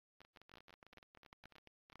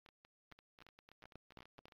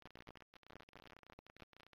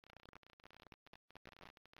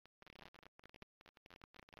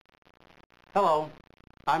Hello,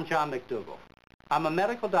 I'm John McDougall. I'm a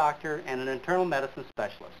medical doctor and an internal medicine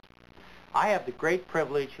specialist. I have the great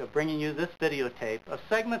privilege of bringing you this videotape of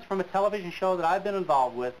segments from a television show that I've been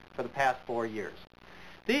involved with for the past 4 years.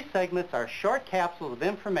 These segments are short capsules of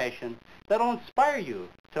information that will inspire you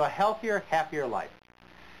to a healthier, happier life.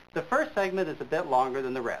 The first segment is a bit longer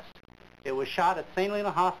than the rest. It was shot at St.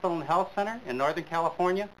 Helena Hospital and Health Center in Northern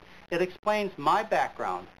California. It explains my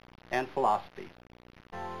background and philosophy.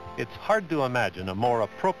 It's hard to imagine a more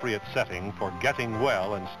appropriate setting for getting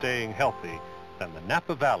well and staying healthy than the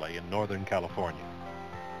Napa Valley in Northern California.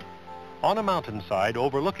 On a mountainside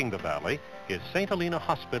overlooking the valley is St. Helena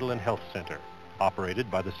Hospital and Health Center,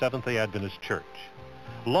 operated by the Seventh-day Adventist Church.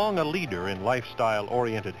 Long a leader in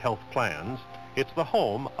lifestyle-oriented health plans, it's the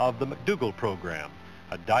home of the McDougall program,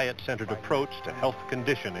 a diet-centered approach to health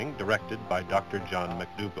conditioning directed by Dr. John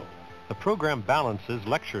McDougall. The program balances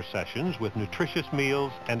lecture sessions with nutritious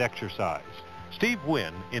meals and exercise. Steve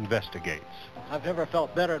Wynn investigates. I've never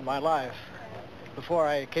felt better in my life. Before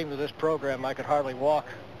I came to this program, I could hardly walk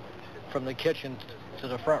from the kitchen to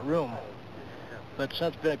the front room. But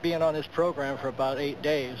since being on this program for about 8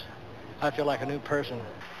 days, I feel like a new person.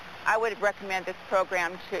 I would recommend this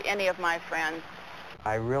program to any of my friends.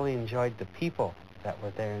 I really enjoyed the people that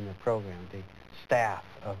were there in the program, the staff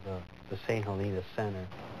of the St. Helena Center.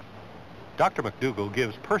 Dr. McDougall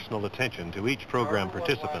gives personal attention to each program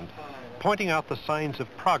participant, pointing out the signs of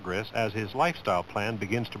progress as his lifestyle plan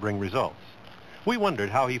begins to bring results. We wondered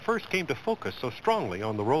how he first came to focus so strongly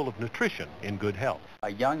on the role of nutrition in good health.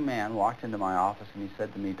 A young man walked into my office and he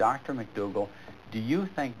said to me, "Dr. McDougall, do you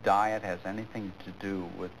think diet has anything to do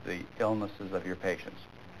with the illnesses of your patients?"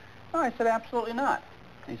 "No," I said, "absolutely not."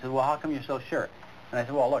 And he said, "Well, how come you're so sure?" And I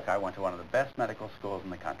said, "Well, look, I went to one of the best medical schools in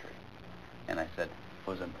the country." And I said, if it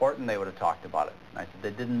was important, they would have talked about it. And I said, they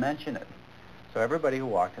didn't mention it. So everybody who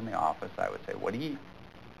walked in the office, I would say, "What do you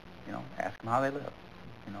eat?" Ask them how they live,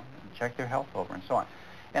 and check their health over and so on.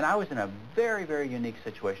 And I was in a very, very unique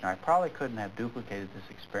situation. I probably couldn't have duplicated this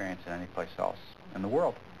experience in any place else in the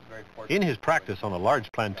world. In his practice on a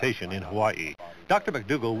large plantation in Hawaii, Dr.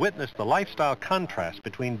 McDougall witnessed the lifestyle contrast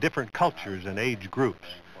between different cultures and age groups.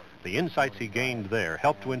 The insights he gained there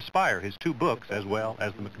helped to inspire his 2 books as well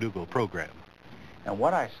as the McDougall program. And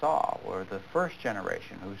what I saw were the first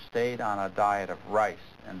generation who stayed on a diet of rice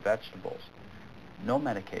and vegetables, no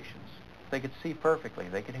medications. They could see perfectly,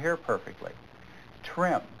 they could hear perfectly.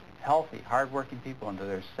 Trim, healthy, hard-working people into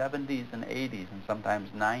their 70s and 80s and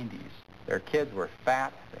sometimes 90s. Their kids were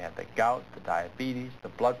fat, they had the gout, the diabetes, the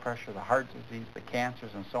blood pressure, the heart disease, the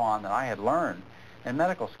cancers, and so on that I had learned in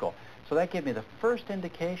medical school. So that gave me the first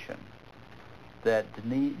indication that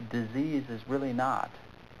disease is really not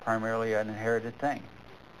primarily an inherited thing.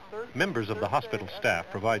 Members of the hospital staff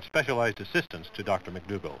provide specialized assistance to Dr.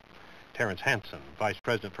 McDougall. Terrence Hansen, Vice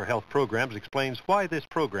President for Health Programs, explains why this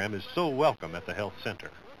program is so welcome at the Health Center.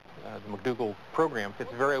 The McDougall program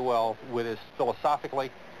fits very well with us philosophically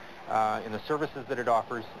in the services that it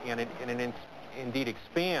offers, and it indeed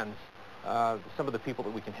expands some of the people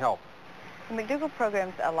that we can help. The McDougall program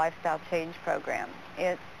is a lifestyle change program.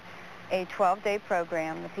 It's a 12-day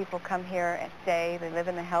program. The people come here and stay. They live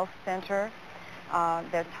in the health center.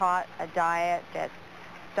 They're taught a diet that's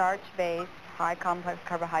starch-based, high complex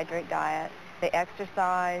carbohydrate diet. They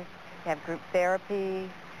exercise, they have group therapy,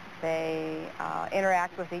 they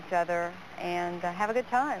interact with each other, and have a good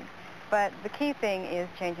time. But the key thing is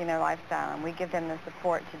changing their lifestyle, and we give them the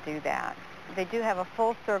support to do that. They do have a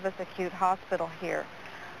full-service acute hospital here,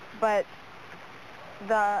 but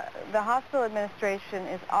the hospital administration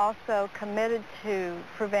is also committed to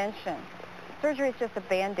prevention. Surgery is just a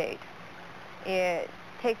Band-Aid. It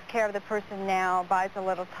takes care of the person now, buys a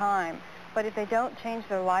little time. But if they don't change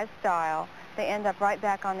their lifestyle, they end up right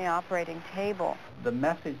back on the operating table. The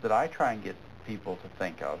message that I try and get people to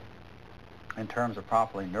think of in terms of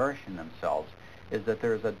properly nourishing themselves is that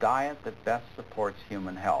there is a diet that best supports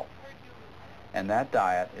human health. And that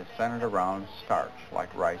diet is centered around starch,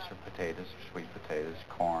 like rice or potatoes or sweet potatoes,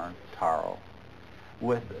 corn, taro,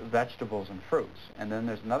 with vegetables and fruits. And then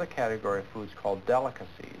there's another category of foods called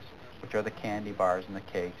delicacies, which are the candy bars and the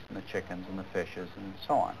cakes and the chickens and the fishes and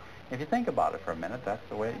so on. If you think about it for a minute, that's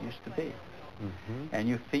the way it used to be. And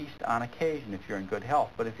you feast on occasion if you're in good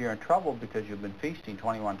health. But if you're in trouble because you've been feasting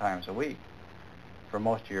 21 times a week for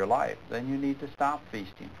most of your life, then you need to stop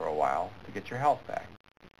feasting for a while to get your health back.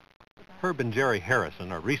 Herb and Jerry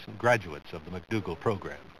Harrison are recent graduates of the McDougall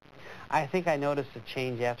program. I think I noticed a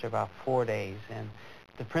change after about 4 days, and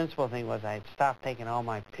the principal thing was I stopped taking all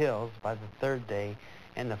my pills by the 3rd day,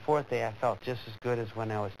 and the 4th day I felt just as good as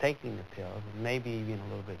when I was taking the pills, maybe even a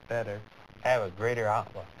little bit better. I have a greater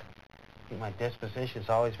outlook. My disposition's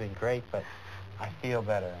always been great, but I feel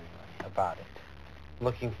better anyway about it.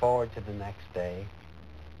 Looking forward to the next day,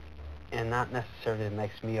 and not necessarily the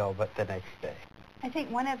next meal, but the next day. I think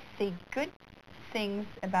one of the good things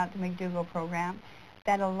about the McDougall program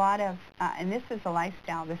that a lot of, and this is a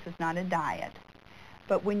lifestyle, this is not a diet,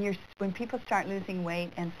 but when people start losing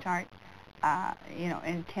weight and start,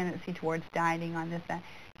 in tendency towards dieting on this,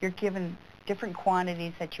 you're given different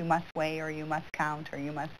quantities that you must weigh or you must count or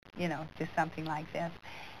you must, do something like this.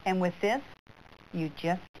 And with this, you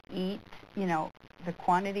just eat, the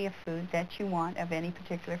quantity of food that you want of any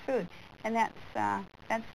particular food. And that's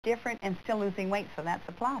different and still losing weight, so that's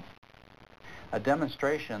a plus. A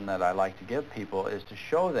demonstration that I like to give people is to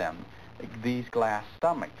show them these glass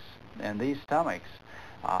stomachs. And these stomachs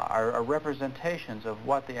are representations of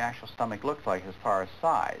what the actual stomach looks like as far as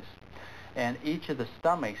size. And each of the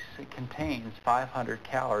stomachs contains 500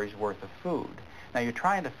 calories worth of food. Now you're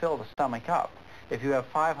trying to fill the stomach up. If you have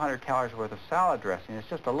 500 calories worth of salad dressing, it's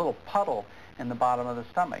just a little puddle in the bottom of the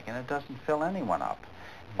stomach, and it doesn't fill anyone up.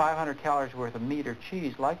 500 calories worth of meat or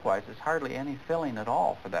cheese, likewise, is hardly any filling at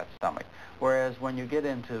all for that stomach. Whereas when you get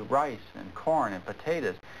into rice and corn and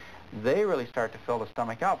potatoes, they really start to fill the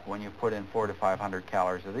stomach up when you put in 400 to 500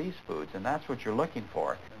 calories of these foods, and that's what you're looking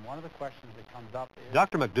for. And one of the questions that comes up is...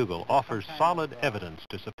 Dr. McDougall offers solid evidence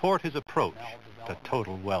to support his approach to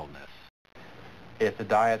total wellness. It's a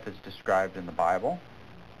diet that's described in the Bible,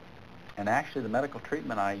 and actually the medical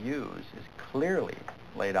treatment I use is clearly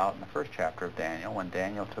laid out in the first chapter of Daniel, when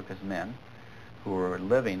Daniel took his men who were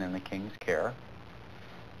living in the king's care,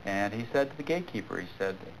 and he said to the gatekeeper, he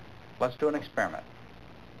said, let's do an experiment.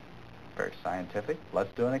 Very scientific.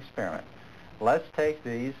 Let's do an experiment. Let's take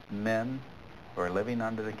these men who are living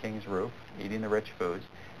under the king's roof, eating the rich foods,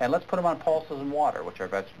 and let's put them on pulses and water, which are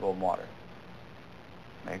vegetable and water.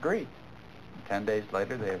 They agreed. 10 days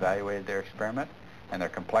later, they evaluated their experiment, and their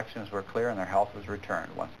complexions were clear and their health was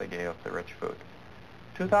returned once they gave up the rich food.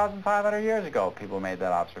 2,500 years ago, people made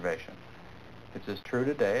that observation. It's as true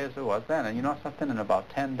today as it was then. And you know something? In about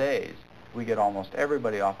 10 days, we get almost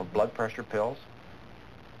everybody off of blood pressure pills,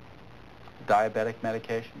 diabetic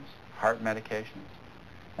medications, heart medications,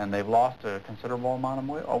 and they've lost a considerable amount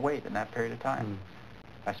of weight in that period of time.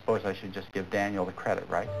 I suppose I should just give Daniel the credit,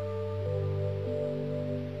 right?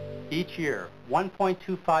 Each year,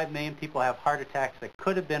 1.25 million people have heart attacks that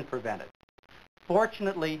could have been prevented.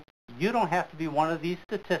 Fortunately, you don't have to be one of these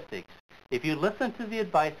statistics if you listen to the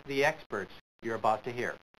advice of the experts you're about to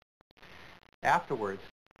hear. Afterwards,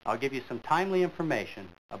 I'll give you some timely information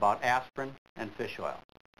about aspirin and fish oil.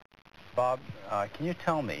 Bob, can you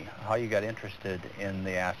tell me how you got interested in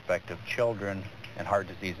the aspect of children and heart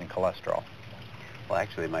disease and cholesterol? Well,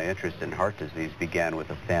 actually, my interest in heart disease began with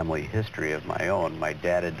a family history of my own. My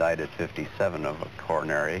dad had died at 57 of a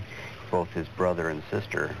coronary. Both his brother and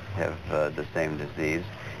sister have the same disease.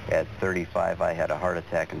 At 35, I had a heart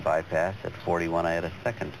attack and bypass. At 41, I had a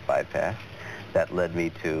second bypass. That led me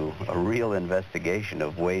to a real investigation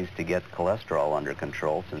of ways to get cholesterol under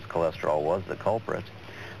control, since cholesterol was the culprit.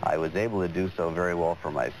 I was able to do so very well for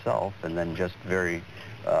myself, and then just very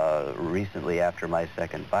recently after my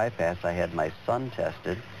second bypass, I had my son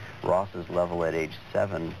tested. Ross's level at age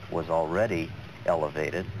 7 was already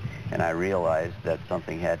elevated, and I realized that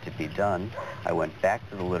something had to be done. I went back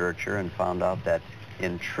to the literature and found out that,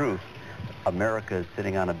 in truth, America is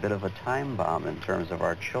sitting on a bit of a time bomb in terms of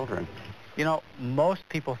our children. You know, most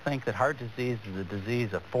people think that heart disease is a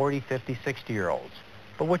disease of 40, 50, 60-year-olds.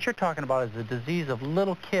 But what you're talking about is the disease of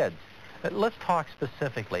little kids. Let's talk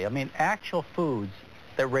specifically. I mean, actual foods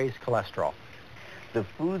that raise cholesterol. The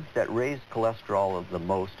foods that raise cholesterol the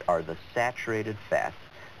most are the saturated fats.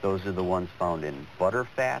 Those are the ones found in butter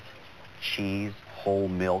fat, cheese, whole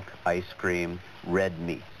milk, ice cream, red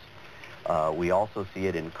meats. We also see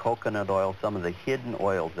it in coconut oil, some of the hidden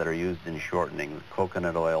oils that are used in shortening,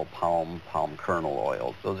 coconut oil, palm kernel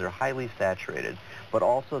oils. Those are highly saturated, but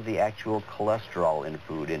also the actual cholesterol in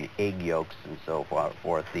food, in egg yolks and so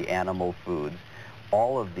forth, the animal foods.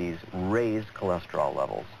 All of these raise cholesterol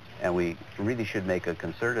levels, and we really should make a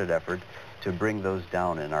concerted effort to bring those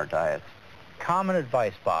down in our diets. Common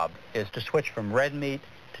advice, Bob, is to switch from red meat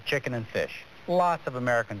to chicken and fish. Lots of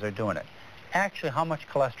Americans are doing it. Actually, how much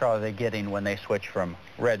cholesterol are they getting when they switch from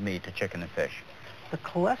red meat to chicken and fish? The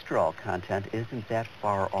cholesterol content isn't that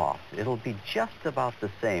far off. It'll be just about the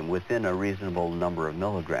same within a reasonable number of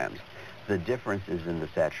milligrams. The difference is in the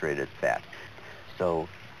saturated fat. So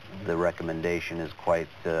the recommendation is quite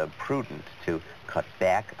prudent to cut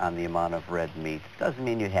back on the amount of red meat. Doesn't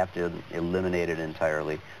mean you have to eliminate it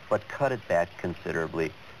entirely, but cut it back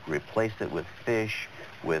considerably. replace it with fish,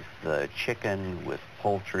 with chicken, with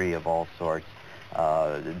poultry of all sorts.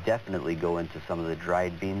 Definitely go into some of the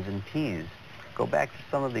dried beans and peas. Go back to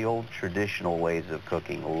some of the old traditional ways of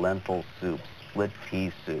cooking, lentil soups, split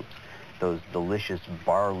pea soups, those delicious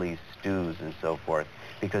barley stews and so forth,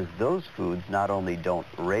 because those foods not only don't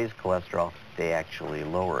raise cholesterol, they actually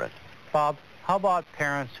lower it. Bob, how about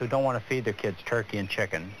parents who don't want to feed their kids turkey and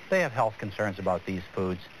chicken? They have health concerns about these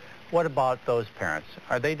foods. What about those parents?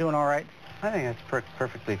 Are they doing all right? I think that's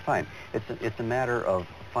perfectly fine. It's a matter of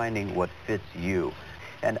finding what fits you.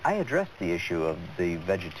 And I addressed the issue of the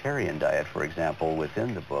vegetarian diet, for example,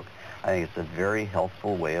 within the book. I think it's a very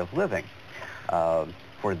healthful way of living.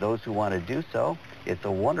 For those who want to do so, it's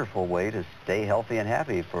a wonderful way to stay healthy and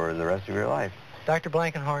happy for the rest of your life. Dr.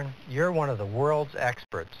 Blankenhorn, you're one of the world's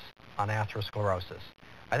experts on atherosclerosis.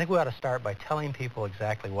 I think we ought to start by telling people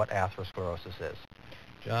exactly what atherosclerosis is.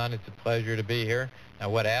 John, it's a pleasure to be here.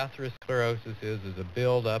 Now, what atherosclerosis is a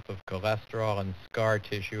buildup of cholesterol and scar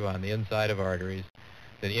tissue on the inside of arteries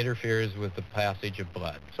that interferes with the passage of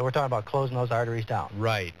blood. So we're talking about closing those arteries down.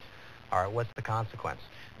 Right. All right, what's the consequence?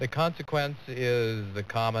 The consequence is the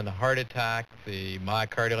common heart attack, the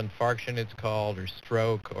myocardial infarction it's called, or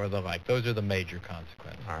stroke, or the like. Those are the major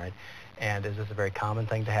consequences. All right. And is this a very common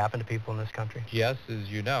thing to happen to people in this country? Yes, as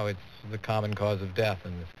you know, it's the common cause of death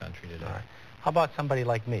in this country today. All right. How about somebody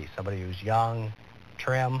like me, somebody who's young,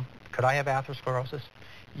 trim? Could I have atherosclerosis?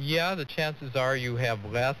 Yeah, the chances are you have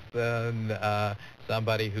less than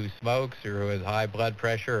somebody who smokes or who has high blood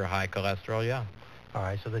pressure or high cholesterol, yeah. All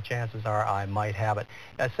right, so the chances are I might have it.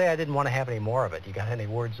 Say I didn't want to have any more of it. You got any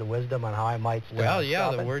words of wisdom on how I might stop Well, yeah,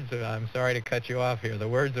 the it? words of, I'm sorry to cut you off here. The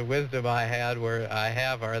words of wisdom I have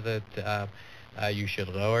are that you should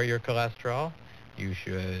lower your cholesterol, you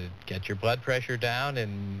should get your blood pressure down,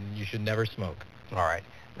 and you should never smoke. All right.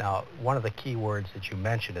 Now, one of the key words that you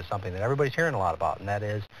mentioned is something that everybody's hearing a lot about, and that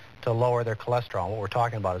is to lower their cholesterol. And what we're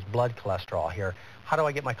talking about is blood cholesterol here. How do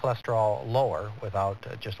I get my cholesterol lower without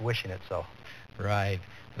just wishing it so? Right.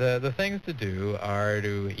 The things to do are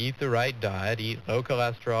to eat the right diet, eat low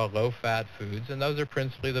cholesterol, low-fat foods, and those are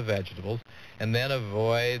principally the vegetables, and then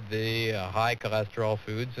avoid the high cholesterol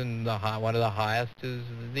foods, and one of the highest is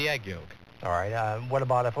the egg yolk. All right. What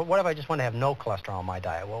if I just want to have no cholesterol in my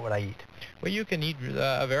diet? What would I eat? Well, you can eat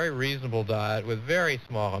a very reasonable diet with very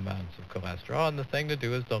small amounts of cholesterol, and the thing to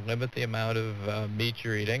do is to limit the amount of meat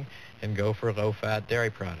you're eating and go for low-fat dairy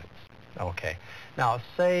products. Okay. Now,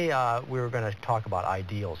 say we were going to talk about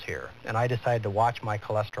ideals here, and I decided to watch my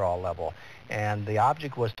cholesterol level, and the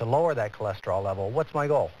object was to lower that cholesterol level. What's my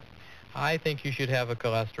goal? I think you should have a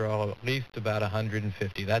cholesterol of at least about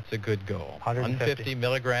 150. That's a good goal. 150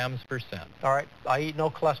 milligrams per cent. All right. I eat no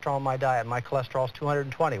cholesterol in my diet. My cholesterol's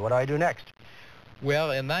 220. What do I do next?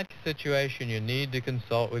 Well, in that situation, you need to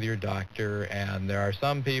consult with your doctor, and there are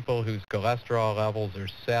some people whose cholesterol levels are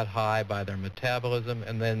set high by their metabolism,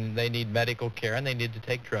 and then they need medical care, and they need to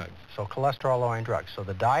take drugs. So cholesterol-lowering drugs. So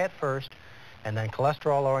the diet first, and then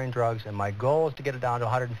cholesterol-lowering drugs, and my goal is to get it down to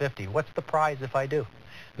 150. What's the prize if I do?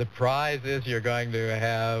 The prize is you're going to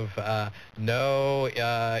have no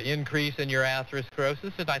increase in your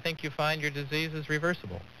atherosclerosis, and I think you find your disease is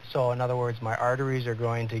reversible. So in other words, my arteries are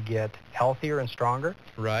going to get healthier and stronger?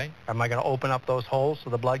 Right. Am I going to open up those holes so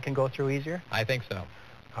the blood can go through easier? I think so.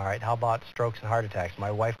 All right. How about strokes and heart attacks?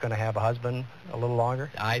 My wife going to have a husband a little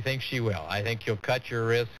longer? I think she will. I think you'll cut your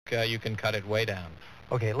risk. You can cut it way down.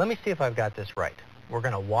 Okay, let me see if I've got this right. We're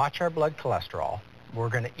going to watch our blood cholesterol. We're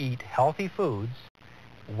going to eat healthy foods.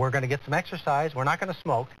 We're going to get some exercise. We're not going to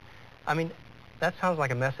smoke. I mean, that sounds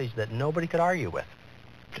like a message that nobody could argue with.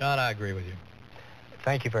 John, I agree with you.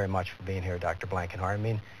 Thank you very much for being here, Dr. Blankenhorn. I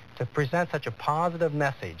mean, to present such a positive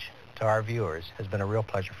message to our viewers has been a real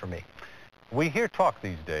pleasure for me. We hear talk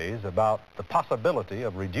these days about the possibility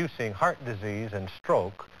of reducing heart disease and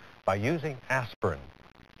stroke by using aspirin.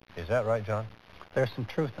 Is that right, John? There's some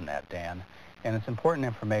truth in that, Dan, and it's important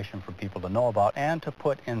information for people to know about and to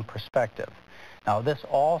put in perspective. Now, this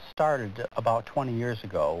all started about 20 years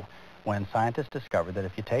ago when scientists discovered that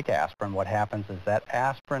if you take aspirin, what happens is that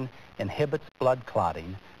aspirin inhibits blood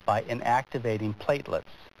clotting by inactivating platelets.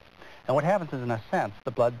 And what happens is, in a sense,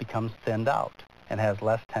 the blood becomes thinned out and has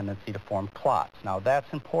less tendency to form clots. Now,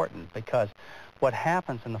 that's important because what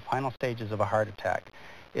happens in the final stages of a heart attack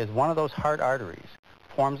is one of those heart arteries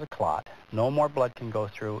forms a clot, no more blood can go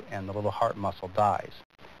through, and the little heart muscle dies.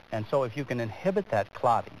 And so if you can inhibit that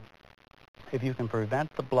clotting, if you can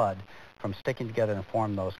prevent the blood from sticking together and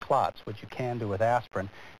form those clots, which you can do with aspirin,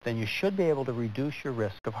 then you should be able to reduce your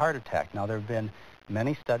risk of heart attack. Now, there have been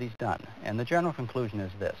many studies done, and the general conclusion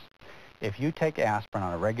is this. If you take aspirin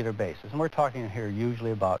on a regular basis, and we're talking here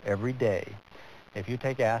usually about every day, if you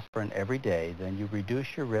take aspirin every day, then you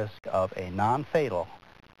reduce your risk of a non-fatal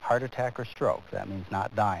heart attack or stroke, that means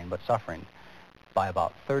not dying but suffering, by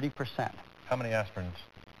about 30%. How many aspirins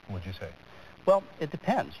would you say? Well, it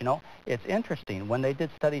depends, you know. It's interesting. When they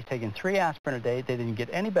did studies taking 3 aspirin a day, they didn't get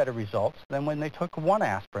any better results than when they took 1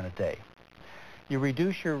 aspirin a day. You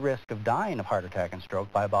reduce your risk of dying of heart attack and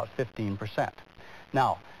stroke by about 15%.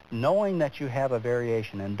 Now, knowing that you have a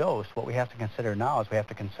variation in dose, what we have to consider now is we have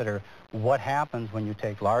to consider what happens when you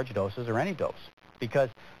take large doses or any dose. Because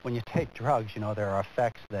when you take drugs, you know, there are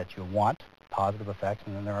effects that you want, positive effects,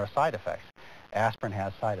 and then there are side effects. Aspirin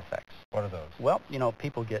has side effects. What are those? Well, you know,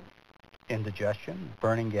 people get indigestion,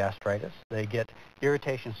 burning gastritis. They get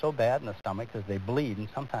irritation so bad in the stomach that they bleed, and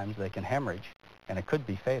sometimes they can hemorrhage, and it could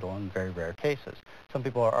be fatal in very rare cases. Some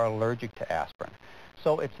people are allergic to aspirin.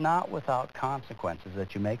 So it's not without consequences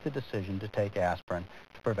that you make the decision to take aspirin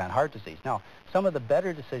to prevent heart disease. Now, some of the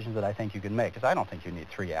better decisions that I think you can make, because I don't think you need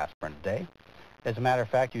 3 aspirin a day. As a matter of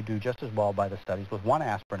fact, you do just as well by the studies with 1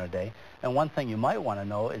 aspirin a day. And one thing you might want to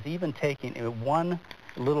know is even taking 1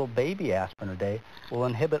 little baby aspirin a day will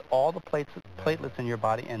inhibit all the platelets in your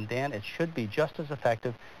body, and then it should be just as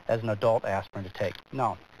effective as an adult aspirin to take.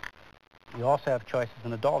 Now, you also have choices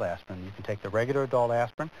in adult aspirin. You can take the regular adult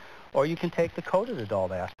aspirin, or you can take the coated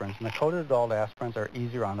adult aspirins, and the coated adult aspirins are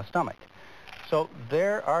easier on the stomach. So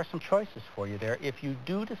there are some choices for you there if you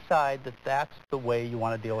do decide that that's the way you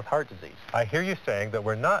want to deal with heart disease. I hear you saying that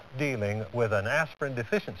we're not dealing with an aspirin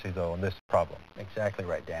deficiency, though, in this problem. Exactly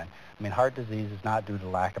right, Dan. I mean, heart disease is not due to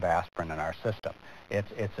lack of aspirin in our system.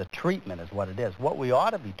 It's a treatment is what it is. What we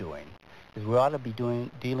ought to be doing is we ought to be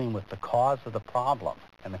dealing with the cause of the problem.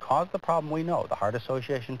 And the cause of the problem we know. The Heart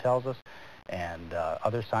Association tells us, and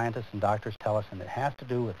other scientists and doctors tell us, and it has to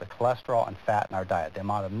do with the cholesterol and fat in our diet, the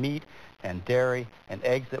amount of meat and dairy and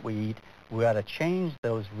eggs that we eat. We ought to change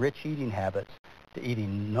those rich eating habits to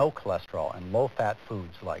eating no cholesterol and low-fat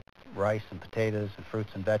foods like rice and potatoes and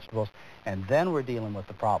fruits and vegetables, and then we're dealing with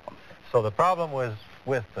the problem. So the problem was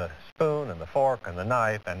with the spoon and the fork and the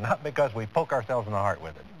knife, and not because we poke ourselves in the heart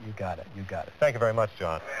with it. You got it. You got it. Thank you very much,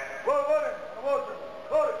 John.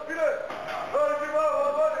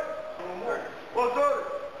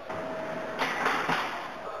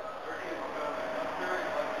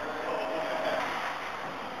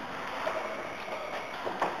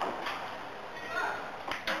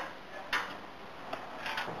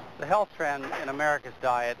 The health trend in America's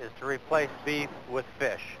diet is to replace beef with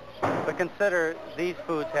fish. But consider these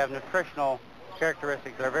foods have nutritional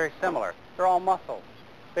characteristics that are very similar. They're all muscles.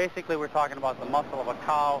 Basically, we're talking about the muscle of a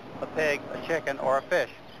cow, a pig, a chicken, or a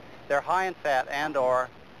fish. They're high in fat and or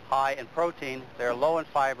high in protein. They're low in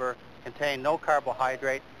fiber, contain no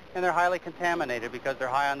carbohydrate, and they're highly contaminated because they're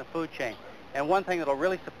high on the food chain. And one thing that will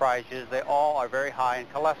really surprise you is they all are very high in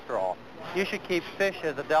cholesterol. You should keep fish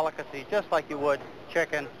as a delicacy just like you would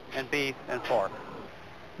chicken and beef and pork.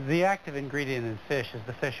 The active ingredient in fish is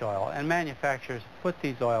the fish oil, and manufacturers put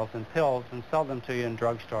these oils in pills and sell them to you in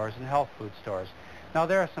drugstores and health food stores. Now,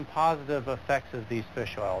 there are some positive effects of these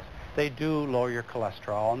fish oils. They do lower your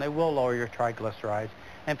cholesterol, and they will lower your triglycerides,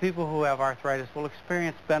 and people who have arthritis will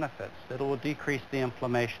experience benefits. It will decrease the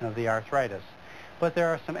inflammation of the arthritis. But there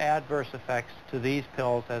are some adverse effects to these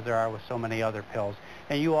pills as there are with so many other pills,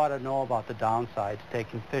 and you ought to know about the downsides to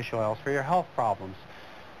taking fish oils for your health problems.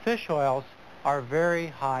 Fish oils are very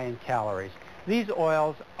high in calories. These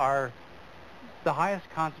oils are the highest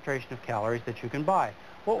concentration of calories that you can buy.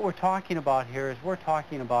 What we're talking about here is we're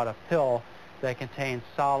talking about a pill that contains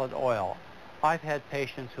solid oil. I've had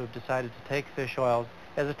patients who have decided to take fish oils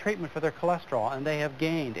as a treatment for their cholesterol, and they have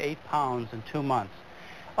gained 8 pounds in 2 months.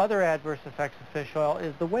 Other adverse effects of fish oil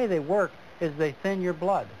is the way they work is they thin your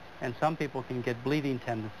blood, and some people can get bleeding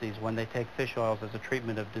tendencies when they take fish oils as a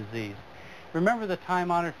treatment of disease. Remember the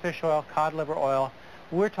time-honored fish oil, cod liver oil?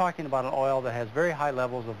 We're talking about an oil that has very high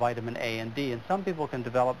levels of vitamin A and D, and some people can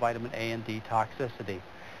develop vitamin A and D toxicity.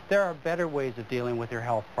 There are better ways of dealing with your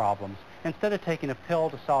health problems. Instead of taking a pill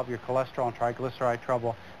to solve your cholesterol and triglyceride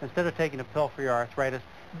trouble, instead of taking a pill for your arthritis,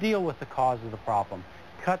 deal with the cause of the problem.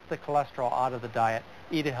 Cut the cholesterol out of the diet.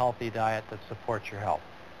 Eat a healthy diet that supports your health.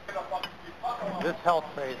 This health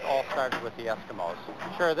craze all started with the Eskimos.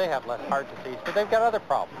 Sure, they have less heart disease, but they've got other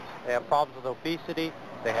problems. They have problems with obesity.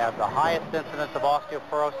 They have the highest incidence of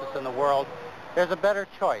osteoporosis in the world. There's a better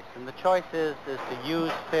choice, and the choice is to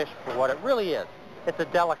use fish for what it really is. It's a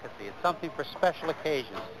delicacy. It's something for special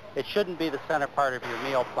occasions. It shouldn't be the center part of your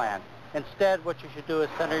meal plan. Instead, what you should do is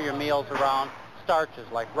center your meals around starches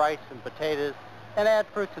like rice and potatoes, and add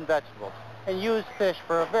fruits and vegetables. And use fish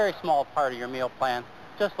for a very small part of your meal plan,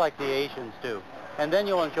 just like the Asians do. And then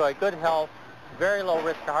you'll enjoy good health, very low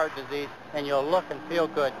risk of heart disease, and you'll look and feel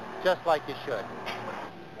good just like you should.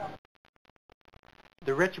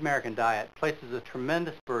 The rich American diet places a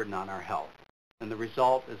tremendous burden on our health, and the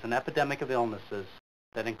result is an epidemic of illnesses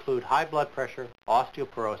that include high blood pressure,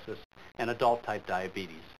 osteoporosis, and adult-type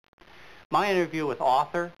diabetes. My interview with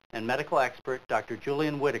author and medical expert Dr.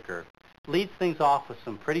 Julian Whitaker leads things off with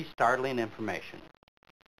some pretty startling information.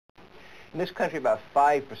 In this country, about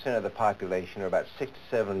 5% of the population, or about 6 to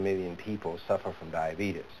 7 million people, suffer from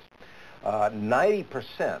diabetes.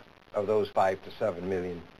 90% of those 5 to 7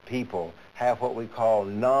 million people have what we call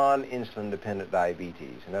non-insulin dependent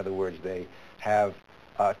diabetes. In other words, they have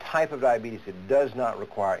a type of diabetes that does not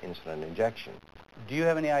require insulin injection. Do you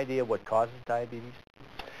have any idea what causes diabetes?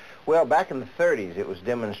 Well, back in the 30s, it was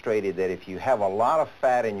demonstrated that if you have a lot of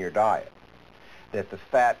fat in your diet, that the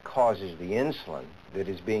fat causes the insulin that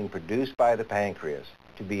is being produced by the pancreas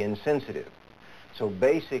to be insensitive. So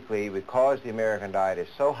basically, because the American diet is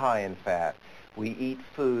so high in fat, we eat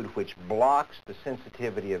food which blocks the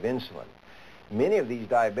sensitivity of insulin. Many of these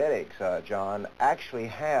diabetics, John, actually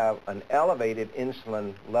have an elevated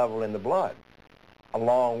insulin level in the blood,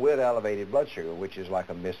 along with elevated blood sugar, which is like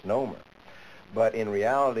a misnomer. But in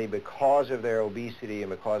reality, because of their obesity and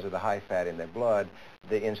because of the high fat in their blood,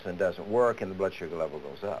 the insulin doesn't work and the blood sugar level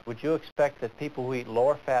goes up. Would you expect that people who eat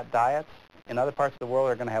lower fat diets in other parts of the world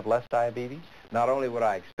are going to have less diabetes? Not only would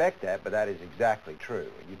I expect that, but that is exactly true.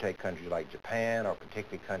 You take countries like Japan, or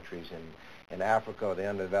particularly countries in Africa, or the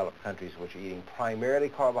underdeveloped countries which are eating primarily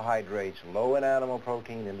carbohydrates, low in animal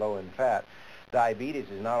protein and low in fat, diabetes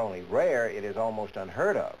is not only rare, it is almost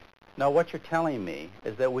unheard of. Now, what you're telling me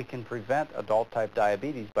is that we can prevent adult-type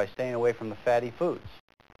diabetes by staying away from the fatty foods.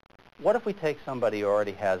 What if we take somebody who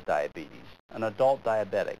already has diabetes, an adult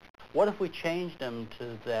diabetic? What if we change them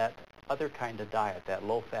to that other kind of diet, that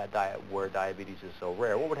low-fat diet where diabetes is so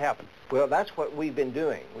rare? What would happen? Well, that's what we've been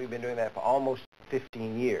doing. We've been doing that for almost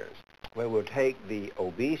 15 years, where we'll take the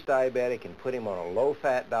obese diabetic and put him on a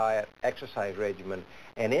low-fat diet, exercise regimen,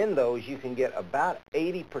 and in those you can get about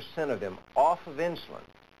 80% of them off of insulin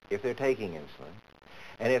if they're taking insulin.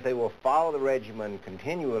 And if they will follow the regimen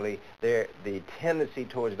continually, the tendency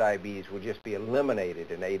towards diabetes will just be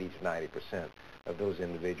eliminated in 80 to 90% of those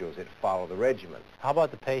individuals that follow the regimen. How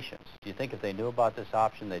about the patients? Do you think if they knew about this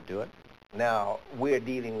option, they'd do it? Now, we're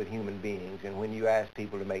dealing with human beings, and when you ask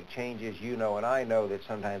people to make changes, you know and I know that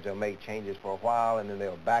sometimes they'll make changes for a while, and then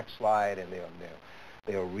they'll backslide, and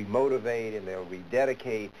they'll remotivate, and they'll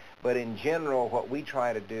rededicate. But in general, what we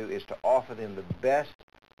try to do is to offer them the best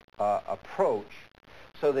approach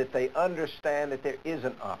so that they understand that there is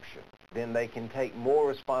an option. Then they can take more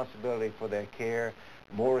responsibility for their care,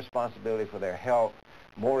 more responsibility for their health,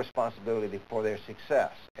 more responsibility for their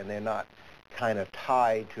success, and they're not kind of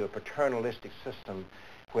tied to a paternalistic system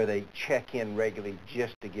where they check in regularly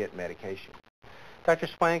just to get medication. Dr.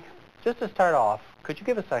 Swank, just to start off, could you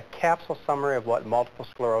give us a capsule summary of what multiple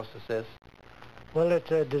sclerosis is? Well,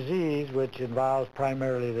 it's a disease which involves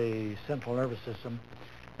primarily the central nervous system,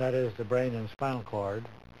 that is the brain and spinal cord.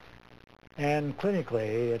 And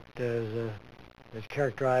clinically, it is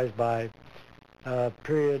characterized by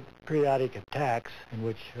periodic attacks in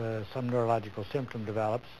which some neurological symptom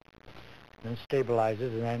develops, then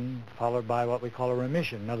stabilizes, and then followed by what we call a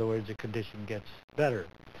remission. In other words, the condition gets better.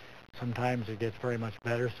 Sometimes it gets very much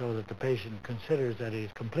better so that the patient considers that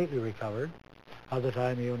he's completely recovered. Other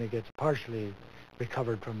times he only gets partially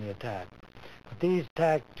recovered from the attack. But these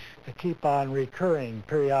attacks keep on recurring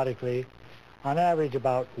periodically, on average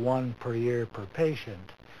about one per year per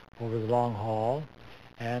patient over the long haul,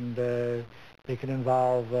 and they can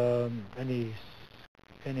involve any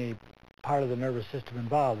part of the nervous system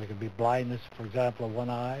involved. There can be blindness, for example, of one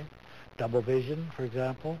eye, double vision, for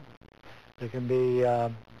example. There can be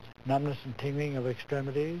numbness and tingling of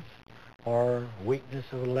extremities, or weakness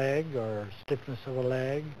of a leg, or stiffness of a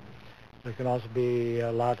leg. There can also be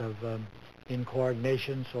a lot of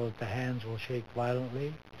incoordination, so that the hands will shake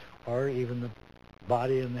violently, or even the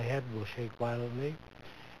body and the head will shake violently.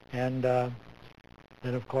 And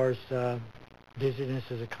then, of course, dizziness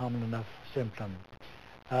is a common enough symptom.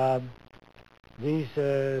 These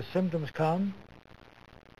symptoms come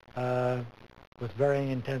with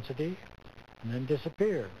varying intensity and then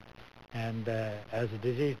disappear. And as the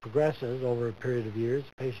disease progresses over a period of years,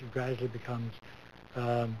 the patient gradually becomes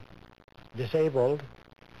disabled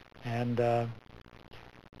and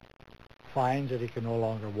finds that he can no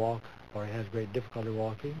longer walk, or he has great difficulty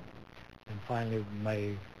walking, and finally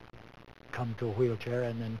may come to a wheelchair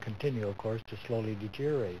and then continue, of course, to slowly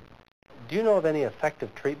deteriorate. Do you know of any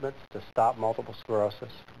effective treatments to stop multiple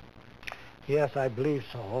sclerosis? Yes, I believe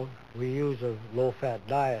so. We use a low-fat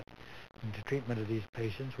diet in the treatment of these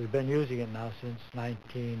patients. We've been using it now since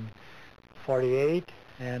 1948,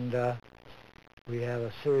 and we have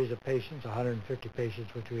a series of patients, 150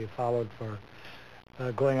 patients, which we have followed for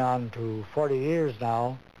going on to 40 years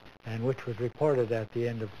now, and which was reported at the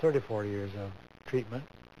end of 34 years of treatment.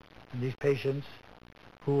 And these patients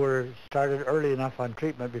who were started early enough on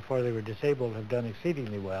treatment before they were disabled have done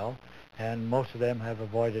exceedingly well, and most of them have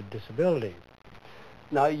avoided disability.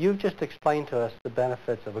 Now, you've just explained to us the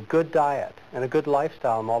benefits of a good diet and a good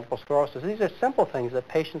lifestyle in multiple sclerosis. These are simple things that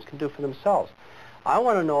patients can do for themselves. I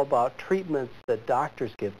want to know about treatments that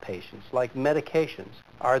doctors give patients, like medications.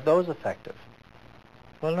 Are those effective?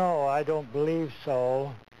 Well, no, I don't believe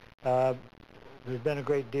so. There's been a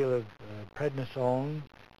great deal of prednisone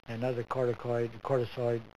and other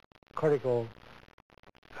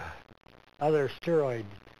other steroid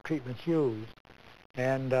treatments used,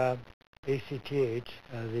 and ACTH,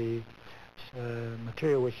 the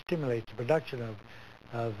material which stimulates the production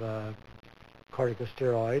of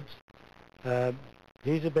corticosteroids.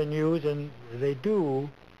 These have been used, and they do,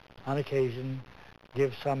 on occasion,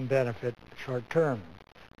 give some benefit short term,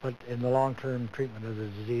 but in the long-term treatment of the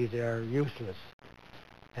disease, they are useless.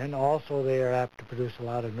 And also, they are apt to produce a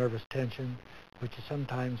lot of nervous tension, which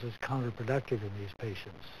sometimes is counterproductive in these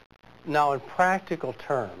patients. Now, in practical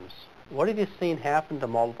terms, what have you seen happen to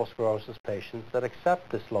multiple sclerosis patients that accept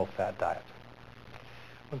this low-fat diet?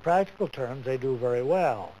 In practical terms, they do very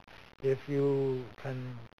well. If you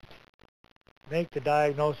can make the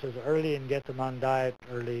diagnosis early and get them on diet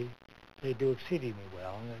early, they do exceedingly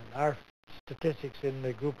well. And our statistics in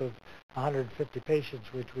the group of 150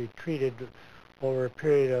 patients which we treated over a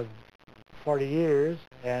period of 40 years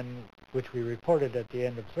and which we reported at the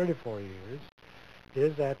end of 34 years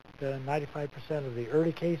is that 95% of the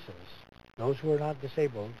early cases, those who are not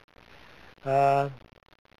disabled,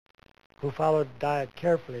 who followed diet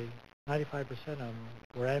carefully, 95% of them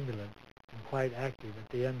were ambulant and quite active at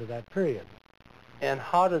the end of that period. And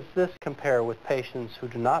how does this compare with patients who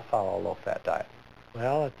do not follow a low-fat diet?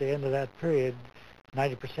 Well, at the end of that period,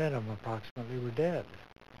 90% of them approximately were dead.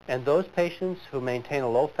 And those patients who maintain a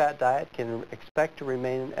low-fat diet can expect to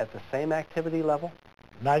remain at the same activity level?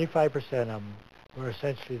 95% of them were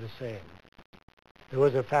essentially the same. There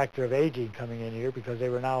was a factor of aging coming in here because they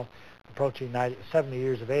were now approaching 70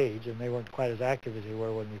 years of age, and they weren't quite as active as they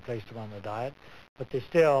were when we placed them on the diet, but they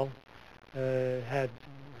still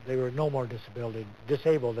they were no more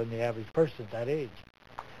disabled than the average person at that age.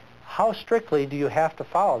 How strictly do you have to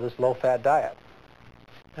follow this low-fat diet?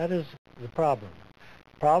 That is the problem.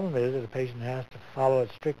 The problem is that the patient has to follow it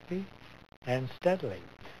strictly and steadily.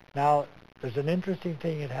 Now, there's an interesting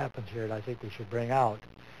thing that happens here that I think we should bring out.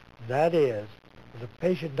 That is, if the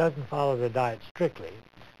patient doesn't follow the diet strictly,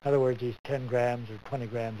 in other words, he's 10 grams or 20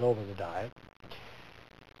 grams over the diet,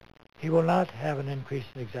 he will not have an increase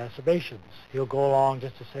in exacerbations. He'll go along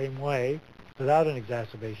just the same way without an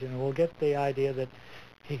exacerbation, and we'll get the idea that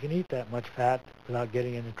he can eat that much fat without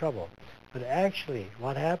getting into trouble. But actually,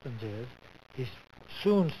 what happens is he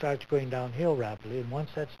soon starts going downhill rapidly, and once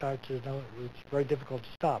that starts, it's very difficult to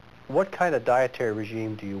stop. What kind of dietary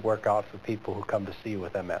regime do you work out for people who come to see you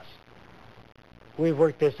with MS? We've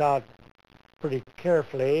worked this out pretty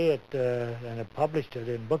carefully and have published it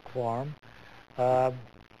in book form.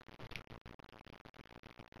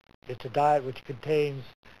 It's a diet which contains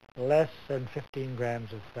less than 15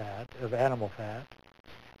 grams of fat, of animal fat,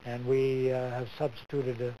 and we have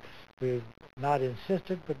substituted, we've not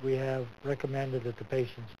insisted, but we have recommended that the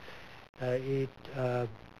patients eat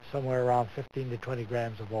somewhere around 15 to 20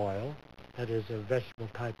 grams of oil, that is a vegetable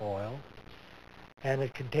type oil, and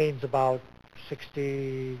it contains about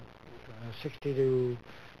 60 to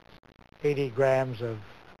 80 grams of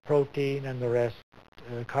protein, and the rest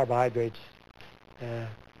carbohydrates,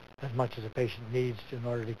 as much as a patient needs in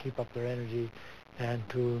order to keep up their energy and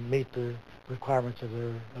to meet the requirements of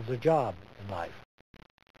their job in life.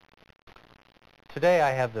 Today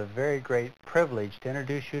I have the very great privilege to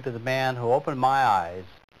introduce you to the man who opened my eyes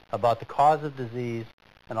about the cause of disease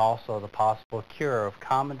and also the possible cure of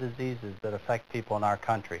common diseases that affect people in our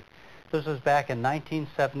country. This was back in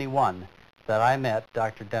 1971 that I met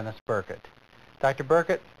Dr. Dennis Burkitt. Dr.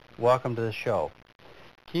 Burkitt, welcome to the show.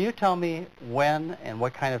 Can you tell me when and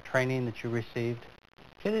what kind of training that you received?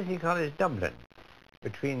 Trinity College, Dublin,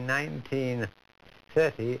 between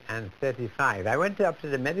 1930 and 35. I went up to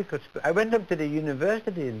the medical school. I went up to the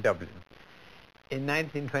university in Dublin in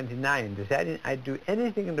 1929, deciding I'd do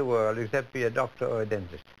anything in the world except be a doctor or a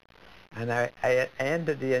dentist. And I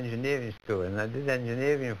entered the engineering school, and I did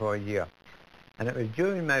engineering for a year. And it was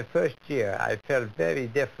during my first year I felt very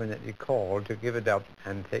definitely called to give it up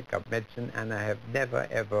and take up medicine, and I have never,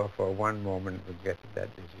 ever for one moment regretted that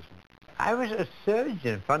decision. I was a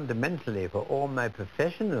surgeon fundamentally for all my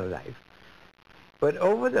professional life, but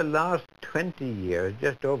over the last 20 years,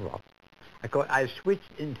 just over, I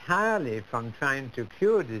switched entirely from trying to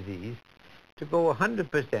cure disease to go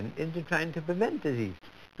 100% into trying to prevent disease.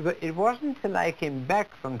 Because it wasn't until I came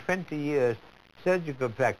back from 20 years surgical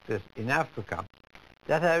practice in Africa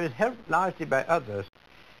that I was helped largely by others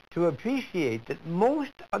to appreciate that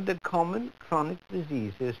most of the common chronic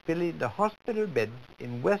diseases filling the hospital beds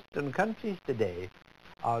in Western countries today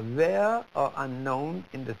are rare or unknown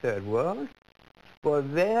in the Third World, were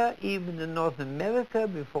rare even in North America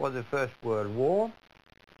before the First World War,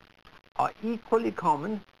 are equally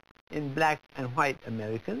common in black and white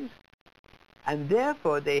Americans, and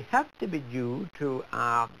therefore they have to be due to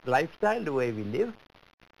our lifestyle, the way we live,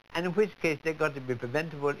 and in which case they've got to be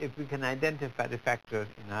preventable if we can identify the factors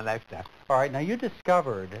in our lifestyle. All right, now you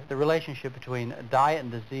discovered the relationship between diet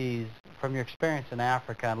and disease from your experience in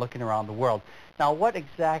Africa and looking around the world. Now, what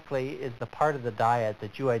exactly is the part of the diet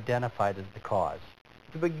that you identified as the cause?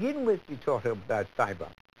 To begin with, we talked about fiber,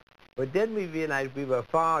 but then we realized we were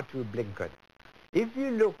far too blinkered. If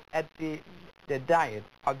you look at the diet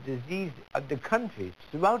of disease of the countries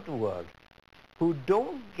throughout the world who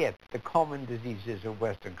don't get the common diseases of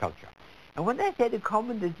Western culture, and when I say the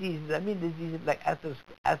common diseases, I mean diseases like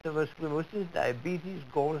atherosclerosis, diabetes,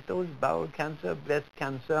 gallstones, bowel cancer, breast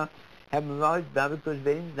cancer, hemorrhoids, varicose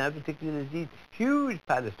veins, naviticular disease, huge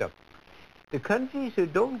pile of stuff. The countries who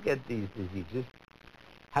don't get these diseases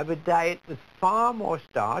have a diet with far more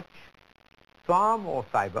starch, far more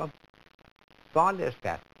fiber, far less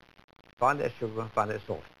fat, far less sugar, far less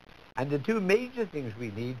salt. And the two major things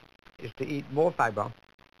we need is to eat more fiber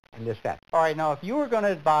and less fat. All right, now if you were going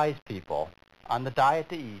to advise people on the diet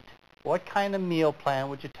to eat, what kind of meal plan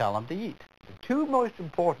would you tell them to eat? The two most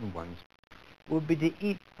important ones would be to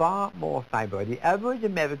eat far more fiber. The average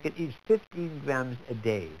American eats 15 grams a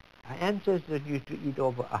day. Our ancestors used to eat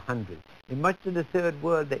over 100. In much of the Third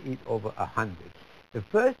World, they eat over 100. The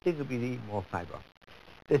first thing would be to eat more fiber.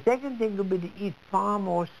 The second thing would be to eat far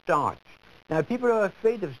more starch. Now, people are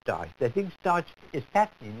afraid of starch. They think starch is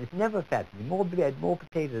fattening. It's never fattening. More bread, more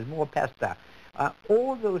potatoes, more pasta,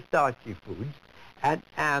 all those starchy foods,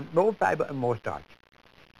 and more fiber and more starch.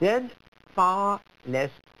 Then far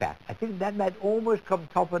less fat. I think that might almost come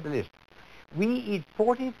top of the list. We eat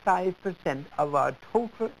 45% of our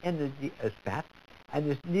total energy as fat, and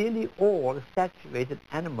it's nearly all saturated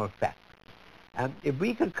animal fat. If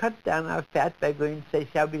we could cut down our fat by going,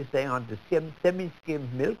 shall we say, on to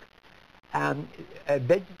semi-skimmed milk,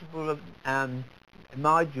 vegetable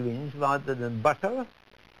margarines rather than butter,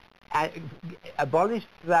 abolish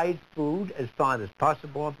fried food as far as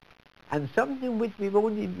possible, and something which we've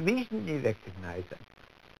only recently recognized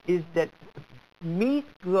is that meat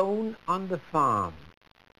grown on the farm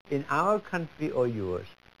in our country or yours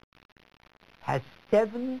has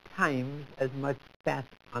 7 times as much fat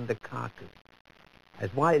on the carcass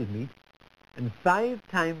as wild meat, and 5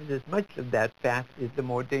 times as much of that fat is the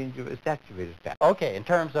more dangerous saturated fat. Okay, in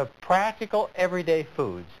terms of practical everyday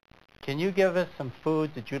foods, can you give us some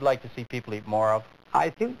foods that you'd like to see people eat more of? I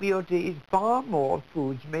think we ought to eat far more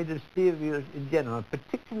foods made of cereals in general,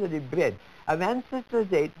 particularly bread. Our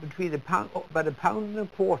ancestors ate between about a pound and a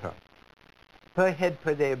quarter per head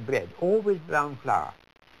per day of bread, always brown flour.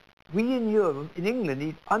 We in Europe, in England,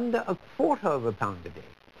 eat under a quarter of a pound a day.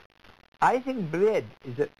 I think bread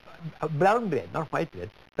is a brown bread, not white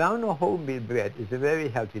bread. Brown or wholemeal bread is a very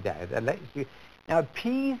healthy diet. I like to see. Now,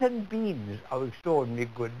 peas and beans are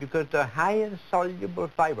extraordinarily good because they're high in soluble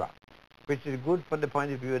fiber, which is good from the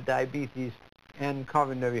point of view of diabetes and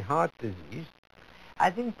coronary heart disease.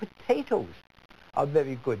 I think potatoes are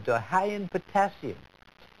very good. They're high in potassium.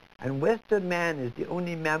 And Western man is the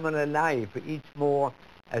only mammal alive who eats more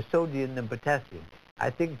sodium than potassium.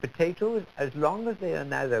 I think potatoes, as long as they are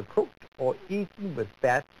neither cooked or eaten with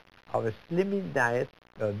fat, are a slimming diet.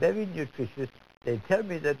 They're very nutritious. They tell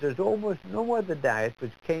me that there's almost no other diet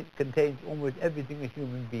which contains almost everything a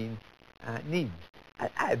human being needs.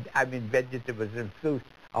 I mean, vegetables and fruits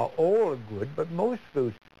are all good, but most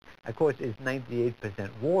fruits, of course, is 98%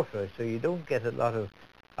 water, so you don't get a lot of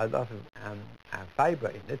fiber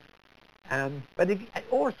in it. But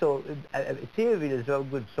also, cereals are a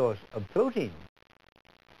good source of protein.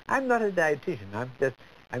 I'm not a dietitian.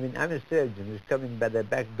 I'm a surgeon who's coming by the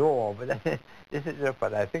back door, but this is just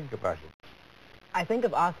what I think about it. I think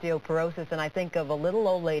of osteoporosis, and I think of a little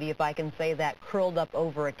old lady, if I can say that, curled up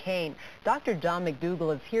over a cane. Dr. John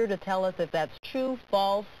McDougall is here to tell us if that's true,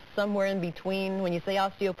 false, somewhere in between. When you say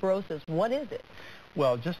osteoporosis, what is it?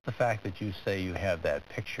 Well, just the fact that you say you have that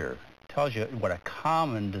picture tells you what a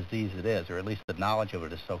common disease it is, or at least the knowledge of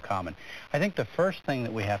it is so common. I think the first thing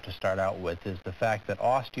that we have to start out with is the fact that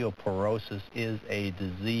osteoporosis is a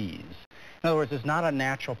disease. In other words, it's not a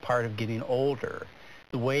natural part of getting older.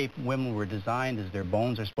 The way women were designed is their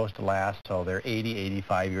bones are supposed to last till they're 80,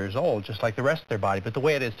 85 years old, just like the rest of their body. But the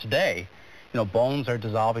way it is today, you know, bones are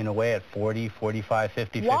dissolving away at 40, 45,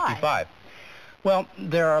 50, Why? 55. Well,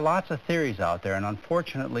 there are lots of theories out there, and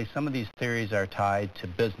unfortunately, some of these theories are tied to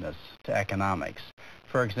business, to economics.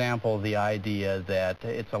 For example, the idea that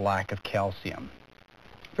it's a lack of calcium.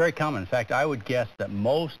 Very common. In fact, I would guess that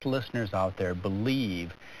most listeners out there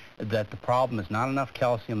believe that the problem is not enough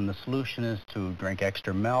calcium, and the solution is to drink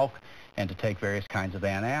extra milk and to take various kinds of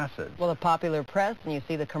antacids. Well, the popular press, and you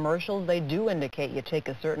see the commercials, they do indicate you take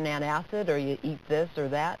a certain antacid or you eat this or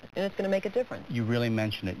that, and it's going to make a difference. You really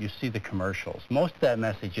mention it. You see the commercials. Most of that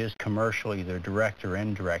message is commercial, either direct or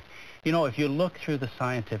indirect. You know, if you look through the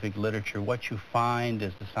scientific literature, what you find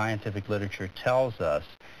is the scientific literature tells us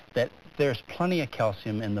that there's plenty of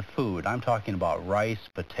calcium in the food. I'm talking about rice,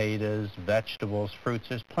 potatoes, vegetables, fruits.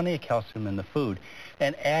 There's plenty of calcium in the food.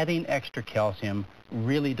 And adding extra calcium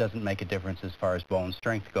really doesn't make a difference as far as bone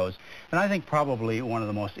strength goes. And I think probably one of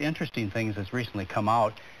the most interesting things that's recently come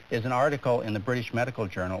out is an article in the British Medical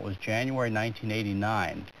Journal. It was January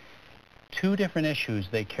 1989. 2 different issues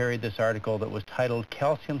they carried this article that was titled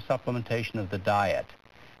Calcium Supplementation of the Diet,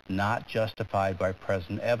 Not Justified by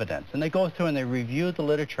Present Evidence. And they go through and they review the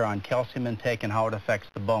literature on calcium intake and how it affects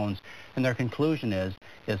the bones. And their conclusion is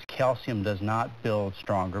calcium does not build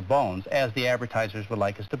stronger bones, as the advertisers would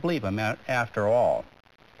like us to believe. I mean, after all,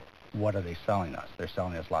 what are they selling us? They're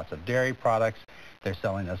selling us lots of dairy products. They're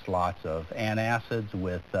selling us lots of antacids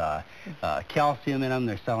with calcium in them.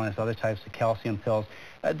 They're selling us other types of calcium pills.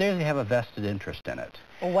 They have a vested interest in it.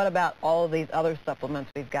 Well, what about all of these other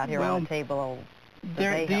supplements we've got here on the table?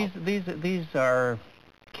 These are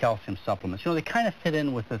calcium supplements. You know, they kind of fit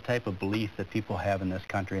in with the type of belief that people have in this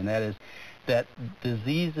country, and that is that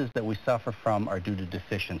diseases that we suffer from are due to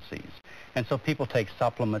deficiencies. And so people take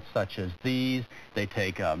supplements such as these. They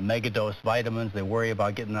take megadose vitamins. They worry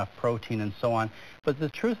about getting enough protein and so on. But the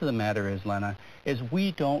truth of the matter is, Lena, is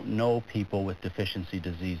we don't know people with deficiency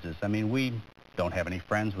diseases. I mean, we don't have any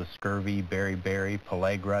friends with scurvy, beriberi,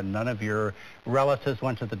 pellagra. None of your relatives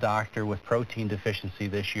went to the doctor with protein deficiency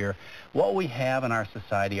this year. What we have in our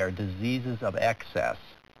society are diseases of excess,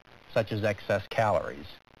 such as excess calories.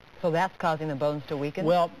 So that's causing the bones to weaken?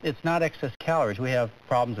 Well, it's not excess calories. We have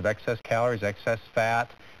problems of excess calories, excess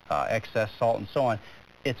fat, excess salt, and so on.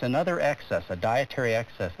 It's another excess, a dietary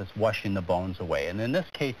excess that's washing the bones away. And in this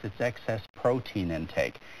case, it's excess protein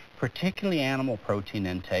intake, particularly animal protein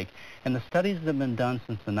intake. And the studies that have been done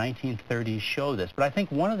since the 1930s show this. But I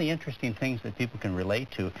think one of the interesting things that people can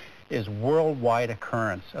relate to is worldwide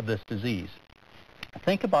occurrence of this disease.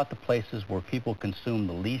 Think about the places where people consume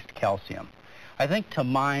the least calcium. I think to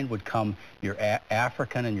mind would come your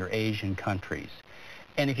African and your Asian countries.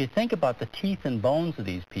 And if you think about the teeth and bones of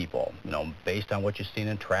these people, you know, based on what you've seen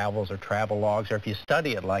in travels or travel logs, or if you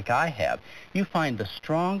study it like I have, you find the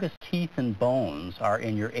strongest teeth and bones are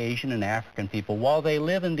in your Asian and African people while they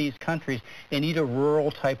live in these countries and eat a rural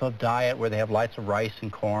type of diet where they have lots of rice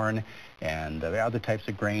and corn and other types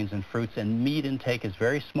of grains and fruits, and meat intake is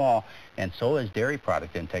very small, and so is dairy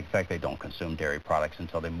product intake. In fact, they don't consume dairy products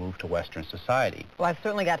until they move to Western society. Well, I've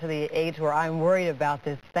certainly got to the age where I'm worried about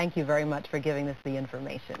this. Thank you very much for giving us the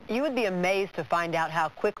information. You would be amazed to find out how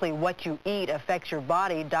quickly what you eat affects your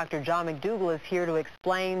body. Dr. John McDougall is here to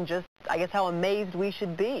explain just, I guess, how amazed we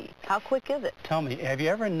should be. How quick is it? Tell me, have you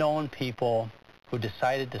ever known people who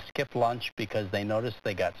decided to skip lunch because they noticed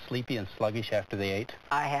they got sleepy and sluggish after they ate?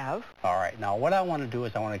 I have. All right. Now, what I want to do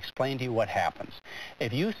is I want to explain to you what happens.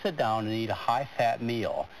 If you sit down and eat a high-fat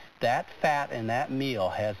meal, that fat in that meal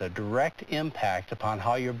has a direct impact upon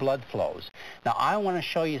how your blood flows. Now, I want to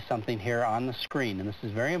show you something here on the screen, and this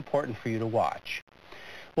is very important for you to watch.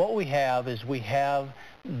 What we have is we have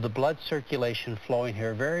the blood circulation flowing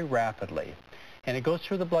here very rapidly. And it goes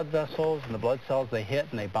through the blood vessels, and the blood cells, they hit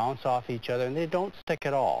and they bounce off each other, and they don't stick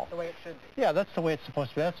at all. The way it should be. Yeah, that's the way it's supposed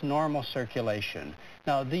to be. That's normal circulation.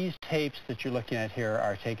 Now, these tapes that you're looking at here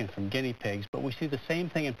are taken from guinea pigs, but we see the same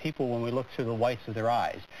thing in people when we look through the whites of their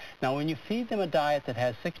eyes. Now, when you feed them a diet that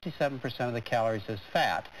has 67% of the calories as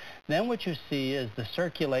fat, then what you see is the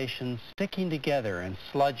circulation sticking together and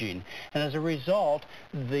sludging. And as a result,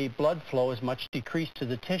 the blood flow is much decreased to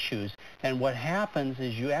the tissues. And what happens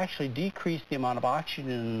is you actually decrease the amount of oxygen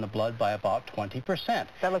in the blood by about 20%.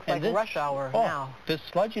 That looks like rush hour now. This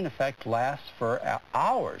sludging effect lasts for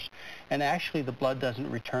hours. And actually, the blood doesn't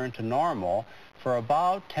return to normal for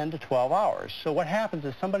about 10 to 12 hours. So what happens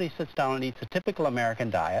is somebody sits down and eats a typical American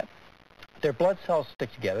diet. Their blood cells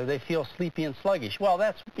stick together. They feel sleepy and sluggish. Well,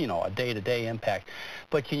 that's, a day-to-day impact.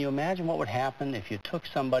 But can you imagine what would happen if you took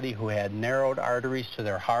somebody who had narrowed arteries to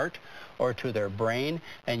their heart or to their brain,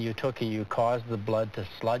 and you caused the blood to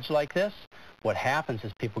sludge like this? What happens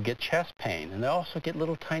is people get chest pain, and they also get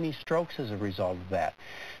little tiny strokes as a result of that.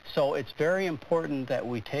 So it's very important that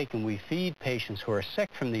we take and we feed patients who are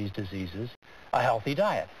sick from these diseases a healthy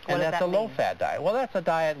diet. And that's a low-fat diet. Well, that's a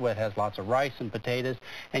diet that has lots of rice and potatoes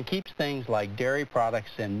and keeps things like dairy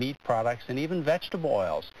products and meat products and even vegetable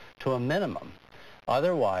oils to a minimum.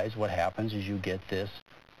 Otherwise, what happens is you get this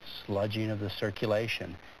sludging of the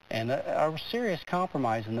circulation and a serious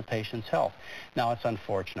compromise in the patient's health. Now, it's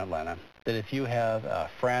unfortunate, Lena, that if you have a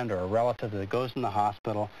friend or a relative that goes in the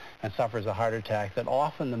hospital and suffers a heart attack, that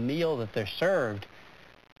often the meal that they're served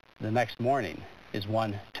the next morning is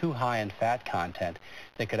one too high in fat content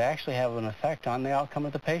that could actually have an effect on the outcome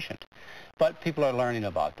of the patient. But people are learning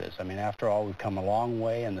about this. I mean, after all, we've come a long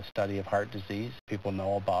way in the study of heart disease. People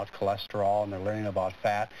know about cholesterol, and they're learning about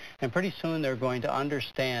fat. And pretty soon they're going to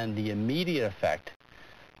understand the immediate effect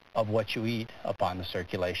of what you eat upon the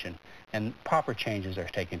circulation. And proper changes are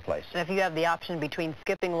taking place. And if you have the option between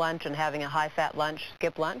skipping lunch and having a high-fat lunch,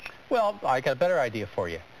 skip lunch? Well, I got a better idea for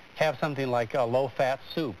you. Have something like a low-fat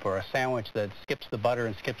soup or a sandwich that skips the butter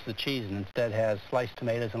and skips the cheese and instead has sliced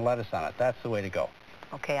tomatoes and lettuce on it. That's the way to go.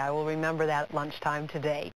 Okay, I will remember that at lunchtime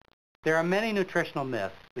today. There are many nutritional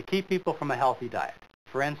myths that keep people from a healthy diet.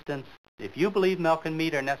 For instance, if you believe milk and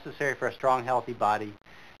meat are necessary for a strong, healthy body,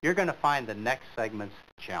 you're going to find the next segments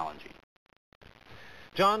challenging.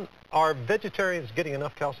 John, are vegetarians getting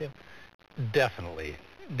enough calcium? Definitely.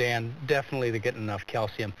 Dan, definitely they're getting enough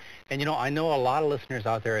calcium. And I know a lot of listeners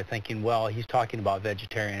out there are thinking, well, he's talking about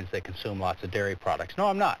vegetarians that consume lots of dairy products. No,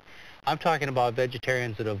 I'm not. I'm talking about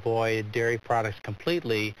vegetarians that avoid dairy products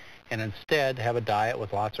completely and instead have a diet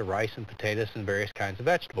with lots of rice and potatoes and various kinds of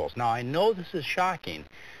vegetables. Now, I know this is shocking,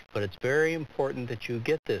 but it's very important that you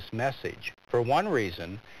get this message. For one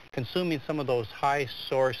reason, consuming some of those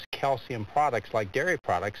high-source calcium products like dairy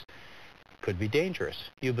products could be dangerous.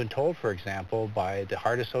 You've been told, for example, by the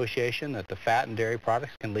Heart Association that the fat in dairy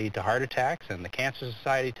products can lead to heart attacks, and the Cancer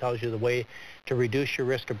Society tells you the way to reduce your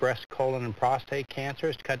risk of breast, colon, and prostate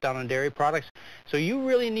cancers to cut down on dairy products. So you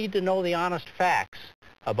really need to know the honest facts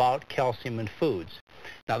about calcium in foods.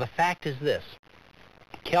 Now, the fact is this.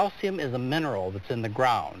 Calcium is a mineral that's in the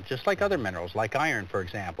ground, just like other minerals, like iron, for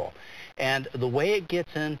example. And the way it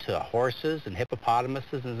gets into horses and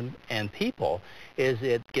hippopotamuses and people is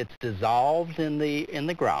it gets dissolved in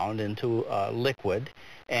the ground into liquid,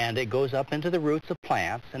 and it goes up into the roots of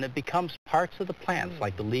plants, and it becomes parts of the plants,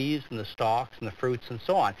 like the leaves and the stalks and the fruits and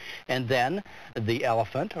so on. And then the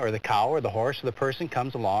elephant or the cow or the horse or the person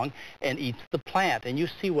comes along and eats the plant. And you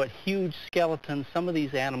see what huge skeletons some of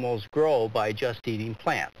these animals grow by just eating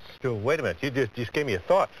plants. Wait a minute. You just gave me a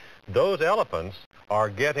thought. Those elephants are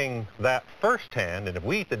getting that firsthand, and if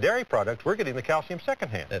we eat the dairy products, we're getting the calcium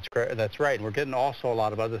secondhand. That's right. And we're getting also a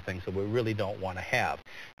lot of other things that we really don't want to have.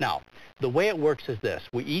 Now, the way it works is this.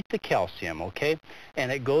 We eat the calcium, okay,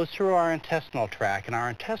 and it goes through our intestinal tract, and our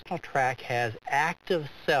intestinal tract has active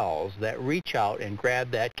cells that reach out and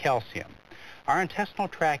grab that calcium. Our intestinal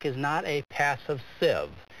tract is not a passive sieve.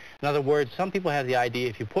 In other words, some people have the idea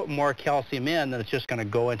if you put more calcium in, then it's just going to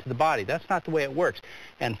go into the body. That's not the way it works.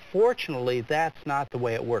 And fortunately, that's not the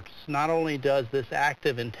way it works. Not only does this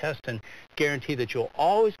active intestine guarantee that you'll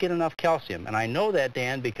always get enough calcium, and I know that,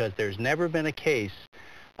 Dan, because there's never been a case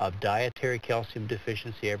of dietary calcium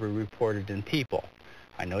deficiency ever reported in people.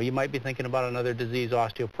 I know you might be thinking about another disease,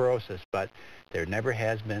 osteoporosis, but there never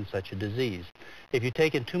has been such a disease. If you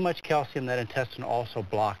take in too much calcium, that intestine also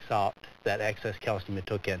blocks out that excess calcium you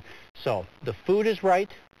took in. So the food is right,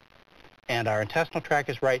 and our intestinal tract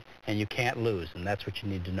is right, and you can't lose, and that's what you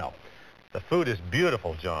need to know. The food is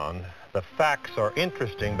beautiful, John. The facts are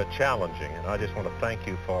interesting but challenging, and I just want to thank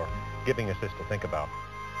you for giving us this to think about.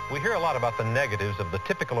 We hear a lot about the negatives of the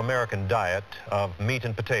typical American diet of meat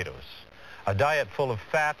and potatoes, a diet full of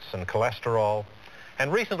fats and cholesterol.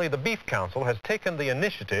 And recently, the Beef Council has taken the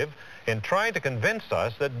initiative in trying to convince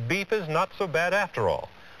us that beef is not so bad after all.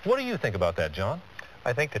 What do you think about that, John?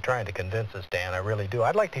 I think they're trying to convince us, Dan. I really do.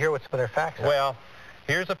 I'd like to hear what some of their facts are. Well,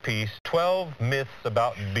 here's a piece, 12 myths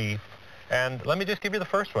about beef. And let me just give you the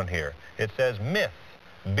first one here. It says, myth.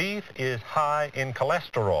 Beef is high in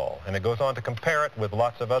cholesterol, and it goes on to compare it with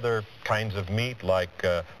lots of other kinds of meat, like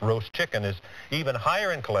roast chicken is even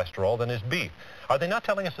higher in cholesterol than is beef. Are they not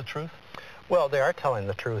telling us the truth? Well, they are telling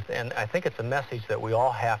the truth, and I think it's a message that we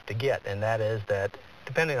all have to get, and that is that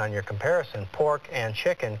depending on your comparison, pork and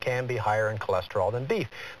chicken can be higher in cholesterol than beef.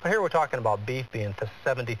 But here we're talking about beef being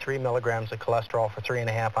 73 milligrams of cholesterol for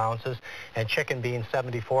 3.5 ounces, and chicken being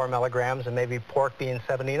 74 milligrams, and maybe pork being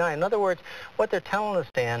 79. In other words, what they're telling us,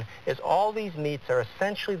 Dan, is all these meats are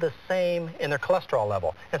essentially the same in their cholesterol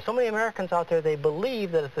level. And so many Americans out there, they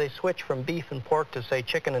believe that if they switch from beef and pork to, say,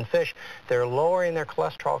 chicken and fish, they're lowering their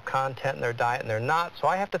cholesterol content in their diet, and they're not. So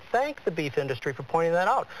I have to thank the beef industry for pointing that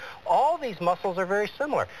out. All these muscles are very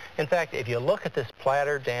similar. In fact, if you look at this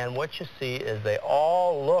platter, Dan, what you see is they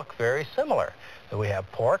all look very similar. So we have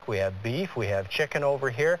pork, we have beef, we have chicken over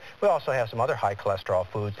here. We also have some other high cholesterol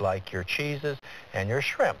foods like your cheeses and your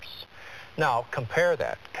shrimps. Now, compare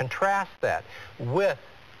that, contrast that with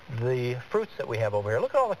the fruits that we have over here.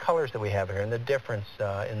 Look at all the colors that we have here and the difference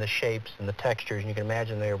in the shapes and the textures. And you can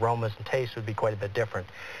imagine the aromas and tastes would be quite a bit different.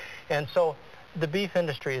 And so the beef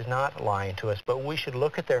industry is not lying to us, but we should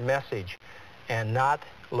look at their message and not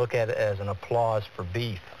look at it as an applause for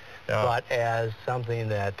beef, but as something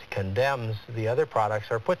that condemns the other products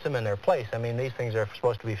or puts them in their place. I mean, these things are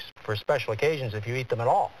supposed to be for special occasions if you eat them at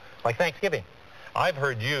all, like Thanksgiving. I've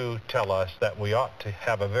heard you tell us that we ought to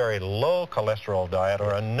have a very low cholesterol diet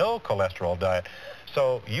or a no cholesterol diet.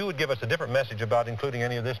 So you would give us a different message about including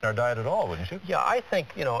any of this in our diet at all, wouldn't you? Yeah, I think,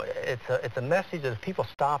 you know, it's a message that if people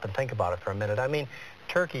stop and think about it for a minute. I mean,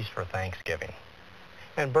 turkey's for Thanksgiving,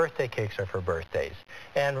 and birthday cakes are for birthdays.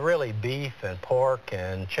 And really, beef and pork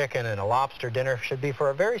and chicken and a lobster dinner should be for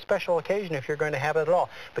a very special occasion if you're going to have it at all.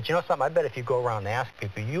 But you know something? I bet if you go around and ask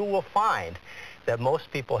people, you will find that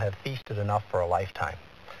most people have feasted enough for a lifetime.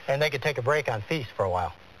 And they could take a break on feast for a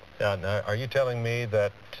while. Now, are you telling me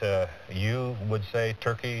that you would say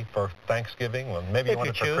turkey for Thanksgiving? Well, maybe you want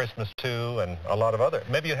it for Christmas too, and a lot of other.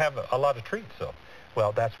 Maybe you have a lot of treats, though.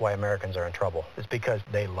 Well, that's why Americans are in trouble. It's because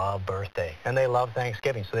they love birthday and they love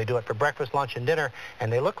Thanksgiving. So they do it for breakfast, lunch, and dinner,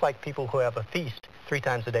 and they look like people who have a feast 3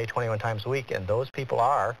 times a day, 21 times a week, and those people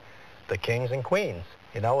are the kings and queens,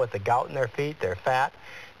 you know, with the gout in their feet. They're fat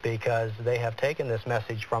because they have taken this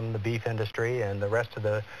message from the beef industry and the rest of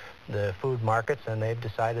the food markets, and they've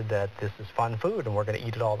decided that this is fun food and we're going to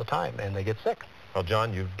eat it all the time, and they get sick. Well,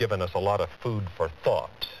 John, you've given us a lot of food for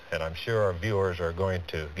thought, and I'm sure our viewers are going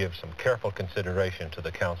to give some careful consideration to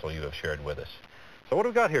the counsel you have shared with us. So what do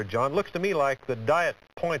we got here, John? Looks to me like the diet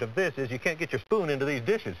point of this is you can't get your spoon into these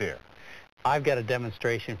dishes here. I've got a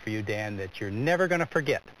demonstration for you, Dan, that you're never going to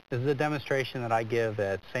forget. This is a demonstration that I give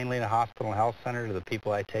at St. Helena Hospital and Health Center to the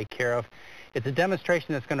people I take care of. It's a demonstration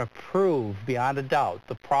that's going to prove beyond a doubt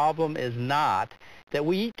the problem is not that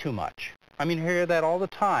we eat too much. I mean, you hear that all the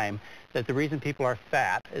time, that the reason people are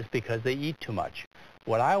fat is because they eat too much.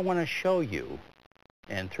 What I want to show you,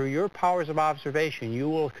 and through your powers of observation, you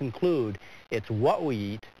will conclude it's what we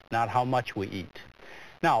eat, not how much we eat.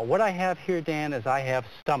 Now, what I have here, Dan, is I have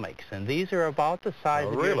stomachs, and these are about the size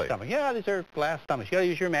of your stomach. Yeah, these are glass stomachs. You got to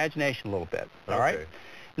use your imagination a little bit, all right?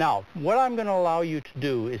 Now, what I'm going to allow you to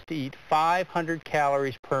do is to eat 500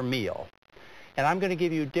 calories per meal. And I'm going to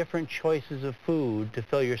give you different choices of food to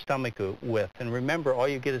fill your stomach with. And remember, all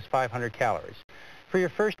you get is 500 calories. For your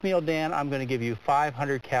first meal, Dan, I'm going to give you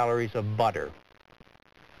 500 calories of butter.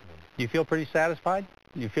 Do you feel pretty satisfied?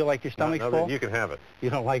 You feel like your stomach's full? You can have it. You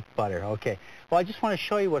don't like butter. Okay. Well, I just want to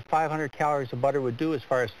show you what 500 calories of butter would do as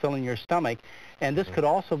far as filling your stomach. And this could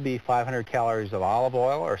also be 500 calories of olive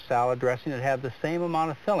oil or salad dressing that have the same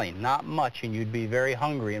amount of filling, not much, and you'd be very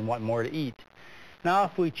hungry and want more to eat. Now,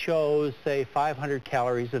 if we chose, say, 500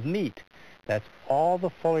 calories of meat, that's all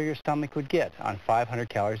the fuller your stomach would get on 500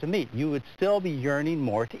 calories of meat. You would still be yearning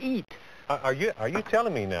more to eat. Are you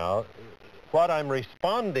telling me now what I'm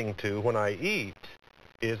responding to when I eat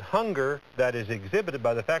is hunger that is exhibited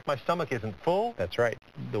by the fact my stomach isn't full? That's right.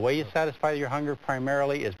 The way you satisfy your hunger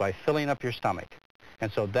primarily is by filling up your stomach.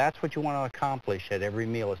 And so that's what you want to accomplish at every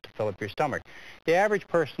meal, is to fill up your stomach. The average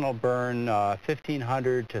person will burn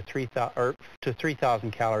 1,500 to 3,000, or to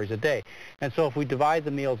 3,000 calories a day. And so if we divide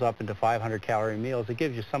the meals up into 500-calorie meals, it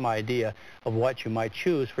gives you some idea of what you might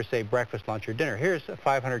choose for, say, breakfast, lunch, or dinner. Here's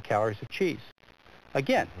 500 calories of cheese.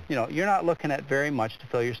 Again, you know, you're not looking at very much to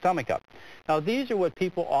fill your stomach up. Now, these are what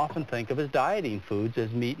people often think of as dieting foods,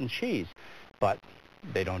 as meat and cheese, but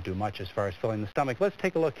they don't do much as far as filling the stomach. Let's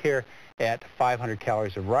take a look here at 500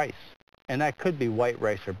 calories of rice. And that could be white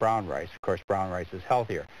rice or brown rice. Of course, brown rice is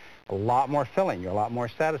healthier. A lot more filling. You're a lot more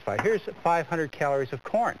satisfied. Here's 500 calories of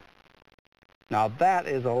corn. Now, that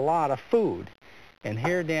is a lot of food. And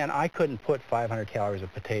here, Dan, I couldn't put 500 calories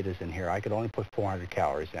of potatoes in here. I could only put 400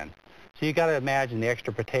 calories in. So you got to imagine the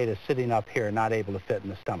extra potatoes sitting up here, not able to fit in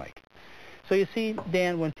the stomach. So you see,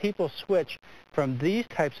 Dan, when people switch from these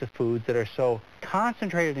types of foods that are so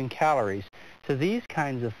concentrated in calories to these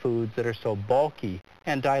kinds of foods that are so bulky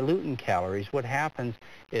and dilute in calories, what happens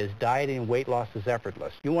is dieting and weight loss is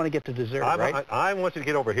effortless. You want to get to dessert, right? I want you to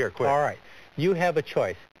get over here, quick. All right. You have a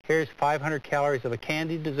choice. Here's 500 calories of a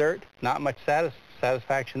candied dessert, not much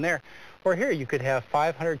satisfaction there. Or here you could have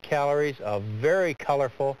 500 calories of very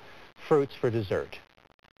colorful fruits for dessert.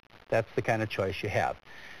 That's the kind of choice you have.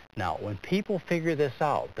 Now, when people figure this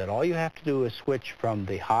out, that all you have to do is switch from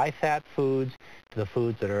the high-fat foods to the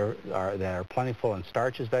foods that are plentiful in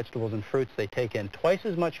starches, vegetables, and fruits, they take in twice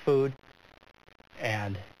as much food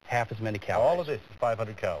and half as many calories. All of this is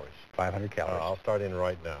 500 calories. 500 calories. I'll start in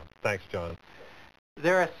right now. Thanks, John.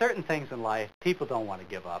 There are certain things in life people don't want to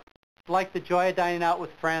give up, like the joy of dining out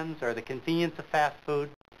with friends or the convenience of fast food.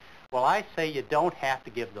 Well, I say you don't have to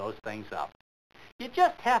give those things up. You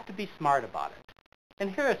just have to be smart about it. And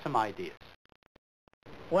here are some ideas.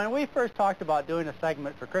 When we first talked about doing a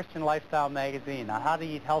segment for Christian Lifestyle magazine on how to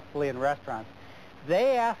eat healthfully in restaurants,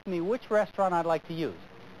 they asked me which restaurant I'd like to use.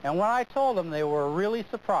 And when I told them, they were really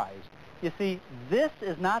surprised. You see, this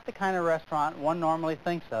is not the kind of restaurant one normally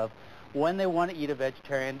thinks of when they want to eat a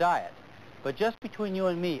vegetarian diet. But just between you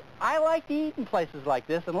and me, I like to eat in places like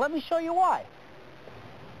this, and let me show you why.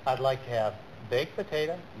 I'd like to have baked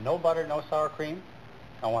potato, no butter, no sour cream.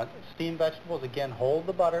 I want steamed vegetables, again, hold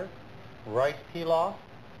the butter, rice pilaf,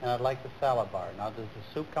 and I'd like the salad bar. Now, does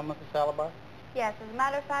the soup come with the salad bar? Yes, as a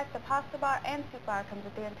matter of fact, the pasta bar and soup bar comes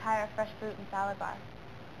with the entire fresh fruit and salad bar.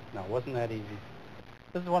 Now, wasn't that easy?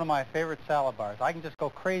 This is one of my favorite salad bars. I can just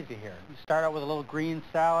go crazy here. You start out with a little green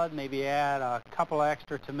salad, maybe add a couple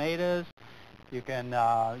extra tomatoes. You can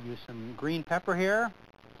use some green pepper here.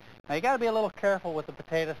 Now, you got to be a little careful with the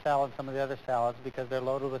potato salad and some of the other salads because they're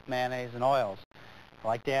loaded with mayonnaise and oils. I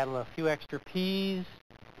like to add a few extra peas,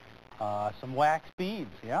 some waxed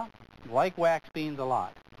beans, yeah? Like waxed beans a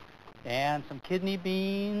lot. And some kidney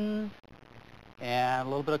beans, and a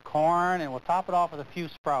little bit of corn, and we'll top it off with a few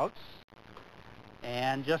sprouts.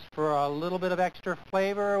 And just for a little bit of extra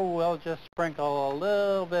flavor, we'll just sprinkle a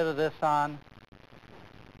little bit of this on.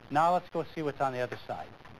 Now let's go see what's on the other side.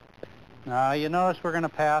 Now you notice we're going to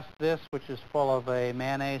pass this, which is full of a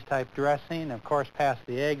mayonnaise-type dressing, of course pass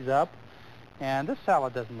the eggs up. And this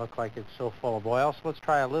salad doesn't look like it's so full of oil, so let's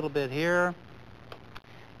try a little bit here.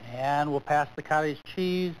 And we'll pass the cottage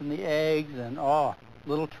cheese and the eggs and, oh,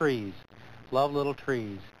 little trees. Love little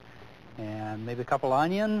trees. And maybe a couple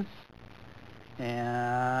onions.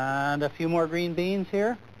 And a few more green beans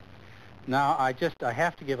here. Now, I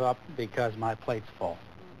have to give up because my plate's full.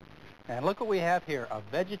 And look what we have here, a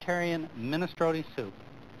vegetarian minestrone soup.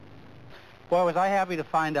 Boy, was I happy to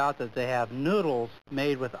find out that they have noodles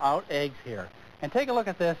made without eggs here. And take a look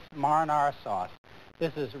at this marinara sauce.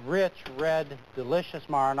 This is rich, red, delicious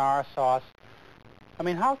marinara sauce. I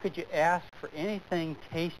mean, how could you ask for anything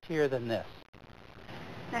tastier than this?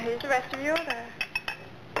 Now here's the rest of your order.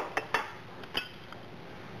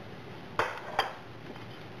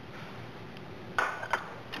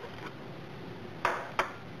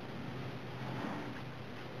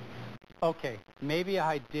 Okay, maybe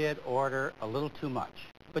I did order a little too much.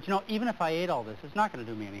 But you know, even if I ate all this, it's not going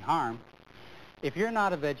to do me any harm. If you're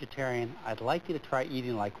not a vegetarian, I'd like you to try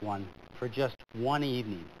eating like one for just one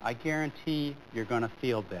evening. I guarantee you're going to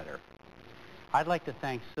feel better. I'd like to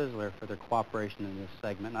thank Sizzler for their cooperation in this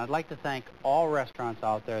segment, and I'd like to thank all restaurants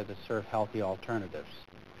out there that serve healthy alternatives.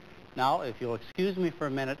 Now, if you'll excuse me for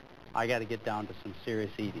a minute, I got to get down to some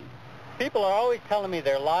serious eating. People are always telling me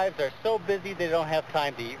their lives are so busy they don't have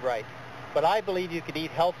time to eat right. But I believe you can eat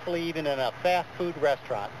healthfully even in a fast food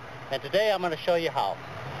restaurant. And today I'm going to show you how.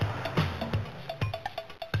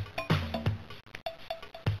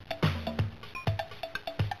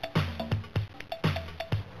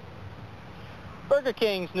 Burger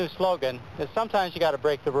King's new slogan is sometimes you got to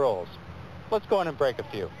break the rules. Let's go in and break a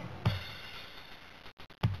few.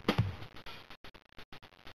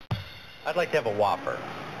 I'd like to have a Whopper.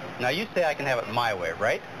 Now you say I can have it my way,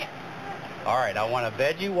 right? Yes. All right, I want a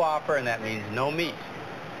veggie Whopper, and that means no meat.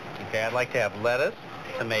 Okay, I'd like to have lettuce,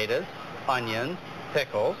 tomatoes, onions,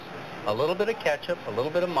 pickles, a little bit of ketchup, a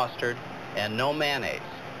little bit of mustard, and no mayonnaise.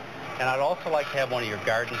 And I'd also like to have one of your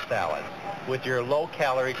garden salads with your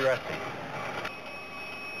low-calorie dressing.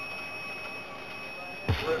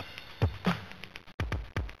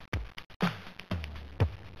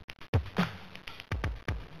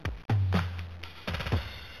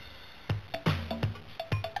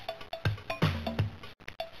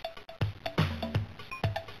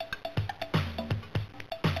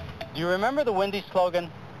 Do you remember the Wendy's slogan,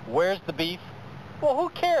 "Where's the beef?" Well, who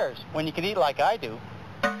cares when you can eat like I do?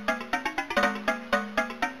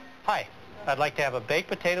 Hi, I'd like to have a baked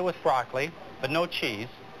potato with broccoli, but no cheese.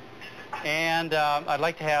 And I'd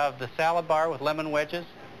like to have the salad bar with lemon wedges.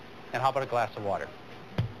 And how about a glass of water?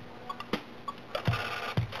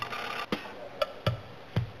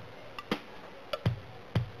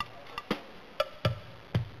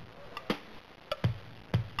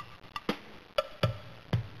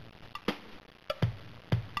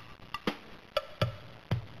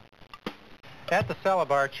 At the salad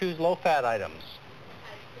bar, choose low-fat items.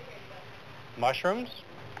 Mushrooms.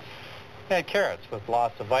 Add carrots with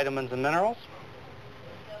lots of vitamins and minerals.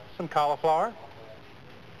 Some cauliflower.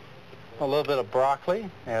 A little bit of broccoli.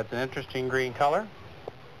 Adds an interesting green color.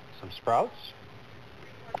 Some sprouts.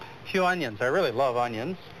 A few onions. I really love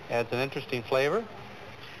onions. Adds an interesting flavor.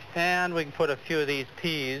 And we can put a few of these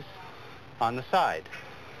peas on the side.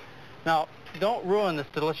 Now, don't ruin this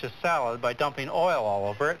delicious salad by dumping oil all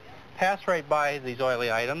over it. Pass right by these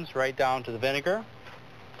oily items, right down to the vinegar,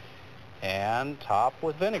 and top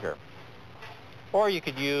with vinegar. Or you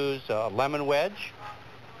could use a lemon wedge.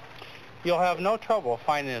 You'll have no trouble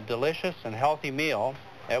finding a delicious and healthy meal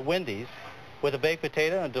at Wendy's with a baked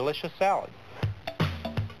potato and a delicious salad.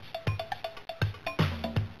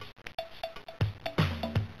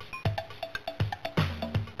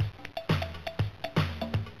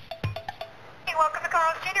 Hey, welcome to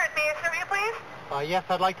Carl's Jr. May I serve you, please? Yes,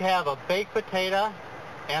 I'd like to have a baked potato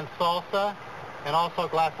and salsa and also a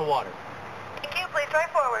glass of water. Thank you. Please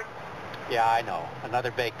drive forward. Yeah, I know.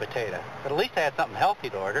 Another baked potato. But at least I had something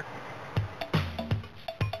healthy to order.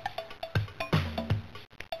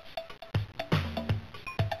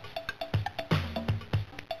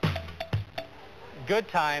 Good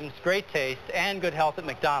times, great taste, and good health at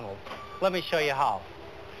McDonald's. Let me show you how.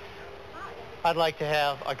 I'd like to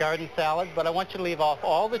have a garden salad, but I want you to leave off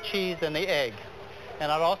all the cheese and the egg.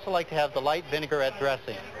 And I'd also like to have the light vinaigrette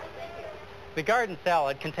dressing. The garden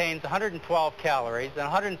salad contains 112 calories and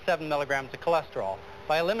 107 milligrams of cholesterol.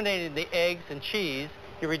 By eliminating the eggs and cheese,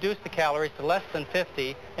 you reduce the calories to less than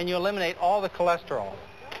 50, and you eliminate all the cholesterol.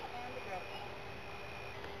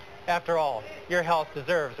 After all, your health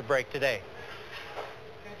deserves a break today.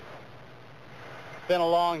 It's been a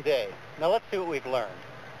long day. Now let's see what we've learned.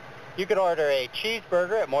 You could order a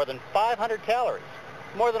cheeseburger at more than 500 calories,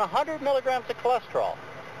 more than 100 milligrams of cholesterol.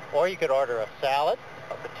 Or you could order a salad,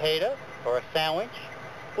 a potato, or a sandwich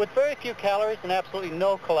with very few calories and absolutely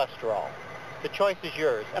no cholesterol. The choice is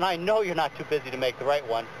yours, and I know you're not too busy to make the right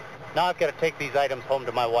one. Now I've got to take these items home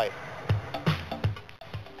to my wife.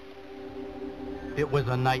 It was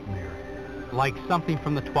a nightmare, like something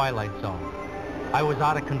from the Twilight Zone. I was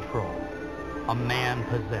out of control, a man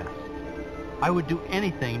possessed. I would do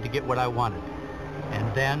anything to get what I wanted.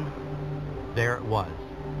 And then, there it was,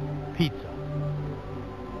 pizza.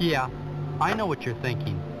 Yeah, I know what you're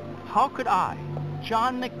thinking. How could I,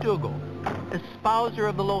 John McDougall, espouser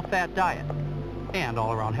of the low-fat diet, and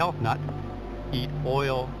all-around health nut, eat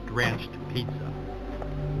oil-drenched pizza?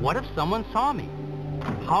 What if someone saw me?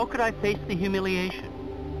 How could I face the humiliation?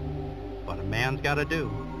 But a man's got to do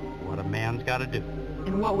what a man's got to do.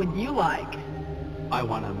 And what would you like? I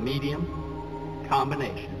want a medium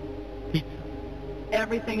combination pizza.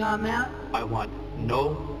 Everything on that? I want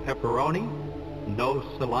no pepperoni, no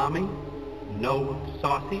salami, no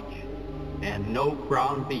sausage, and no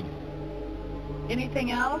ground beef.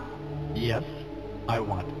 Anything else? Yes, I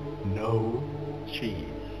want no cheese.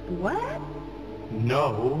 What?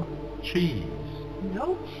 No cheese.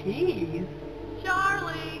 No cheese?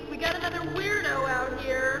 Charlie, we got another weirdo out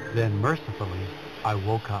here. Then mercifully, I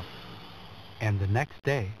woke up. And the next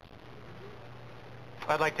day,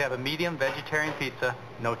 I'd like to have a medium vegetarian pizza,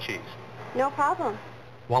 no cheese. No problem.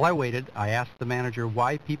 While I waited, I asked the manager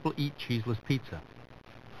why people eat cheeseless pizza.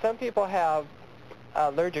 Some people have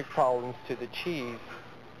allergic problems to the cheese,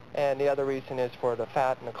 and the other reason is for the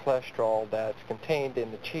fat and the cholesterol that's contained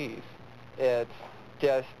in the cheese. It's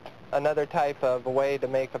just another type of way to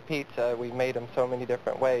make a pizza. We made them so many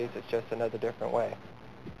different ways, it's just another different way.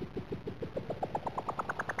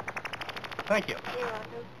 Thank you.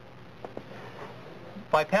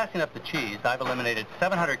 By passing up the cheese, I've eliminated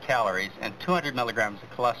 700 calories and 200 milligrams of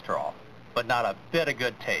cholesterol, but not a bit of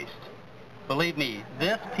good taste. Believe me,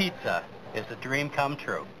 this pizza is a dream come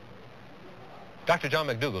true. Dr. John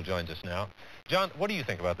McDougall joins us now. John, what do you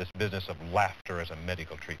think about this business of laughter as a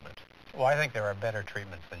medical treatment? Well, I think there are better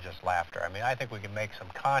treatments than just laughter. I mean, I think we can make some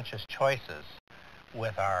conscious choices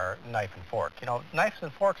with our knife and fork. You know, knives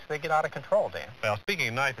and forks, they get out of control, Dan. Well, speaking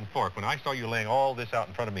of knife and fork, when I saw you laying all this out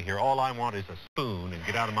in front of me here, all I want is a spoon and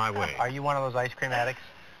get out of my way. Are you one of those ice cream addicts?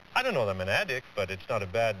 I don't know that I'm an addict, but it's not a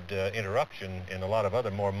bad interruption in a lot of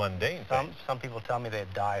other more mundane things. Some people tell me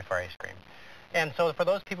they'd die for ice cream. And so for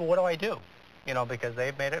those people, what do? You know, because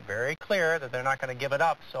they've made it very clear that they're not going to give it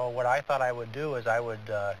up. So what I thought I would do is I would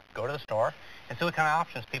go to the store and see what kind of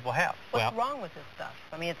options people have. What's wrong with this stuff?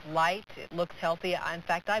 I mean, it's light, it looks healthy. In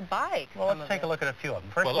fact, I buy Well, let's take a look at a few of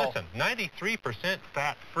them. First well, of all, listen, 93%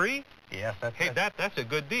 fat-free? Yes, that's a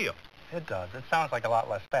good deal. It does. It sounds like a lot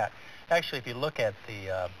less fat. Actually, if you look at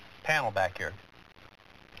the panel back here,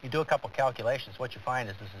 you do a couple calculations, what you find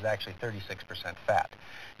is this is actually 36% fat.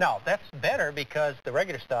 Now, that's better because the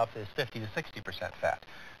regular stuff is 50 to 60% fat.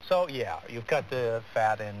 So, yeah, you've got the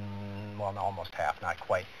fat in, well, almost half, not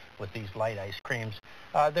quite, with these light ice creams.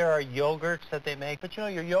 There are yogurts that they make, but, you know,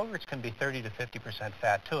 your yogurts can be 30 to 50%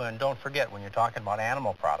 fat, too. And don't forget, when you're talking about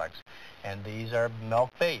animal products, and these are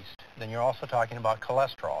milk-based, then you're also talking about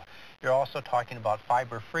cholesterol. You're also talking about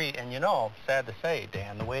fiber-free. And, you know, sad to say,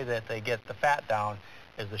 Dan, the way that they get the fat down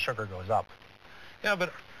is the sugar goes up. Yeah,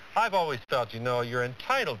 but I've always felt, you know, you're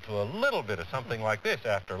entitled to a little bit of something like this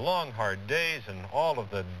after long, hard days and all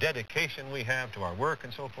of the dedication we have to our work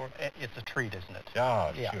and so forth. It's a treat, isn't it?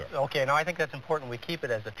 Yeah, sure. Okay, now I think that's important. We keep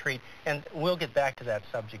it as a treat, and we'll get back to that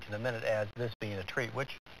subject in a minute as this being a treat,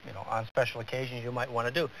 which, you know, on special occasions you might want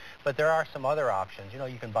to do. But there are some other options. You know,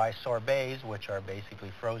 you can buy sorbets, which are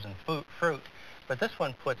basically frozen fruit. But this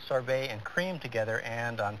one puts sorbet and cream together,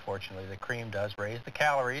 and unfortunately the cream does raise the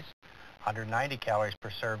calories, 190 calories per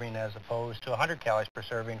serving as opposed to 100 calories per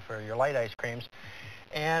serving for your light ice creams.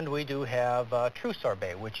 And we do have True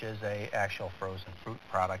Sorbet, which is a actual frozen fruit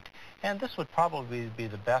product. And this would probably be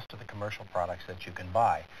the best of the commercial products that you can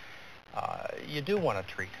buy. You do want a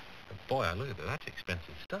treat. Boy, look at that. That's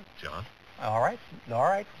expensive stuff, John. All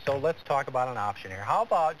right. So let's talk about an option here. How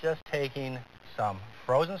about just taking some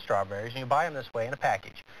frozen strawberries, and you buy them this way in a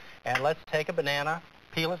package. And let's take a banana,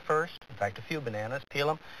 peel it first, in fact a few bananas, peel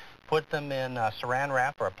them, put them in saran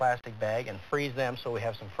wrap or a plastic bag and freeze them so we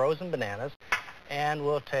have some frozen bananas. And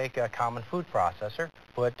we'll take a common food processor,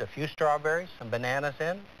 put a few strawberries, some bananas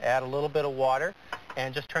in, add a little bit of water,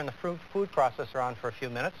 and just turn the food processor on for a few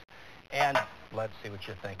minutes. And let's see what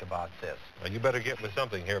you think about this. Well, you better get with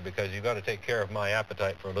something here because you've got to take care of my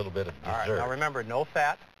appetite for a little bit of dessert. All right, now remember, no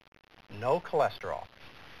fat, no cholesterol.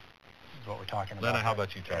 This is what we're talking about. Lena, how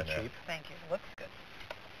about you try that? Cheap. Thank you. Looks good.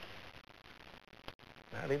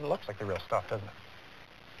 It even looks like the real stuff, doesn't it?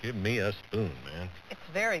 Give me a spoon, man. It's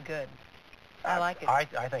very good. I like it. I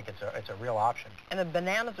think it's a real option. And the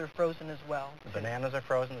bananas are frozen as well. The bananas are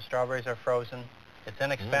frozen. The strawberries are frozen. It's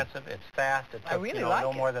inexpensive. It's fast. It took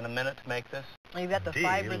no more than a minute to make this. And you've got the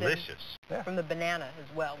fiber delicious from the banana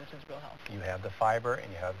as well, which is real healthy. You have the fiber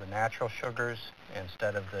and you have the natural sugars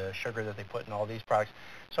instead of the sugar that they put in all these products.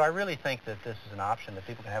 So I really think that this is an option that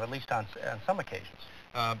people can have at least on some occasions.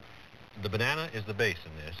 The banana is the base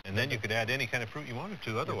in this, and then you could add any kind of fruit you wanted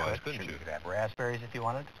to otherwise, couldn't you? You could have raspberries if you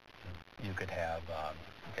wanted. You could have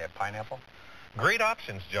pineapple. Great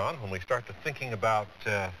options, John, when we start to thinking about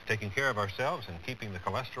taking care of ourselves and keeping the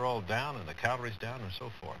cholesterol down and the calories down and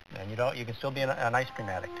so forth. And you can still be an ice cream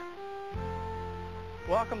addict.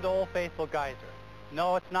 Welcome to Old Faithful Geyser.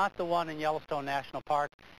 No, it's not the one in Yellowstone National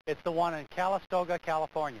Park. It's the one in Calistoga,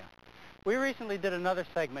 California. We recently did another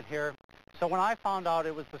segment here, so when I found out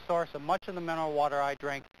it was the source of much of the mineral water I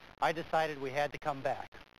drink, I decided we had to come back.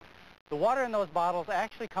 The water in those bottles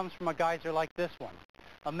actually comes from a geyser like this one.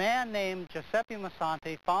 A man named Giuseppe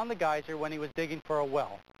Masante found the geyser when he was digging for a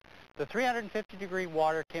well. The 350-degree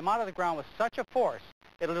water came out of the ground with such a force,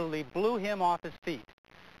 it literally blew him off his feet.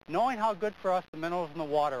 Knowing how good for us the minerals in the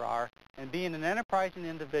water are, and being an enterprising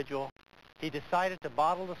individual, he decided to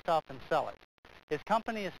bottle the stuff and sell it. His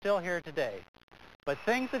company is still here today, but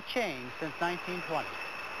things have changed since 1920.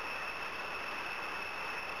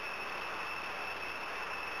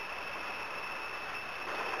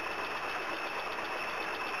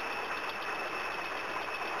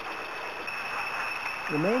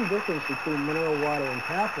 The main difference between mineral water and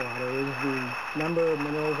tap water is the number of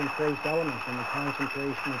minerals and trace elements and the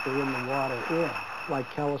concentration that they're in the water in.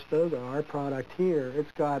 Like Calistoga, our product here,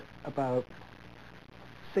 it's got about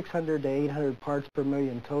 600 to 800 parts per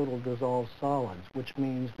million total dissolved solids, which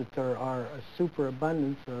means that there are a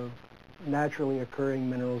superabundance of naturally occurring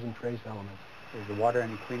minerals and trace elements. Is the water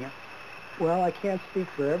any cleaner? Well, I can't speak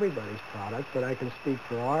for everybody's product, but I can speak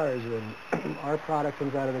for ours. And our product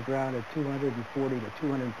comes out of the ground at 240 to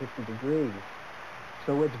 250 degrees,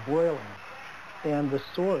 so it's boiling. And the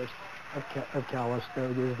source of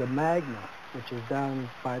Calistoga is the magma, which is down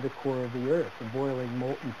by the core of the Earth, the boiling,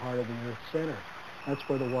 molten part of the Earth's center. That's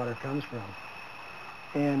where the water comes from.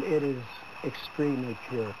 And it is extremely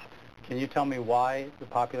pure. Can you tell me why the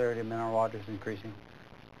popularity of mineral water is increasing?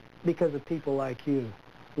 Because of people like you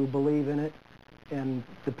who believe in it, and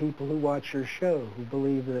the people who watch your show who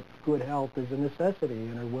believe that good health is a necessity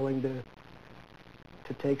and are willing to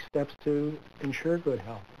take steps to ensure good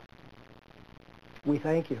health. We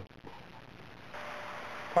thank you.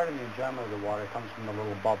 Part of the enjoyment of the water comes from the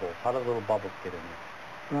little bubbles. How do the little bubbles get in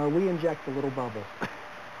there? We inject the little bubbles.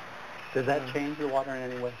 Does that change the water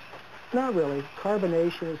in any way? Not really.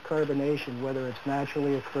 Carbonation is carbonation, whether it's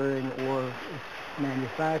naturally occurring or it's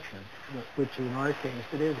manufactured, which in our case,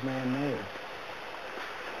 it is man-made.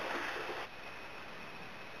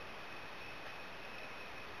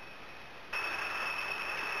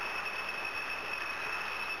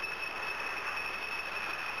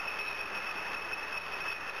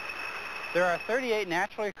 There are 38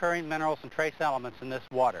 naturally occurring minerals and trace elements in this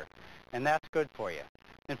water, and that's good for you.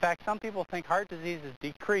 In fact, some people think heart disease is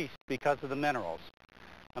decreased because of the minerals.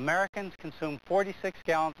 Americans consume 46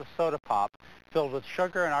 gallons of soda pop filled with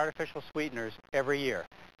sugar and artificial sweeteners every year,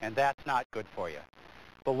 and that's not good for you.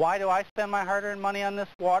 But why do I spend my hard-earned money on this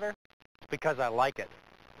water? It's because I like it.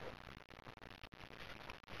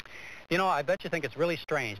 You know, I bet you think it's really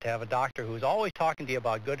strange to have a doctor who's always talking to you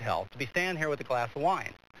about good health to be standing here with a glass of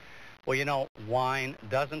wine. Well, you know, wine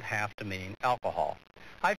doesn't have to mean alcohol.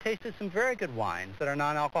 I've tasted some very good wines that are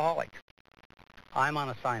non-alcoholic. I'm on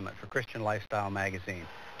assignment for Christian Lifestyle magazine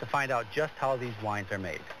to find out just how these wines are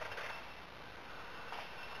made.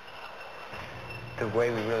 The way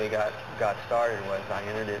we really got started was I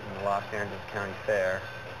entered it in the Los Angeles County Fair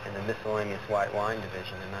in the miscellaneous white wine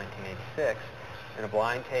division in 1986. In a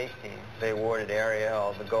blind tasting, they awarded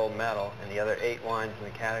Ariel the gold medal, and the other 8 wines in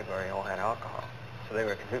the category all had alcohol. So they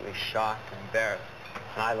were completely shocked and embarrassed.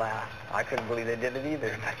 And I laughed. I couldn't believe they did it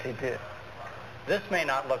either, but they did. This may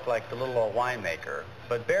not look like the little old winemaker,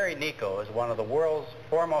 but Barry Nico is one of the world's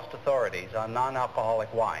foremost authorities on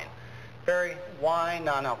non-alcoholic wine. Barry, why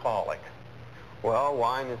non-alcoholic? Well,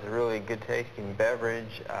 wine is a really good-tasting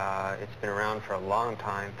beverage. It's been around for a long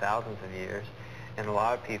time, thousands of years, and a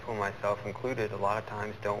lot of people, myself included, a lot of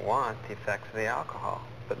times don't want the effects of the alcohol,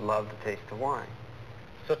 but love the taste of wine.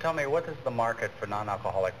 So tell me, what is the market for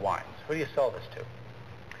non-alcoholic wines? Who do you sell this to?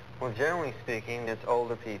 Well, generally speaking, it's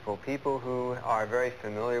older people, people who are very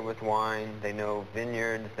familiar with wine. They know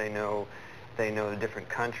vineyards, they know the different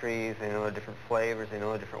countries, they know the different flavors, they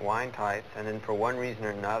know the different wine types, and then for one reason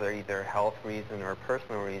or another, either a health reason or a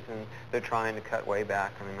personal reason, they're trying to cut way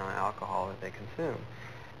back on the non-alcohol that they consume.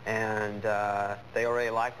 And they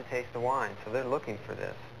already like the taste of wine, so they're looking for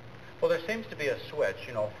this. Well, there seems to be a switch,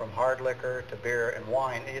 you know, from hard liquor to beer and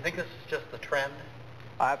wine. Do you think this is just the trend?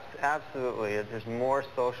 Absolutely. There's more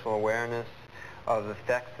social awareness of the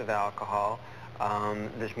effects of alcohol.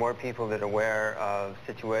 There's more people that are aware of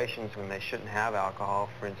situations when they shouldn't have alcohol,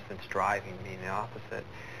 for instance, driving being the opposite.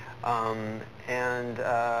 And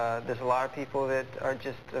there's a lot of people that are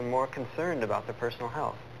just more concerned about their personal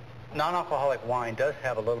health. Non-alcoholic wine does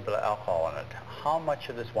have a little bit of alcohol in it. How much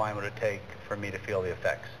of this wine would it take for me to feel the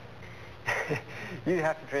effects? You'd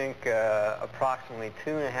have to drink approximately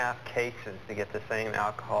 2.5 cases to get the same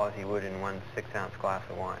alcohol as you would in one 6-ounce glass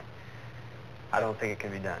of wine. I don't think it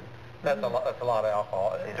can be done. That's a lot of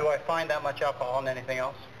alcohol. Yeah. Do I find that much alcohol in anything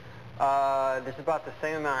else? There's about the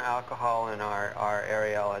same amount of alcohol in our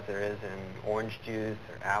Ariel as there is in orange juice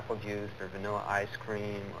or apple juice or vanilla ice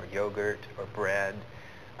cream or yogurt or bread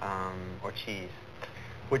or cheese.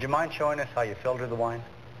 Would you mind showing us how you filter the wine?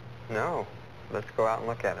 No. Let's go out and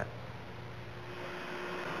look at it.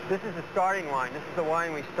 This is the starting wine. This is the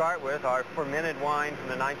wine we start with, our fermented wine from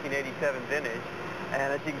the 1987 vintage.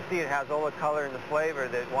 And as you can see, it has all the color and the flavor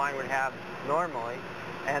that wine would have normally.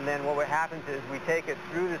 And then what happens is we take it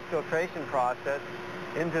through this filtration process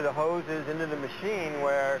into the hoses, into the machine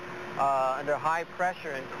where under high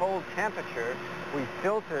pressure and cold temperature, we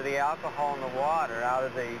filter the alcohol in the water out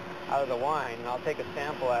of the wine. And I'll take a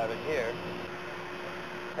sample out of it here.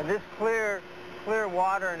 And this clear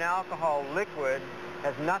water and alcohol liquid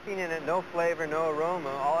has nothing in it, no flavor, no aroma.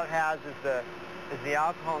 All it has is the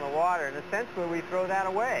alcohol in the water, and essentially we throw that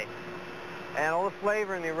away. And all the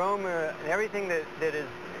flavor and the aroma and everything that is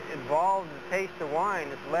involves the taste of wine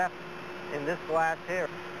is left in this glass here.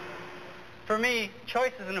 For me,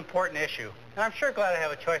 choice is an important issue, and I'm sure glad I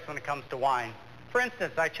have a choice when it comes to wine. For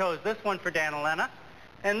instance, I chose this one for Dan and Lena,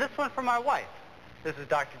 and this one for my wife. This is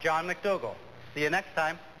Dr. John McDougall. See you next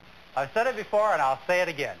time. I've said it before, and I'll say it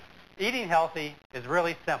again. Eating healthy is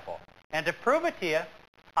really simple. And to prove it to you,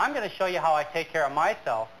 I'm going to show you how I take care of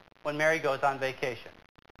myself when Mary goes on vacation.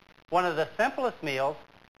 One of the simplest meals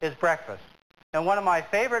is breakfast. And one of my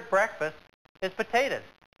favorite breakfasts is potatoes.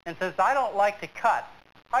 And since I don't like to cut,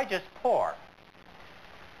 I just pour.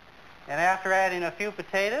 And after adding a few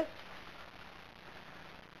potatoes,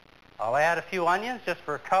 I'll add a few onions just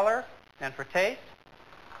for color and for taste,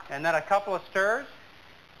 and then a couple of stirs.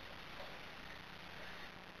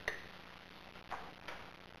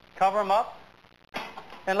 Cover them up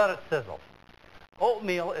and let it sizzle.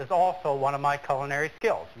 Oatmeal is also one of my culinary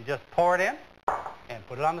skills. You just pour it in and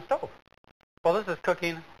put it on the stove. While this is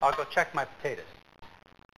cooking, I'll go check my potatoes.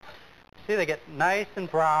 See, they get nice and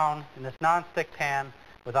brown in this non-stick pan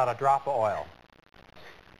without a drop of oil.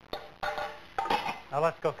 Now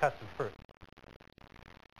let's go cut some fruit.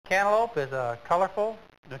 Cantaloupe is a colorful,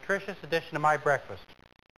 nutritious addition to my breakfast.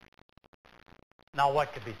 Now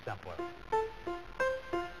what could be simpler?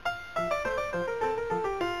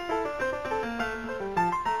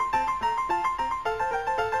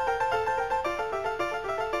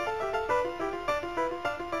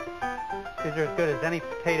 These are as good as any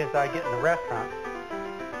potatoes I get in the restaurant,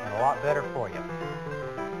 and a lot better for you.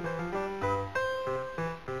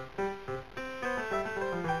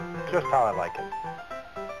 Just how I like it.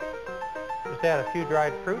 Just add a few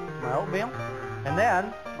dried fruit to my oatmeal, and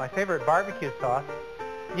then my favorite barbecue sauce.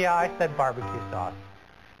 Yeah, I said barbecue sauce.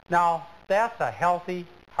 Now, that's a healthy,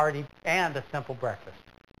 hearty, and a simple breakfast.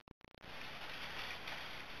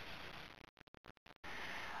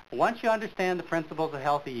 Once you understand the principles of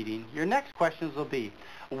healthy eating, your next questions will be,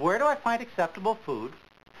 where do I find acceptable food?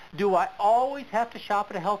 Do I always have to shop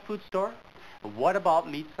at a health food store? What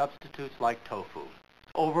about meat substitutes like tofu?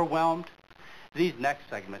 Overwhelmed? These next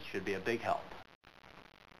segments should be a big help.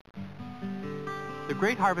 The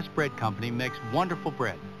Great Harvest Bread Company makes wonderful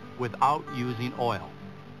bread without using oil.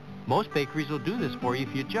 Most bakeries will do this for you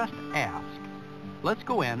if you just ask. Let's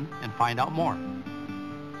go in and find out more.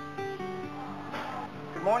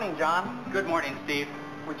 Good morning, John. Good morning, Steve.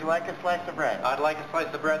 Would you like a slice of bread? I'd like a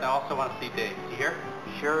slice of bread, and I also want to see Dave. Is he here?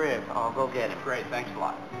 Sure is. I'll go get him. Great, thanks a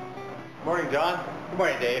lot. Good morning, John. Good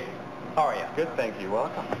morning, Dave. How are you? Good, thank you.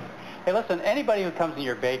 Welcome. Hey, listen, anybody who comes in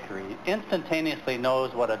your bakery instantaneously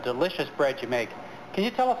knows what a delicious bread you make. Can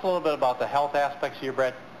you tell us a little bit about the health aspects of your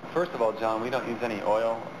bread? First of all, John, we don't use any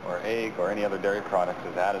oil or egg or any other dairy products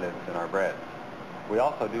as additives in our bread. We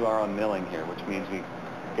also do our own milling here, which means we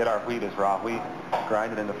get our wheat as raw wheat,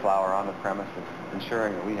 grind it into flour on the premises,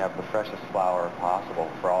 ensuring that we have the freshest flour possible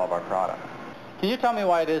for all of our products. Can you tell me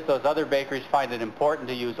why it is those other bakeries find it important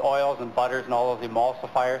to use oils and butters and all those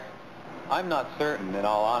emulsifiers? I'm not certain, in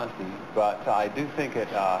all honesty, but I do think it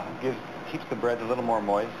keeps the bread a little more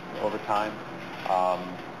moist over time.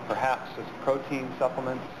 Perhaps as protein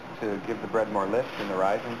supplements to give the bread more lift in the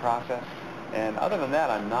rising process. And other than that,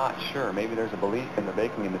 I'm not sure. Maybe there's a belief in the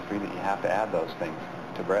baking industry that you have to add those things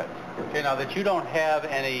to bread. Okay, now that you don't have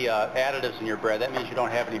any additives in your bread, that means you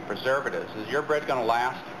don't have any preservatives. Is your bread going to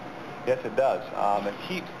last? Yes, it does. It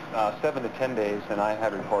keeps 7 to 10 days, and I've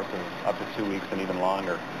had reports of up to 2 weeks and even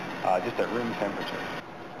longer, just at room temperature.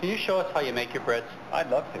 Can you show us how you make your breads? I'd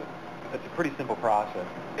love to. It's a pretty simple process.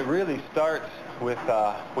 It really starts with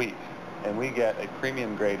wheat, and we get a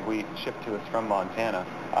premium grade wheat shipped to us from Montana.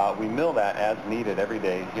 We mill that as needed every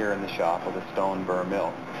day here in the shop with a stone burr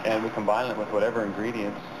mill, and we combine it with whatever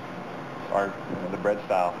ingredients are the bread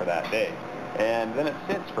style for that day. And then it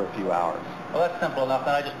sits for a few hours. Well, that's simple enough.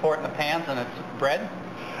 Then I just pour it in the pans and it's bread?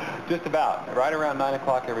 Just about. Right around 9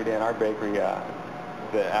 o'clock every day in our bakery,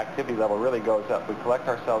 the activity level really goes up. We collect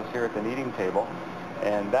ourselves here at the kneading table,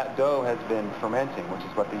 and that dough has been fermenting, which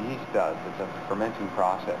is what the yeast does. It's a fermenting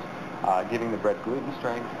process, giving the bread gluten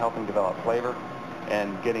strength, helping develop flavor,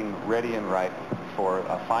 and getting ready and ripe for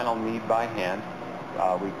a final knead by hand.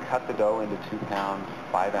 We cut the dough into 2-pound,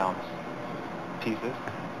 5-ounce pieces,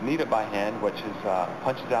 knead it by hand, which is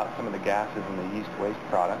punches out some of the gases in the yeast waste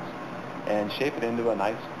products, and shape it into a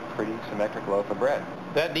nice, pretty symmetric loaf of bread.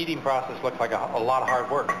 That kneading process looks like a lot of hard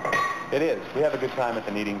work. It is. We have a good time at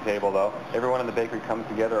the kneading table, though. Everyone in the bakery comes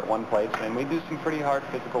together at one place, and we do some pretty hard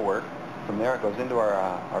physical work. From there, it goes into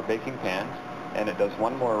our baking pans, and it does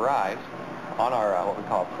one more rise on our what we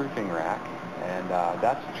call a proofing rack, and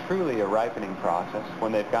that's truly a ripening process.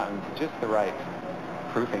 When they've gotten to just the right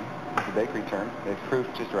proofing, is the bakery term, they've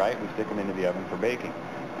proofed just right, we stick them into the oven for baking.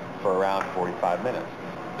 for around 45 minutes.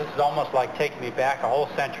 This is almost like taking me back a whole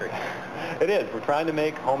century. It is. We're trying to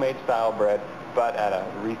make homemade style bread, but at a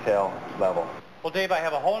retail level. Well, Dave, I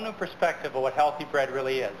have a whole new perspective of what healthy bread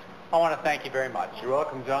really is. I want to thank you very much. You're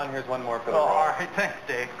welcome, John. Here's one more for the roll. roll. All right. Thanks,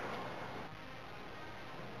 Dave.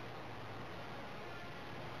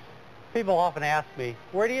 People often ask me,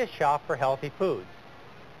 where do you shop for healthy foods?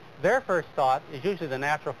 Their first thought is usually the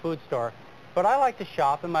natural food store, but I like to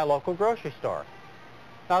shop in my local grocery store.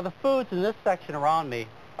 Now, the foods in this section around me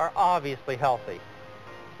are obviously healthy.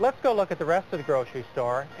 Let's go look at the rest of the grocery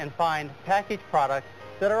store and find packaged products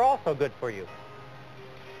that are also good for you.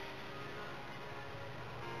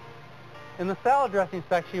 In the salad dressing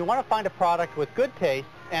section, you want to find a product with good taste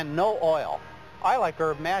and no oil. I like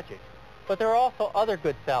Herb Magic, but there are also other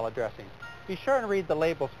good salad dressings. Be sure and read the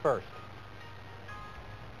labels first.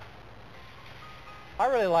 I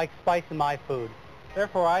really like spice in my food.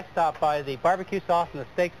 Therefore, I stop by the barbecue sauce and the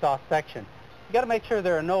steak sauce section. You got to make sure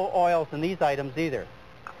there are no oils in these items either.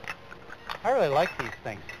 I really like these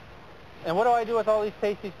things. And what do I do with all these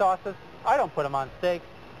tasty sauces? I don't put them on steaks.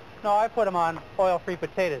 No, I put them on oil-free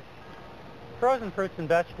potatoes. Frozen fruits and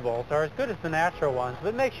vegetables are as good as the natural ones,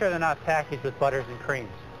 but make sure they're not packaged with butters and creams.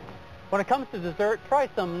 When it comes to dessert, try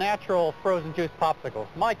some natural frozen juice popsicles.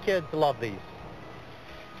 My kids love these.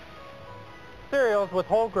 Cereals with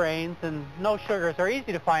whole grains and no sugars are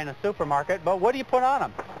easy to find in a supermarket, but what do you put on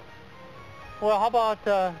them? Well, how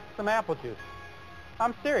about some apple juice?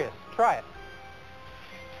 I'm serious. Try it.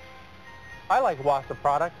 I like Wassa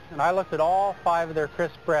products, and I looked at all 5 of their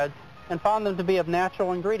crisp breads and found them to be of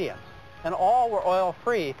natural ingredients. And all were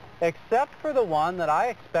oil-free, except for the one that I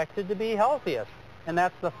expected to be healthiest, and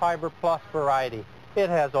that's the Fiber Plus variety. It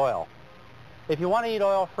has oil. If you want to eat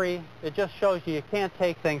oil-free, it just shows you can't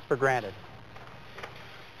take things for granted.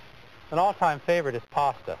 An all-time favorite is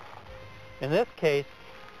pasta. In this case,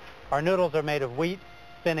 our noodles are made of wheat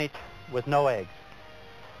spinach with no eggs.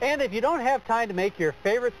 And if you don't have time to make your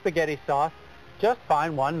favorite spaghetti sauce, just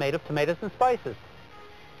find one made of tomatoes and spices.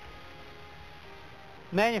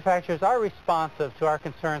 Manufacturers are responsive to our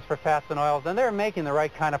concerns for fats and oils, and they're making the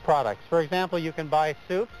right kind of products. For example, you can buy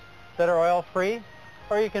soups that are oil-free,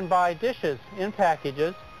 or you can buy dishes in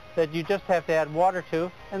packages that you just have to add water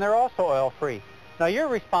to, and they're also oil-free. Now, your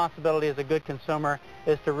responsibility as a good consumer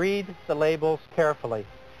is to read the labels carefully.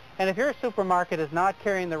 And if your supermarket is not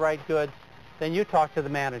carrying the right goods, then you talk to the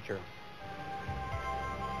manager.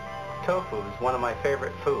 Tofu is one of my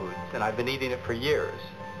favorite foods, and I've been eating it for years,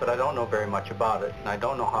 but I don't know very much about it, and I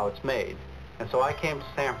don't know how it's made. And so I came to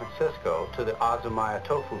San Francisco to the Azumaya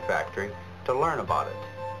Tofu Factory to learn about it,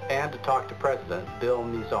 and to talk to President Bill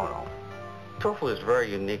Mizono. Tofu is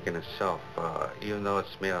very unique in itself. Even though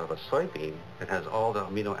it's made out of a soybean, it has all the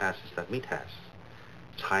amino acids that meat has.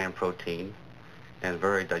 It's high in protein and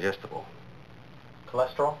very digestible.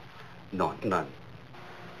 Cholesterol? No, none.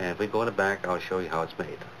 And if we go in the back, I'll show you how it's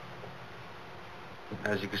made.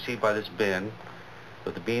 As you can see by this bin,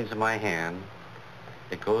 with the beans in my hand,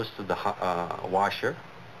 it goes through the washer,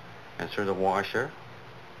 and through the washer,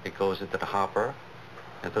 it goes into the hopper,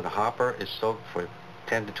 and through the hopper is soaked for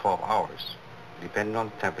 10 to 12 hours. Depending on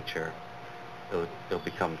the temperature, it'll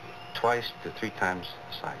become 2 to 3 times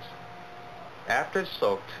the size. After it's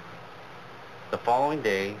soaked, the following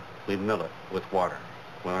day, we mill it with water.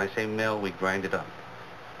 When I say mill, we grind it up.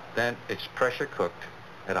 Then it's pressure cooked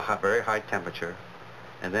at a very high temperature,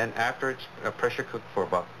 and then after it's pressure cooked for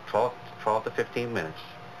about 12 to 15 minutes,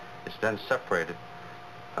 it's then separated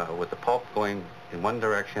with the pulp going in one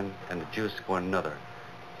direction and the juice going another.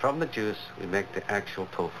 From the juice, we make the actual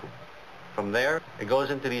tofu. From there, it goes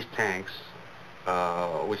into these tanks,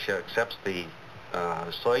 which accepts the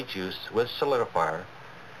soy juice with solidifier,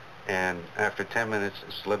 and after 10 minutes,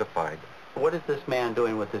 it's solidified. What is this man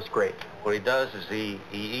doing with this grate? What he does is he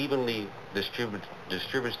evenly distributes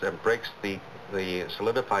and breaks the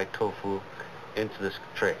solidified tofu into this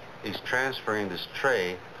tray. He's transferring this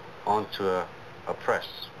tray onto a press.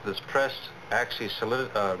 This press actually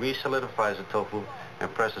re-solidifies the tofu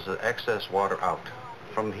and presses the excess water out.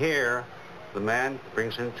 From here, the man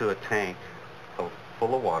brings it into a tank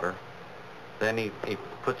full of water. Then he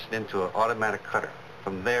puts it into an automatic cutter.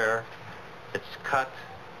 From there, it's cut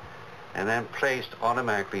and then placed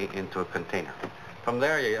automatically into a container. From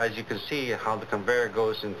there, as you can see how the conveyor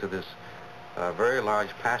goes into this very large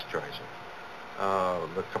pasteurizer.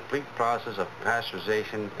 The complete process of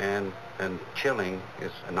pasteurization and chilling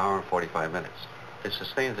is 1 hour and 45 minutes. It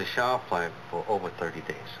sustains the shelf life for over 30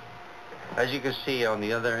 days. As you can see on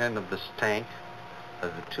the other end of this tank,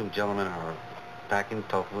 the 2 gentlemen are packing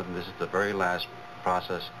tofu, and this is the very last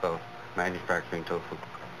process of manufacturing tofu.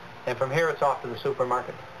 And from here it's off to the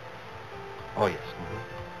supermarket? Oh, yes.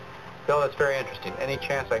 Bill, that's very interesting. Any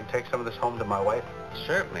chance I can take some of this home to my wife?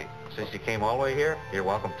 Certainly. Since you came all the way here, you're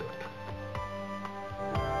welcome to it.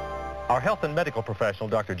 Our health and medical professional,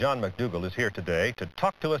 Dr. John McDougall, is here today to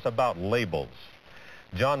talk to us about labels.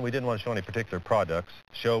 John, we didn't want to show any particular products,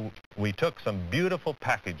 so we took some beautiful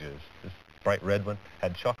packages. This bright red one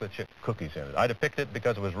had chocolate chip cookies in it. I'd have picked it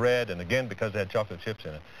because it was red, and again because it had chocolate chips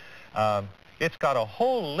in it. It's got a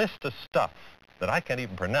whole list of stuff that I can't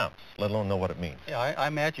even pronounce, let alone know what it means. Yeah, I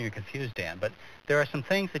imagine you're confused, Dan, but there are some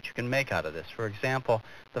things that you can make out of this. For example,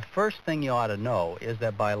 the first thing you ought to know is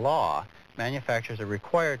that by law, manufacturers are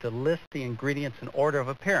required to list the ingredients in order of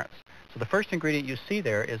appearance. So the first ingredient you see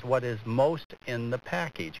there is what is most in the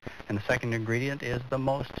package, and the second ingredient is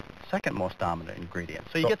the second most dominant ingredient.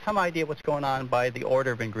 So you get some idea what's going on by the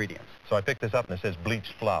order of ingredients. So I picked this up and it says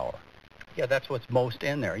bleached flour. Yeah, that's what's most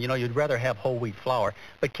in there. You know, you'd rather have whole wheat flour,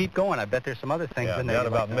 but keep going. I bet there's some other things in there. Down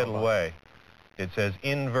about middle way, it says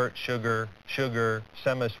invert sugar,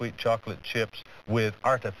 semi-sweet chocolate chips with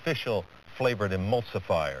artificial flavored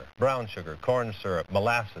emulsifier, brown sugar, corn syrup,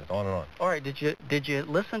 molasses, on and on. All right, did you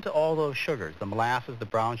listen to all those sugars? The molasses, the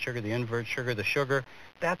brown sugar, the invert sugar, the sugar,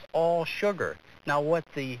 that's all sugar. Now what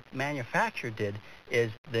the manufacturer did is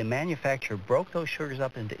the manufacturer broke those sugars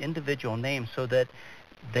up into individual names so that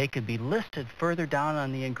they could be listed further down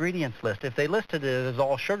on the ingredients list. If they listed it as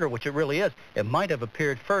all sugar, which it really is, it might have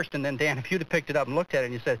appeared first, and then, Dan, if you'd have picked it up and looked at it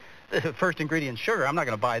and you said, the first ingredient is sugar, I'm not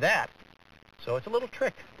going to buy that. So it's a little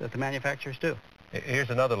trick that the manufacturers do.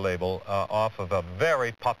 Here's another label off of a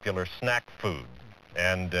very popular snack food,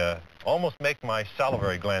 and almost make my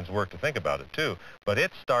salivary glands work to think about it, too. But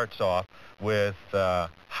it starts off with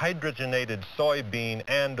hydrogenated soybean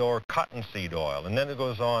and or cottonseed oil, and then it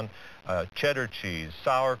goes on cheddar cheese,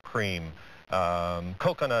 sour cream,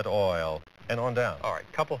 coconut oil, and on down. All right,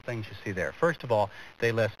 couple things you see there. First of all,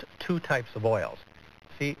 they list two types of oils.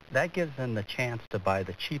 See, that gives them the chance to buy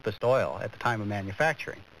the cheapest oil at the time of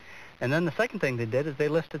manufacturing. And then the second thing they did is they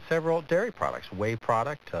listed several dairy products, whey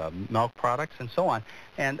product, milk products, and so on.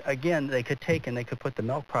 And again, they could take and they could put the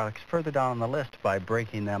milk products further down on the list by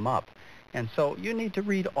breaking them up. And so you need to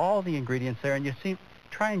read all the ingredients there, and you see,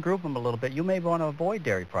 try and group them a little bit. You may want to avoid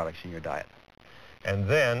dairy products in your diet. And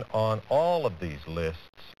then on all of these lists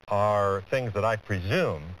are things that I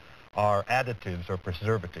presume are additives or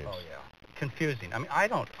preservatives. Oh, yeah. Confusing. I mean, I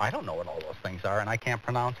don't know what all those things are, and I can't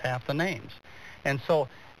pronounce half the names. And so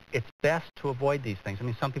it's best to avoid these things. I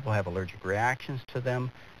mean, some people have allergic reactions to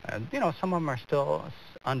them. You know, some of them are still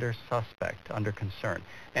under concern.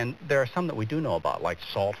 And there are some that we do know about, like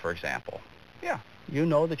salt, for example. Yeah, you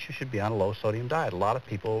know that you should be on a low-sodium diet. A lot of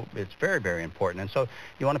people, it's very, very important. And so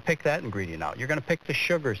you want to pick that ingredient out. You're going to pick the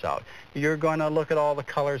sugars out. You're going to look at all the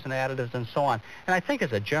colors and additives and so on. And I think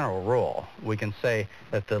as a general rule, we can say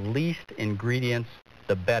that the least ingredients,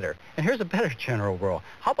 the better. And here's a better general rule.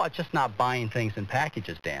 How about just not buying things in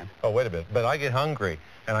packages, Dan? Oh, wait a minute. But I get hungry,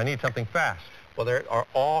 and I need something fast. Well, there are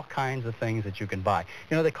all kinds of things that you can buy.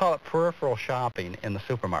 You know, they call it peripheral shopping in the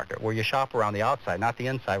supermarket, where you shop around the outside, not the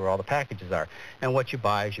inside where all the packages are. And what you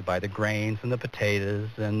buy is you buy the grains and the potatoes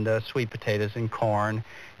and sweet potatoes and corn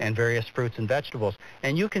and various fruits and vegetables.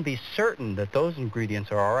 And you can be certain that those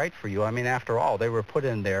ingredients are all right for you. I mean, after all, they were put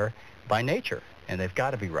in there by nature, and they've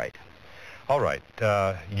got to be right. All right.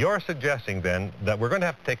 You're suggesting, then, that we're going to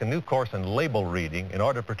have to take a new course in label reading in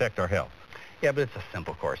order to protect our health. Yeah, but it's a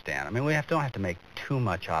simple course, Dan. I mean, we don't have to make too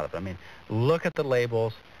much out of it. I mean, look at the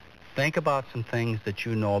labels. Think about some things that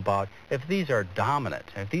you know about. If these are dominant,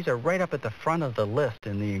 if these are right up at the front of the list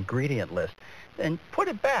in the ingredient list, then put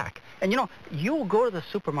it back. And, you know, you'll go to the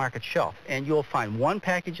supermarket shelf, and you'll find one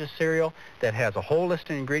package of cereal that has a whole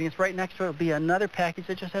list of ingredients. Right next to it will be another package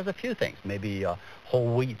that just has a few things, maybe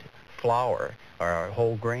whole wheat flour or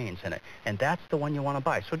whole grains in it. And that's the one you want to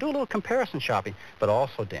buy. So do a little comparison shopping. But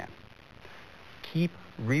also, Dan, keep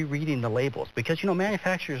rereading the labels, because, you know,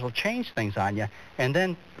 manufacturers will change things on you, and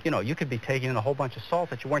then, you know, you could be taking in a whole bunch of salt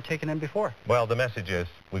that you weren't taking in before. Well, the message is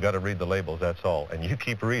we got to read the labels, that's all. And you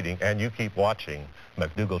keep reading, and you keep watching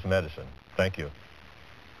McDougall's Medicine. Thank you.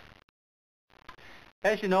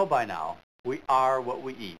 As you know by now, we are what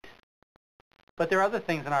we eat. But there are other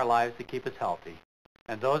things in our lives that keep us healthy,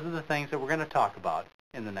 and those are the things that we're going to talk about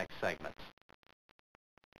in the next segments.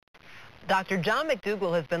 Dr. John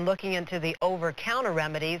McDougall has been looking into the over-counter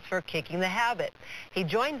remedies for kicking the habit. He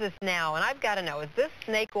joins us now, and I've got to know, is this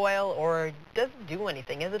snake oil, or does it do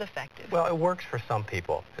anything? Is it effective? Well, it works for some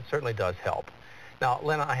people. It certainly does help. Now,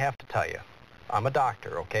 Lena, I have to tell you, I'm a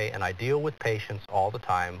doctor, okay, and I deal with patients all the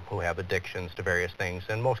time who have addictions to various things,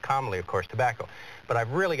 and most commonly, of course, tobacco. But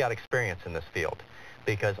I've really got experience in this field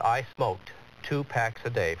because I smoked 2 packs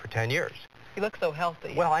a day for 10 years. You look so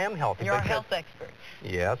healthy. Well, I am healthy. You're a health expert.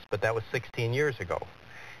 Yes, but that was 16 years ago.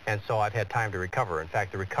 And so I've had time to recover. In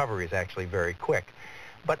fact, the recovery is actually very quick.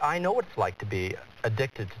 But I know what it's like to be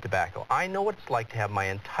addicted to tobacco. I know what it's like to have my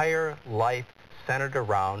entire life centered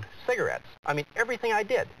around cigarettes. I mean, everything I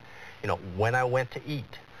did. You know, when I went to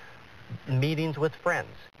eat, meetings with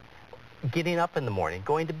friends, getting up in the morning,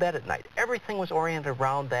 going to bed at night. Everything was oriented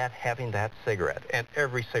around that, having that cigarette. And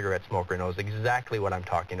every cigarette smoker knows exactly what I'm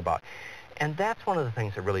talking about. And that's one of the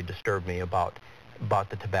things that really disturbed me about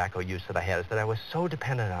the tobacco use that I had, is that I was so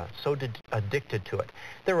dependent on it, so addicted to it.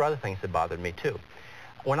 There were other things that bothered me, too.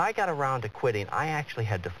 When I got around to quitting, I actually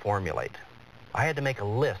had to formulate. I had to make a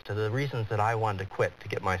list of the reasons that I wanted to quit to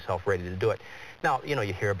get myself ready to do it. Now, you know,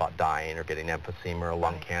 you hear about dying or getting emphysema or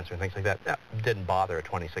lung cancer and things like that. That didn't bother a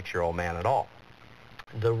 26-year-old man at all.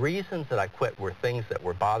 The reasons that I quit were things that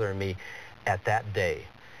were bothering me at that day.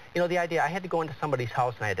 You know, the idea, I had to go into somebody's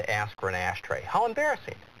house and I had to ask for an ashtray. How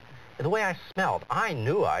embarrassing. The way I smelled, I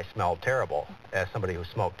knew I smelled terrible as somebody who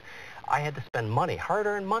smoked. I had to spend money,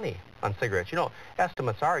 hard-earned money, on cigarettes. You know,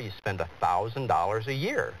 estimates are you spend $1,000 a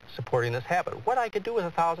year supporting this habit. What I could do with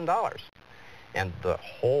 $1,000, and the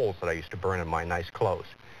holes that I used to burn in my nice clothes.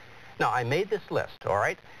 Now, I made this list, all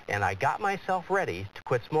right, and I got myself ready to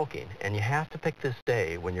quit smoking. And you have to pick this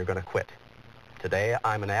day when you're going to quit. Today,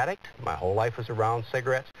 I'm an addict. My whole life was around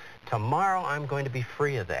cigarettes. Tomorrow, I'm going to be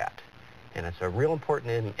free of that. And it's a real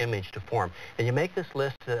important image to form. And you make this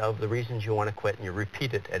list of the reasons you want to quit, and you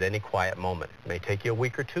repeat it at any quiet moment. It may take you a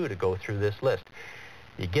week or two to go through this list.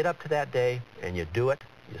 You get up to that day, and you do it.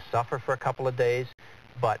 You suffer for a couple of days,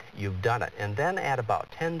 but you've done it. And then at about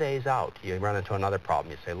 10 days out, you run into another problem.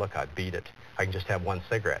 You say, look, I beat it. I can just have one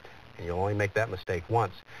cigarette. And you'll only make that mistake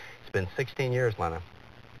once. It's been 16 years, Lena,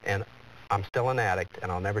 and I'm still an addict, and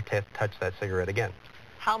I'll never touch that cigarette again.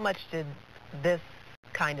 How much did this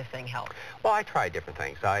kind of thing help? Well, I tried different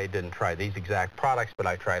things. I didn't try these exact products, but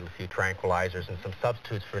I tried a few tranquilizers and some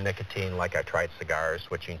substitutes for nicotine, like I tried cigars,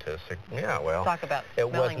 switching to, Talk about it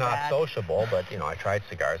was not bad. Sociable, but, you know, I tried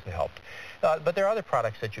cigars and it helped. But there are other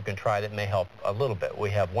products that you can try that may help a little bit. We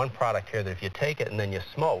have one product here that if you take it and then you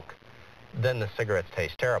smoke, then the cigarettes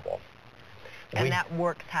taste terrible. And that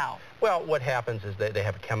works how? Well, what happens is they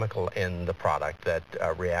have a chemical in the product that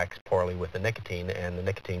reacts poorly with the nicotine, and the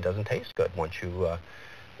nicotine doesn't taste good once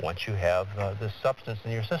you have this substance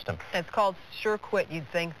in your system. It's called Sure Quit. You'd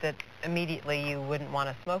think that immediately you wouldn't want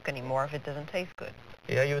to smoke anymore if it doesn't taste good.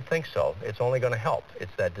 Yeah, you would think so. It's only going to help.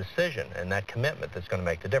 It's that decision and that commitment that's going to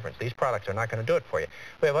make the difference. These products are not going to do it for you.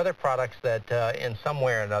 We have other products that in some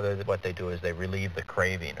way or another, what they do is they relieve the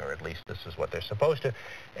craving, or at least this is what they're supposed to,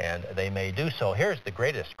 and they may do so. Here's the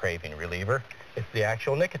greatest craving reliever. It's the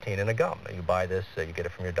actual nicotine in a gum. You buy this, you get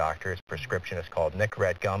it from your doctor. It's prescription. It's called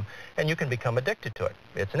Nicorette gum, and you can become addicted to it.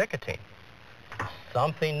 It's nicotine.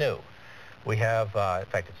 Something new. We have, in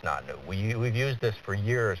fact, it's not new. We've used this for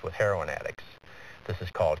years with heroin addicts. This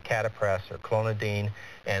is called Catapress or Clonidine,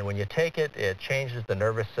 and when you take it, it changes the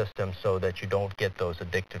nervous system so that you don't get those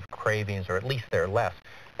addictive cravings, or at least they're less.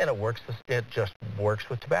 And it just works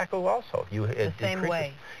with tobacco also. The same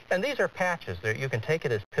way. And these are patches. You can take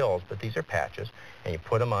it as pills, but these are patches, and you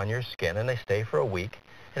put them on your skin, and they stay for a week,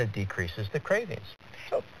 and it decreases the cravings.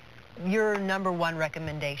 So, your number one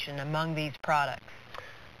recommendation among these products?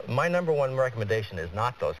 My number one recommendation is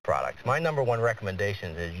not those products. My number one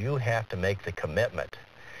recommendation is you have to make the commitment.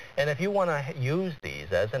 And if you want to use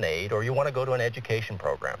these as an aid, or you want to go to an education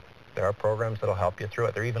program, there are programs that will help you through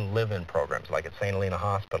it. There are even live-in programs, like at St. Helena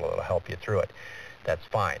Hospital, that will help you through it. That's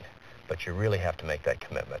fine, but you really have to make that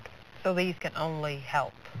commitment. So these can only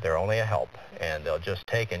help? They're only a help, and they'll just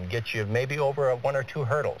take and get you maybe over one or two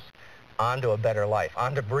hurdles, onto a better life,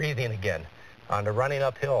 onto breathing again, onto running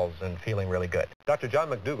up hills and feeling really good. Dr. John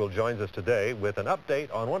McDougall joins us today with an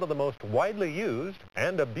update on one of the most widely used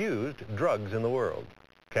and abused drugs in the world,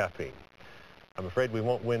 caffeine. I'm afraid we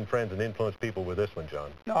won't win friends and influence people with this one,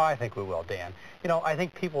 John. No, I think we will, Dan. You know, I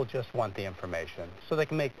think people just want the information so they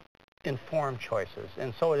can make informed choices,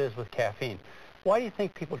 and so it is with caffeine. Why do you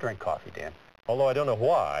think people drink coffee, Dan? Although I don't know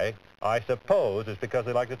why, I suppose it's because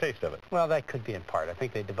they like the taste of it. Well, that could be in part. I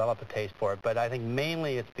think they develop a taste for it, but I think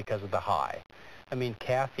mainly it's because of the high. I mean,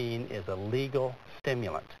 caffeine is a legal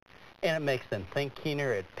stimulant, and it makes them think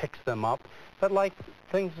keener, it picks them up. But like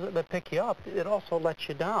things that pick you up, it also lets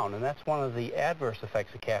you down, and that's one of the adverse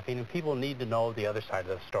effects of caffeine, and people need to know the other side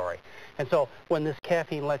of the story. And so when this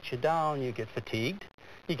caffeine lets you down, you get fatigued,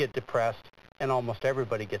 you get depressed, and almost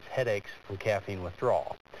everybody gets headaches from caffeine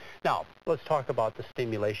withdrawal. Now, let's talk about the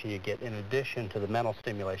stimulation you get in addition to the mental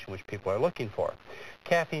stimulation which people are looking for.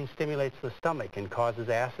 Caffeine stimulates the stomach and causes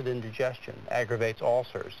acid indigestion, aggravates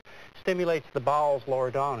ulcers, stimulates the bowels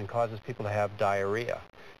lower down and causes people to have diarrhea,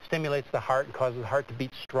 stimulates the heart and causes the heart to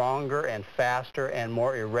beat stronger and faster and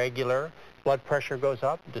more irregular. Blood pressure goes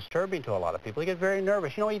up, disturbing to a lot of people. They get very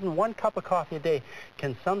nervous. You know, even 1 cup of coffee a day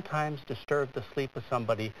can sometimes disturb the sleep of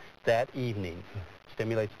somebody that evening.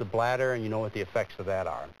 Stimulates the bladder, and you know what the effects of that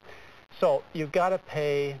are. So you've got to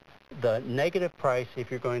pay the negative price if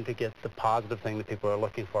you're going to get the positive thing that people are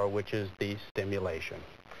looking for, which is the stimulation.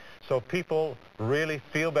 So people really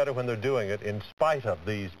feel better when they're doing it in spite of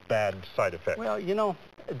these bad side effects. Well, you know,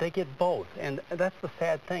 they get both, and that's the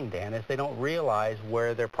sad thing, Dan, is they don't realize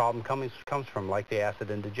where their problem comes from, like the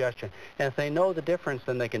acid indigestion. And if they know the difference,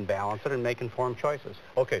 then they can balance it and make informed choices.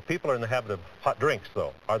 Okay, people are in the habit of hot drinks,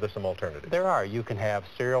 though. Are there some alternatives? There are. You can have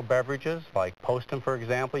cereal beverages, like Postum, for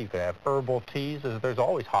example. You can have herbal teas. There's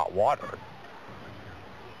always hot water.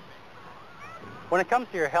 When it comes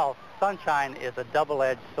to your health, sunshine is a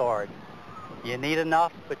double-edged sword. You need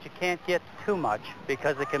enough, but you can't get too much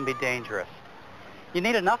because it can be dangerous. You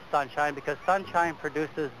need enough sunshine because sunshine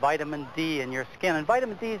produces vitamin D in your skin, and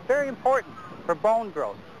vitamin D is very important for bone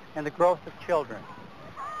growth and the growth of children.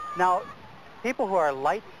 Now, people who are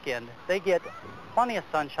light-skinned, they get plenty of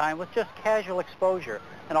sunshine with just casual exposure,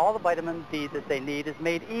 and all the vitamin D that they need is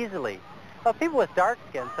made easily. Now, people with dark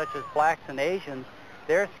skin, such as blacks and Asians,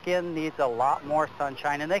 their skin needs a lot more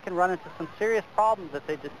sunshine, and they can run into some serious problems if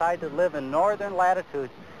they decide to live in northern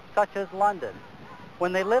latitudes, such as London.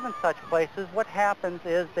 When they live in such places, what happens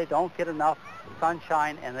is they don't get enough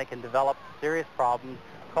sunshine, and they can develop serious problems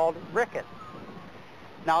called rickets.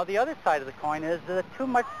 Now, the other side of the coin is that too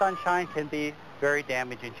much sunshine can be very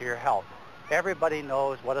damaging to your health. Everybody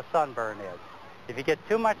knows what a sunburn is. If you get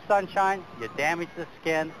too much sunshine, you damage the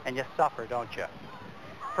skin, and you suffer, don't you?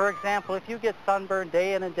 For example, if you get sunburned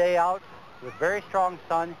day in and day out with very strong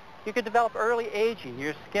sun, you could develop early aging.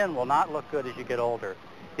 Your skin will not look good as you get older.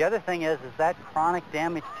 The other thing is that chronic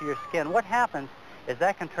damage to your skin, what happens is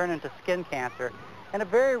that can turn into skin cancer, and a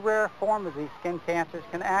very rare form of these skin cancers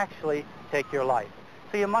can actually take your life.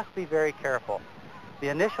 So you must be very careful. The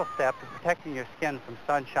initial step to protecting your skin from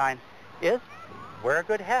sunshine is wear a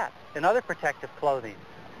good hat and other protective clothing.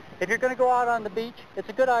 If you're going to go out on the beach, it's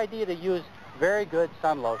a good idea to use very good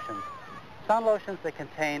sun lotions. Sun lotions that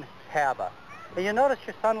contain HABA. And you notice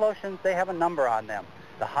your sun lotions, they have a number on them.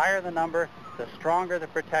 The higher the number, the stronger the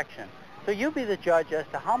protection. So you be the judge as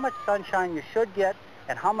to how much sunshine you should get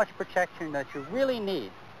and how much protection that you really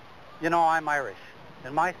need. You know, I'm Irish,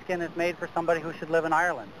 and my skin is made for somebody who should live in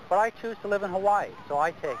Ireland. But I choose to live in Hawaii, so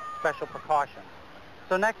I take special precautions.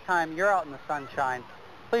 So next time you're out in the sunshine,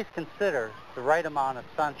 please consider the right amount of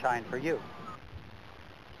sunshine for you.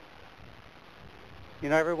 You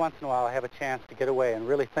know, every once in a while I have a chance to get away and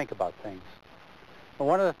really think about things. Well,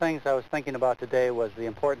 one of the things I was thinking about today was the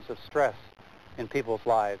importance of stress in people's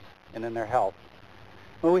lives and in their health.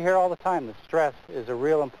 Well, we hear all the time that stress is a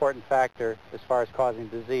real important factor as far as causing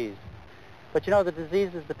disease. But you know, the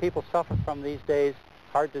diseases that people suffer from these days,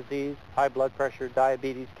 heart disease, high blood pressure,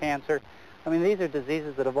 diabetes, cancer, I mean, these are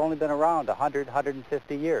diseases that have only been around 100,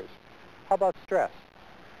 150 years. How about stress?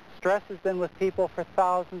 Stress has been with people for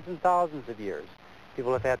thousands and thousands of years.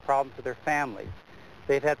 People have had problems with their families.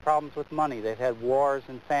 They've had problems with money. They've had wars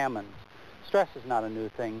and famines. Stress is not a new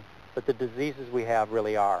thing, but the diseases we have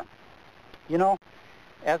really are. You know,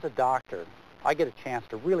 as a doctor, I get a chance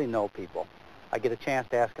to really know people. I get a chance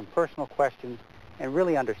to ask them personal questions and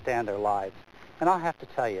really understand their lives. And I'll have to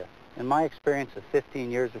tell you, in my experience of 15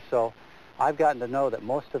 years or so, I've gotten to know that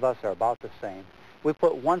most of us are about the same. We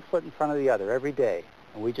put one foot in front of the other every day,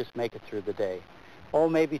 and we just make it through the day. Oh,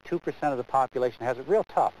 maybe 2% of the population has it real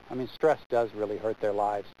tough. I mean, stress does really hurt their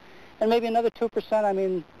lives. And maybe another 2%, I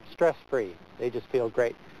mean, stress-free. They just feel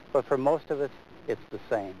great. But for most of us, it's the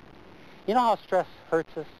same. You know how stress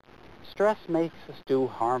hurts us? Stress makes us do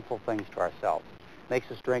harmful things to ourselves. Makes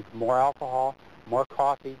us drink more alcohol, more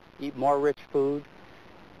coffee, eat more rich food,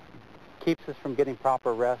 keeps us from getting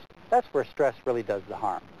proper rest. That's where stress really does the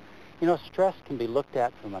harm. You know, stress can be looked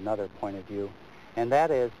at from another point of view, and that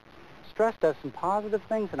is stress does some positive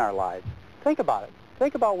things in our lives. Think about it.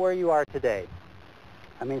 Think about where you are today.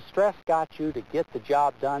 I mean, stress got you to get the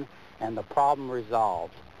job done and the problem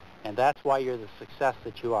resolved, and that's why you're the success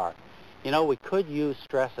that you are. You know, we could use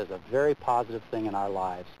stress as a very positive thing in our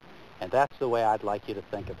lives, and that's the way I'd like you to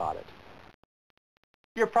think about it.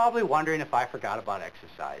 You're probably wondering if I forgot about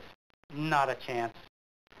exercise. Not a chance.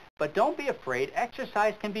 But don't be afraid.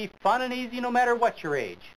 Exercise can be fun and easy no matter what your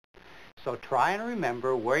age. So try and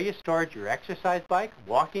remember where you stored your exercise bike,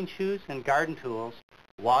 walking shoes, and garden tools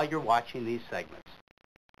while you're watching these segments.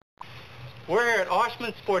 We're here at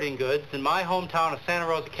Oshman Sporting Goods in my hometown of Santa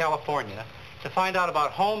Rosa, California, to find out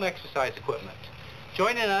about home exercise equipment.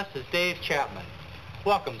 Joining us is Dave Chapman.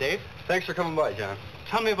 Welcome, Dave. Thanks for coming by, John.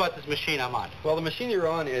 Tell me about this machine I'm on. Well, the machine you're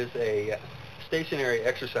on is a stationary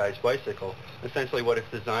exercise bicycle. Essentially what it's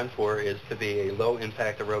designed for is to be a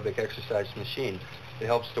low-impact aerobic exercise machine. It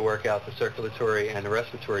helps to work out the circulatory and the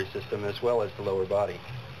respiratory system as well as the lower body.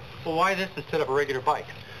 Well, why this instead of a regular bike?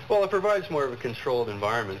 Well, it provides more of a controlled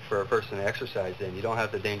environment for a person to exercise in. You don't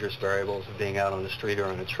have the dangerous variables of being out on the street or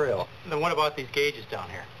on a trail. Then what about these gauges down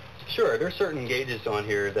here? Sure, there's certain gauges on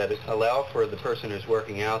here that allow for the person who's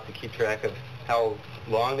working out to keep track of how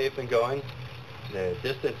long they've been going, the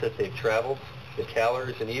distance that they've traveled, the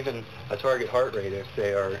calories, and even a target heart rate if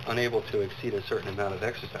they are unable to exceed a certain amount of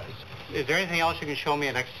exercise. Is there anything else you can show me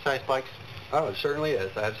on exercise bikes? Oh, it certainly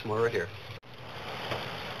is. I have some more right here.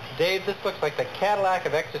 Dave, this looks like the Cadillac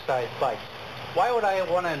of exercise bikes. Why would I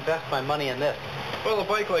want to invest my money in this? Well, a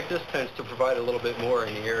bike like this tends to provide a little bit more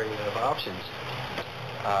in the area of options.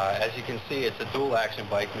 As you can see, it's a dual action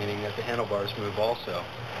bike, meaning that the handlebars move also.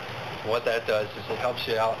 What that does is it helps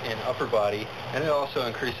you out in upper body, and it also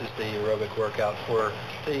increases the aerobic workout for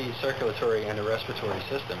the circulatory and the respiratory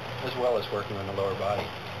system, as well as working on the lower body.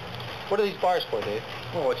 What are these bars for, Dave?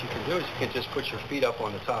 Well, what you can do is you can just put your feet up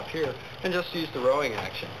on the top here and just use the rowing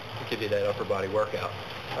action to give you that upper body workout.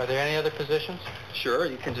 Are there any other positions? Sure,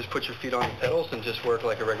 you can just put your feet on the pedals and just work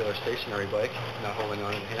like a regular stationary bike, not holding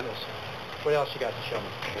on to the handles. What else you got to show me?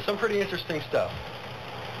 Some pretty interesting stuff.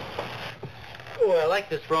 Oh, I like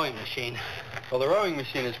this rowing machine. Well, the rowing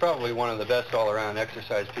machine is probably one of the best all-around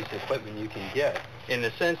exercise piece of equipment you can get, in the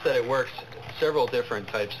sense that it works several different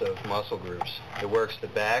types of muscle groups. It works the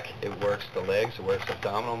back, it works the legs, it works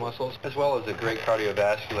abdominal muscles, as well as a great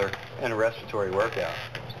cardiovascular and respiratory workout.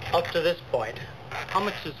 Up to this point, how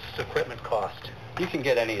much does this equipment cost? You can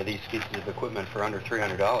get any of these pieces of equipment for under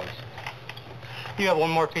 $300. You have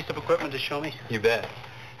one more piece of equipment to show me? You bet.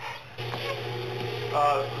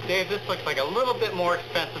 Dave, this looks like a little bit more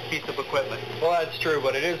expensive piece of equipment. Well, that's true,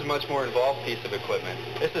 but it is a much more involved piece of equipment.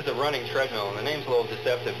 This is a running treadmill, and the name's a little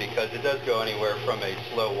deceptive because it does go anywhere from a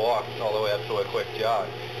slow walk all the way up to a quick jog.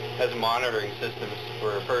 It has monitoring systems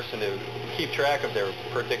for a person to keep track of their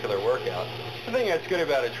particular workout. The thing that's good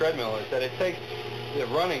about a treadmill is that it takes the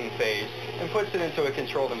running phase and puts it into a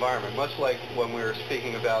controlled environment, much like when we were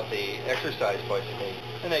speaking about the exercise bicycles,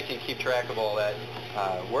 and they can keep track of all that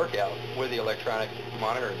workout with the electronic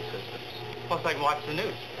monitoring systems. Plus I can watch the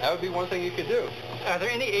news. That would be one thing you could do. Are there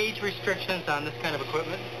any age restrictions on this kind of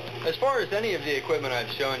equipment? As far as any of the equipment I've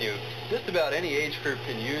shown you, just about any age group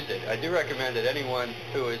can use it. I do recommend that anyone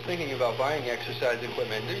who is thinking about buying exercise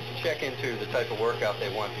equipment, do check into the type of workout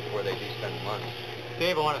they want before they do spend the money.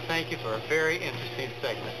 Dave, I want to thank you for a very interesting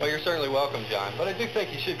segment. Well, you're certainly welcome, John, but I do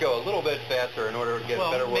think you should go a little bit faster in order to get a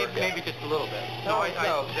better workout. Maybe just a little bit. No, that's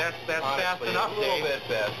honestly, fast enough, a little Dave. bit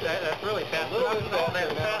faster. That's really fast enough. A little bit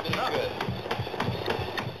faster, That's fast enough.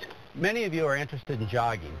 Many of you are interested in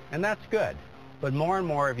jogging, and that's good. But more and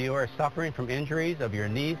more of you are suffering from injuries of your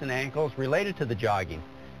knees and ankles related to the jogging,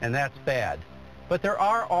 and that's bad. But there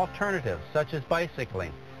are alternatives, such as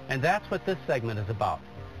bicycling, and that's what this segment is about.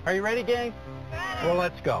 Are you ready, gang? Well,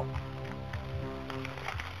 let's go.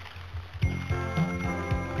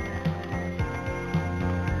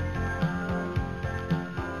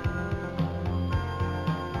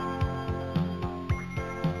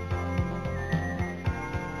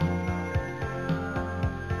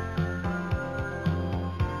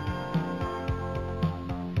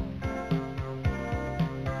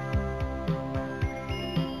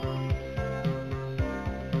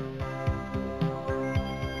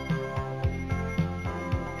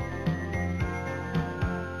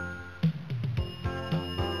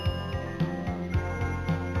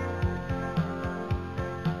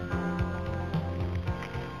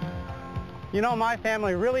 You know, my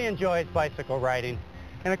family really enjoys bicycle riding,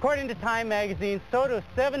 and according to Time magazine, so do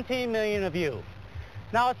 17 million of you.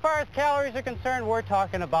 Now, as far as calories are concerned, we're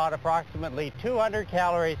talking about approximately 200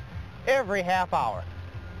 calories every half hour.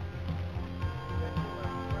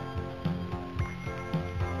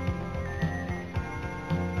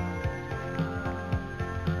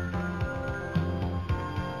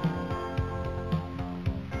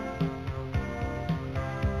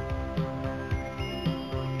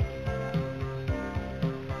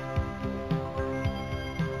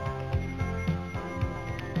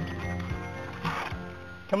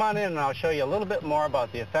 Come on in and I'll show you a little bit more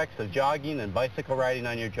about the effects of jogging and bicycle riding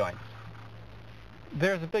on your joints.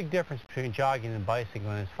 There's a big difference between jogging and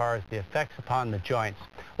bicycling as far as the effects upon the joints.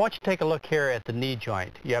 I want you to take a look here at the knee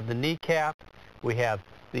joint. You have the kneecap, we have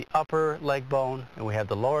the upper leg bone, and we have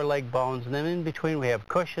the lower leg bones, and then in between we have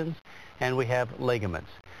cushions and we have ligaments.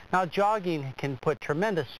 Now jogging can put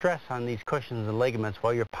tremendous stress on these cushions and ligaments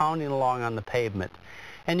while you're pounding along on the pavement.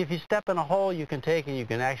 And if you step in a hole you can take and you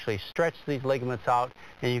can actually stretch these ligaments out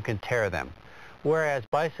and you can tear them. Whereas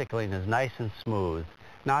bicycling is nice and smooth,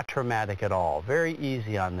 not traumatic at all, very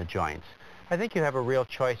easy on the joints. I think you have a real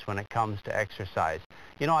choice when it comes to exercise.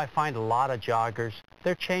 You know, I find a lot of joggers,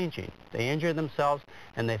 they're changing. They injure themselves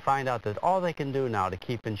and they find out that all they can do now to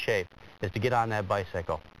keep in shape is to get on that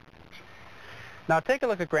bicycle. Now take a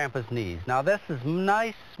look at Grandpa's knees. Now this is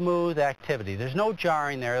nice, smooth activity. There's no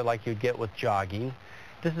jarring there like you'd get with jogging.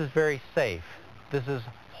 This is very safe. This is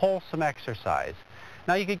wholesome exercise.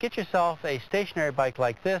 Now you could get yourself a stationary bike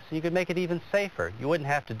like this and you could make it even safer. You wouldn't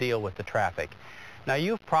have to deal with the traffic. Now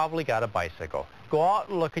you've probably got a bicycle. Go out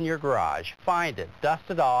and look in your garage, find it, dust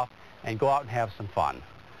it off, and go out and have some fun.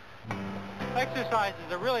 Exercise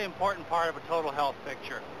is a really important part of a total health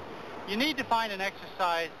picture. You need to find an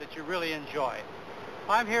exercise that you really enjoy.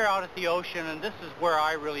 I'm here out at the ocean and this is where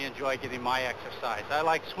I really enjoy getting my exercise. I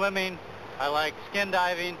like swimming, I like skin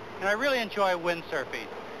diving, and I really enjoy windsurfing.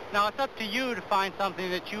 Now it's up to you to find something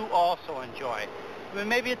that you also enjoy. I mean,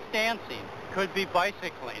 maybe it's dancing, could be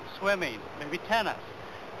bicycling, swimming, maybe tennis.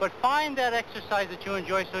 But find that exercise that you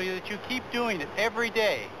enjoy so that you keep doing it every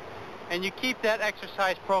day and you keep that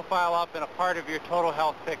exercise profile up in a part of your total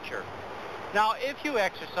health picture. Now, if you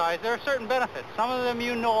exercise, there are certain benefits. Some of them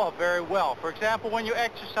you know of very well. For example, when you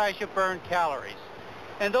exercise, you burn calories.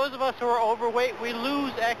 And those of us who are overweight, we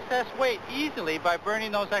lose excess weight easily by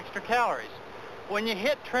burning those extra calories. When you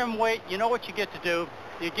hit trim weight, you know what you get to do.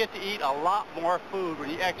 You get to eat a lot more food when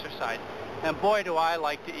you exercise. And boy, do I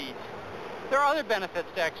like to eat. There are other benefits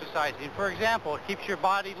to exercising. For example, it keeps your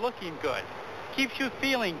body looking good, keeps you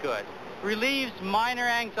feeling good, relieves minor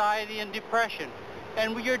anxiety and depression.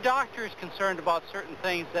 And your doctor is concerned about certain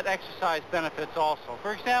things that exercise benefits also.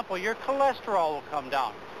 For example, your cholesterol will come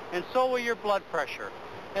down, and so will your blood pressure.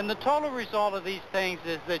 And the total result of these things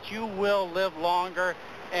is that you will live longer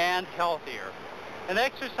and healthier. An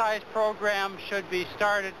exercise program should be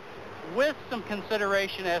started with some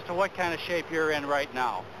consideration as to what kind of shape you're in right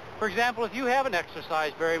now. For example, if you haven't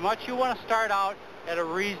exercised very much, you want to start out at a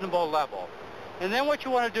reasonable level. And then what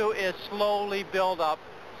you want to do is slowly build up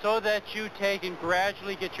so that you take and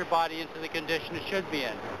gradually get your body into the condition it should be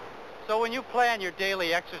in. So when you plan your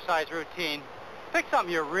daily exercise routine, pick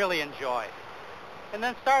something you really enjoy. And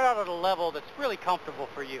then start out at a level that's really comfortable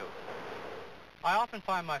for you. I often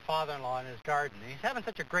find my father-in-law in his garden. He's having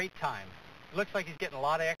such a great time. It looks like he's getting a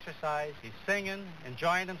lot of exercise. He's singing,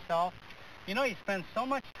 enjoying himself. You know, he spends so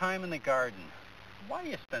much time in the garden. Why do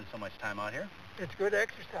you spend so much time out here? It's good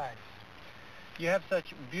exercise. You have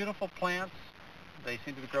such beautiful plants. They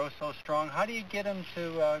seem to grow so strong. How do you get them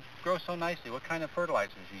to grow so nicely? What kind of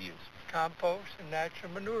fertilizers do you use? Compost and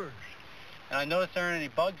natural manures. And I notice there aren't any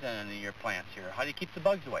bugs in any of your plants here. How do you keep the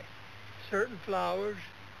bugs away? Certain flowers,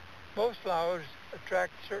 most flowers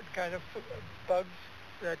attract certain kind of bugs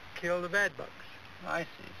that kill the bad bugs. I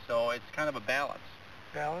see. So it's kind of a balance.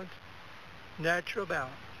 Balance. Natural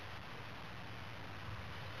balance.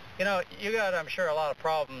 You know, you got, I'm sure, a lot of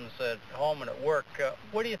problems at home and at work.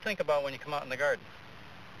 What do you think about when you come out in the garden?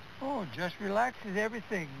 Oh, just relaxes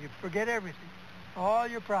everything. You forget everything. All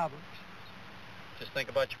your problems. Just think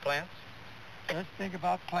about your plants? Just think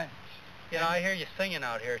about plants. You know, I hear you singing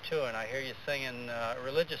out here, too, and I hear you singing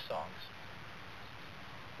religious songs.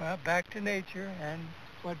 Well, back to nature and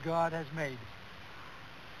what God has made.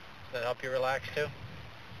 Does that help you relax, too?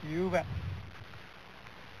 You bet.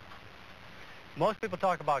 Most people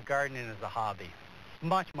talk about gardening as a hobby.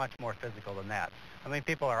 Much, much more physical than that. I mean,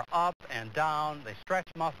 people are up and down. They stretch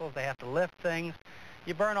muscles. They have to lift things.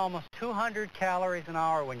 You burn almost 200 calories an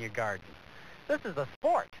hour when you garden. This is a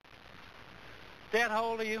sport. Dad, how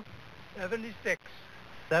old are you? 76.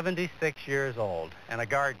 76 years old and a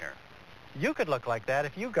gardener. You could look like that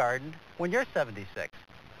if you gardened when you're 76.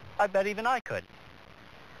 I bet even I could.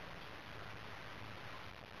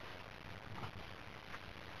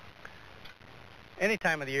 Any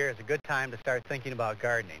time of the year is a good time to start thinking about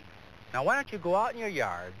gardening. Now, why don't you go out in your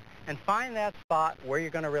yard and find that spot where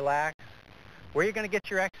you're going to relax, where you're going to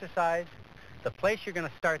get your exercise, the place you're going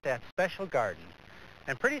to start that special garden.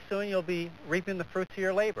 And pretty soon you'll be reaping the fruits of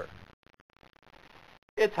your labor.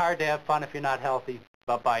 It's hard to have fun if you're not healthy,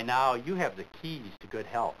 but by now you have the keys to good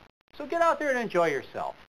health. So get out there and enjoy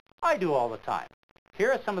yourself. I do all the time.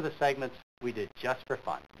 Here are some of the segments we did just for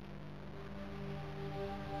fun.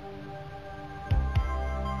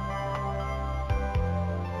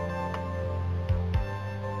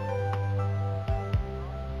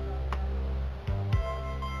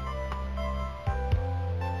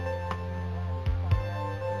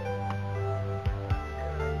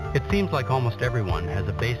 It seems like almost everyone has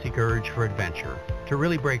a basic urge for adventure, to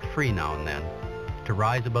really break free now and then, to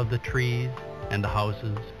rise above the trees and the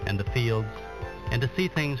houses and the fields, and to see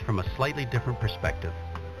things from a slightly different perspective.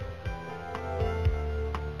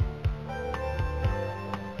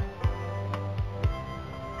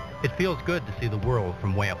 It feels good to see the world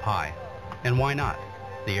from way up high. And why not?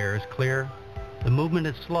 The air is clear, the movement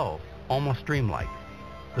is slow, almost dreamlike.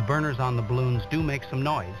 The burners on the balloons do make some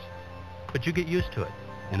noise, but you get used to it,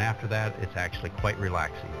 and after that, it's actually quite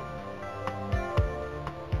relaxing.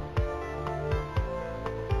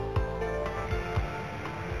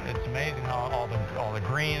 It's amazing how all the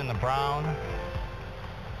green and the brown,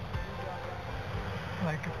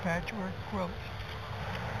 like a patchwork quilt.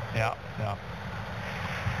 Yeah, yeah.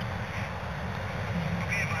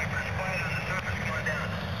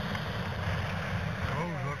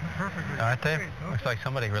 Perfectly. Aren't they? Looks like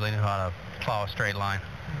somebody really knew how to plow a straight line.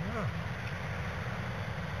 Yeah.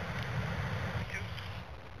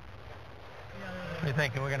 What do you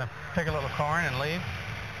think? Are we going to pick a little corn and leave?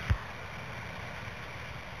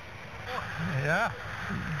 Yeah.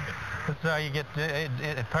 That's how you get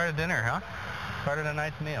part of dinner, huh? Part of the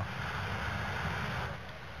night's meal.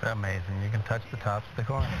 Amazing. You can touch the tops of the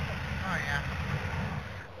corn. Oh, yeah.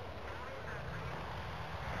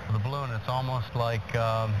 The balloon, it's almost like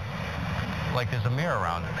there's a mirror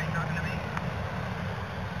around it.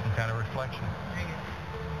 Some kind of reflection.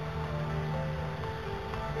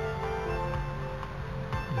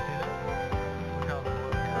 You see that? Look how the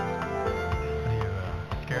balloon goes. Do you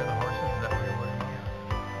scare the horses? Is that what you're worried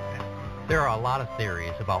about? There are a lot of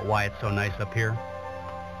theories about why it's so nice up here.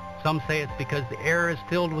 Some say it's because the air is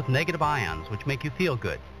filled with negative ions, which make you feel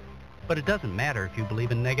good. But it doesn't matter if you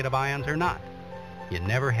believe in negative ions or not. You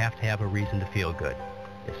never have to have a reason to feel good,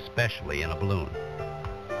 especially in a balloon.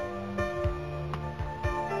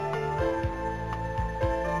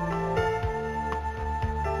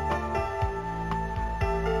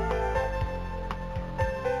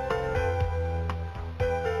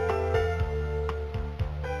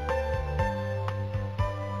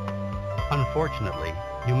 Unfortunately,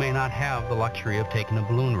 you may not have the luxury of taking a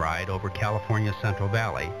balloon ride over California's Central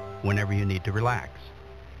Valley whenever you need to relax.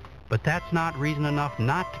 But that's not reason enough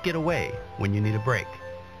not to get away when you need a break.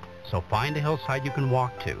 So find a hillside you can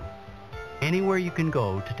walk to, anywhere you can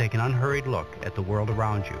go to take an unhurried look at the world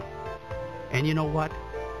around you. And you know what?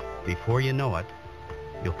 Before you know it,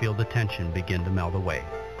 you'll feel the tension begin to melt away.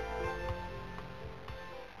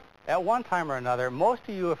 At one time or another, most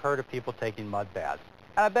of you have heard of people taking mud baths.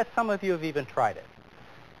 And I bet some of you have even tried it.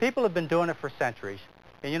 People have been doing it for centuries,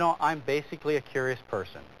 and you know, I'm basically a curious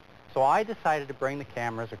person. So I decided to bring the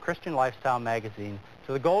cameras of Christian Lifestyle magazine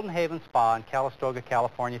to the Golden Haven Spa in Calistoga,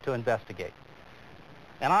 California to investigate.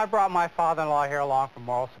 And I brought my father-in-law here along for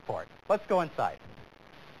moral support. Let's go inside.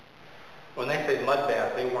 When they say mud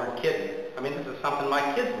bath, they weren't kidding. I mean, this is something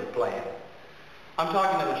my kids would play in. I'm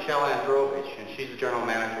talking to Michelle Androvich, and she's the general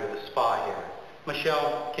manager of the spa here.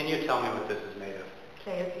 Michelle, can you tell me what this is made of?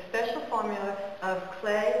 Okay, it's a special formula of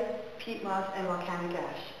clay, peat moss, and volcanic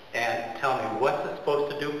ash. And tell me, what's it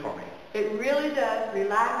supposed to do for me? It really does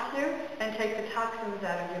relax you and take the toxins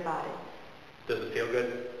out of your body. Does it feel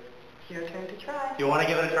good? It's your turn to try. You want to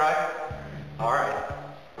give it a try? All right.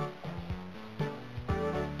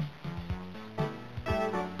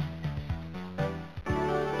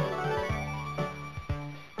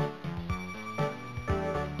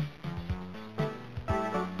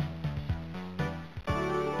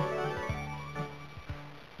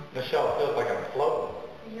 Michelle, it feels like I'm floating.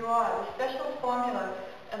 You are. The special formula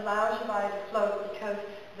allows your body to float because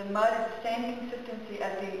the mud is the same consistency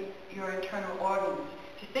as your internal organs.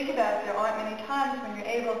 If you think about it, there aren't many times when you're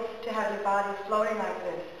able to have your body floating like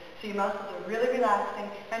this. So your muscles are really relaxing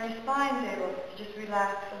and your spine is able to just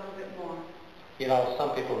relax a little bit more. You know,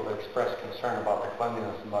 some people have expressed concern about the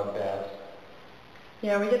cleanliness of mud baths.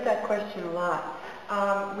 Yeah, we get that question a lot.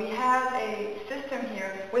 We have a system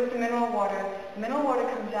here with the mineral water. The mineral water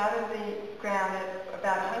comes out of the ground at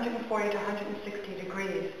about 140 to 160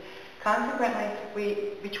 degrees.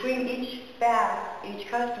 Consequently, between each bath, each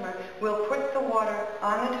customer, will put the water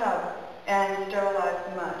on the tub and sterilize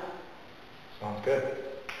the mud. Sounds good.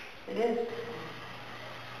 It is.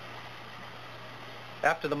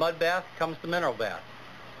 After the mud bath comes the mineral bath.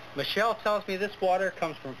 Michelle tells me this water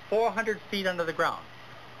comes from 400 feet under the ground.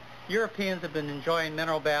 Europeans have been enjoying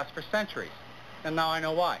mineral baths for centuries, and now I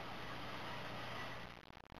know why.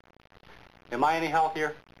 Am I any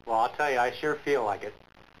healthier? Well, I'll tell you, I sure feel like it.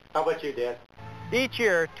 How about you, Dad? Each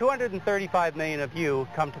year, 235 million of you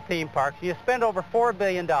come to theme parks, and you spend over $4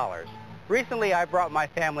 billion. Recently, I brought my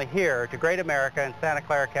family here to Great America in Santa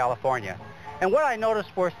Clara, California. And what I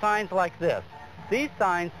noticed were signs like this. These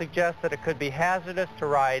signs suggest that it could be hazardous to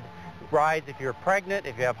ride rides if you're pregnant,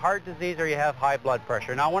 if you have heart disease, or you have high blood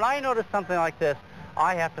pressure. Now, when I notice something like this,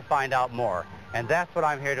 I have to find out more, and that's what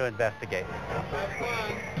I'm here to investigate.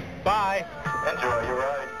 Bye. Enjoy your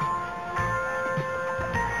ride.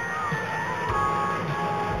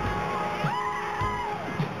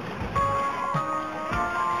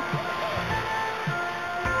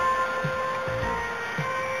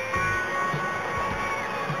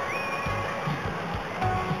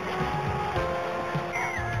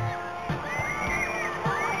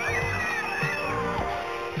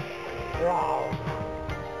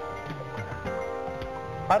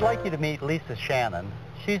 I'd like you to meet Lisa Shannon.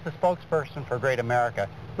 She's the spokesperson for Great America.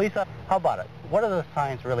 Lisa, how about it? What do those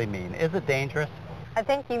signs really mean? Is it dangerous? I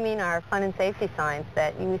think you mean our fun and safety signs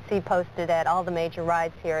that you see posted at all the major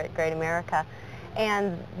rides here at Great America.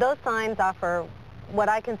 And those signs offer what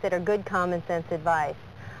I consider good common sense advice,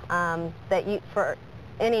 that you, for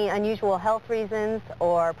any unusual health reasons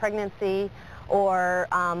or pregnancy or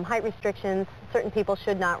height restrictions, certain people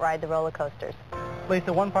should not ride the roller coasters.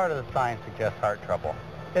 Lisa, one part of the sign suggests heart trouble.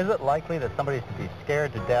 Is it likely that somebody's to be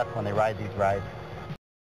scared to death when they ride these rides?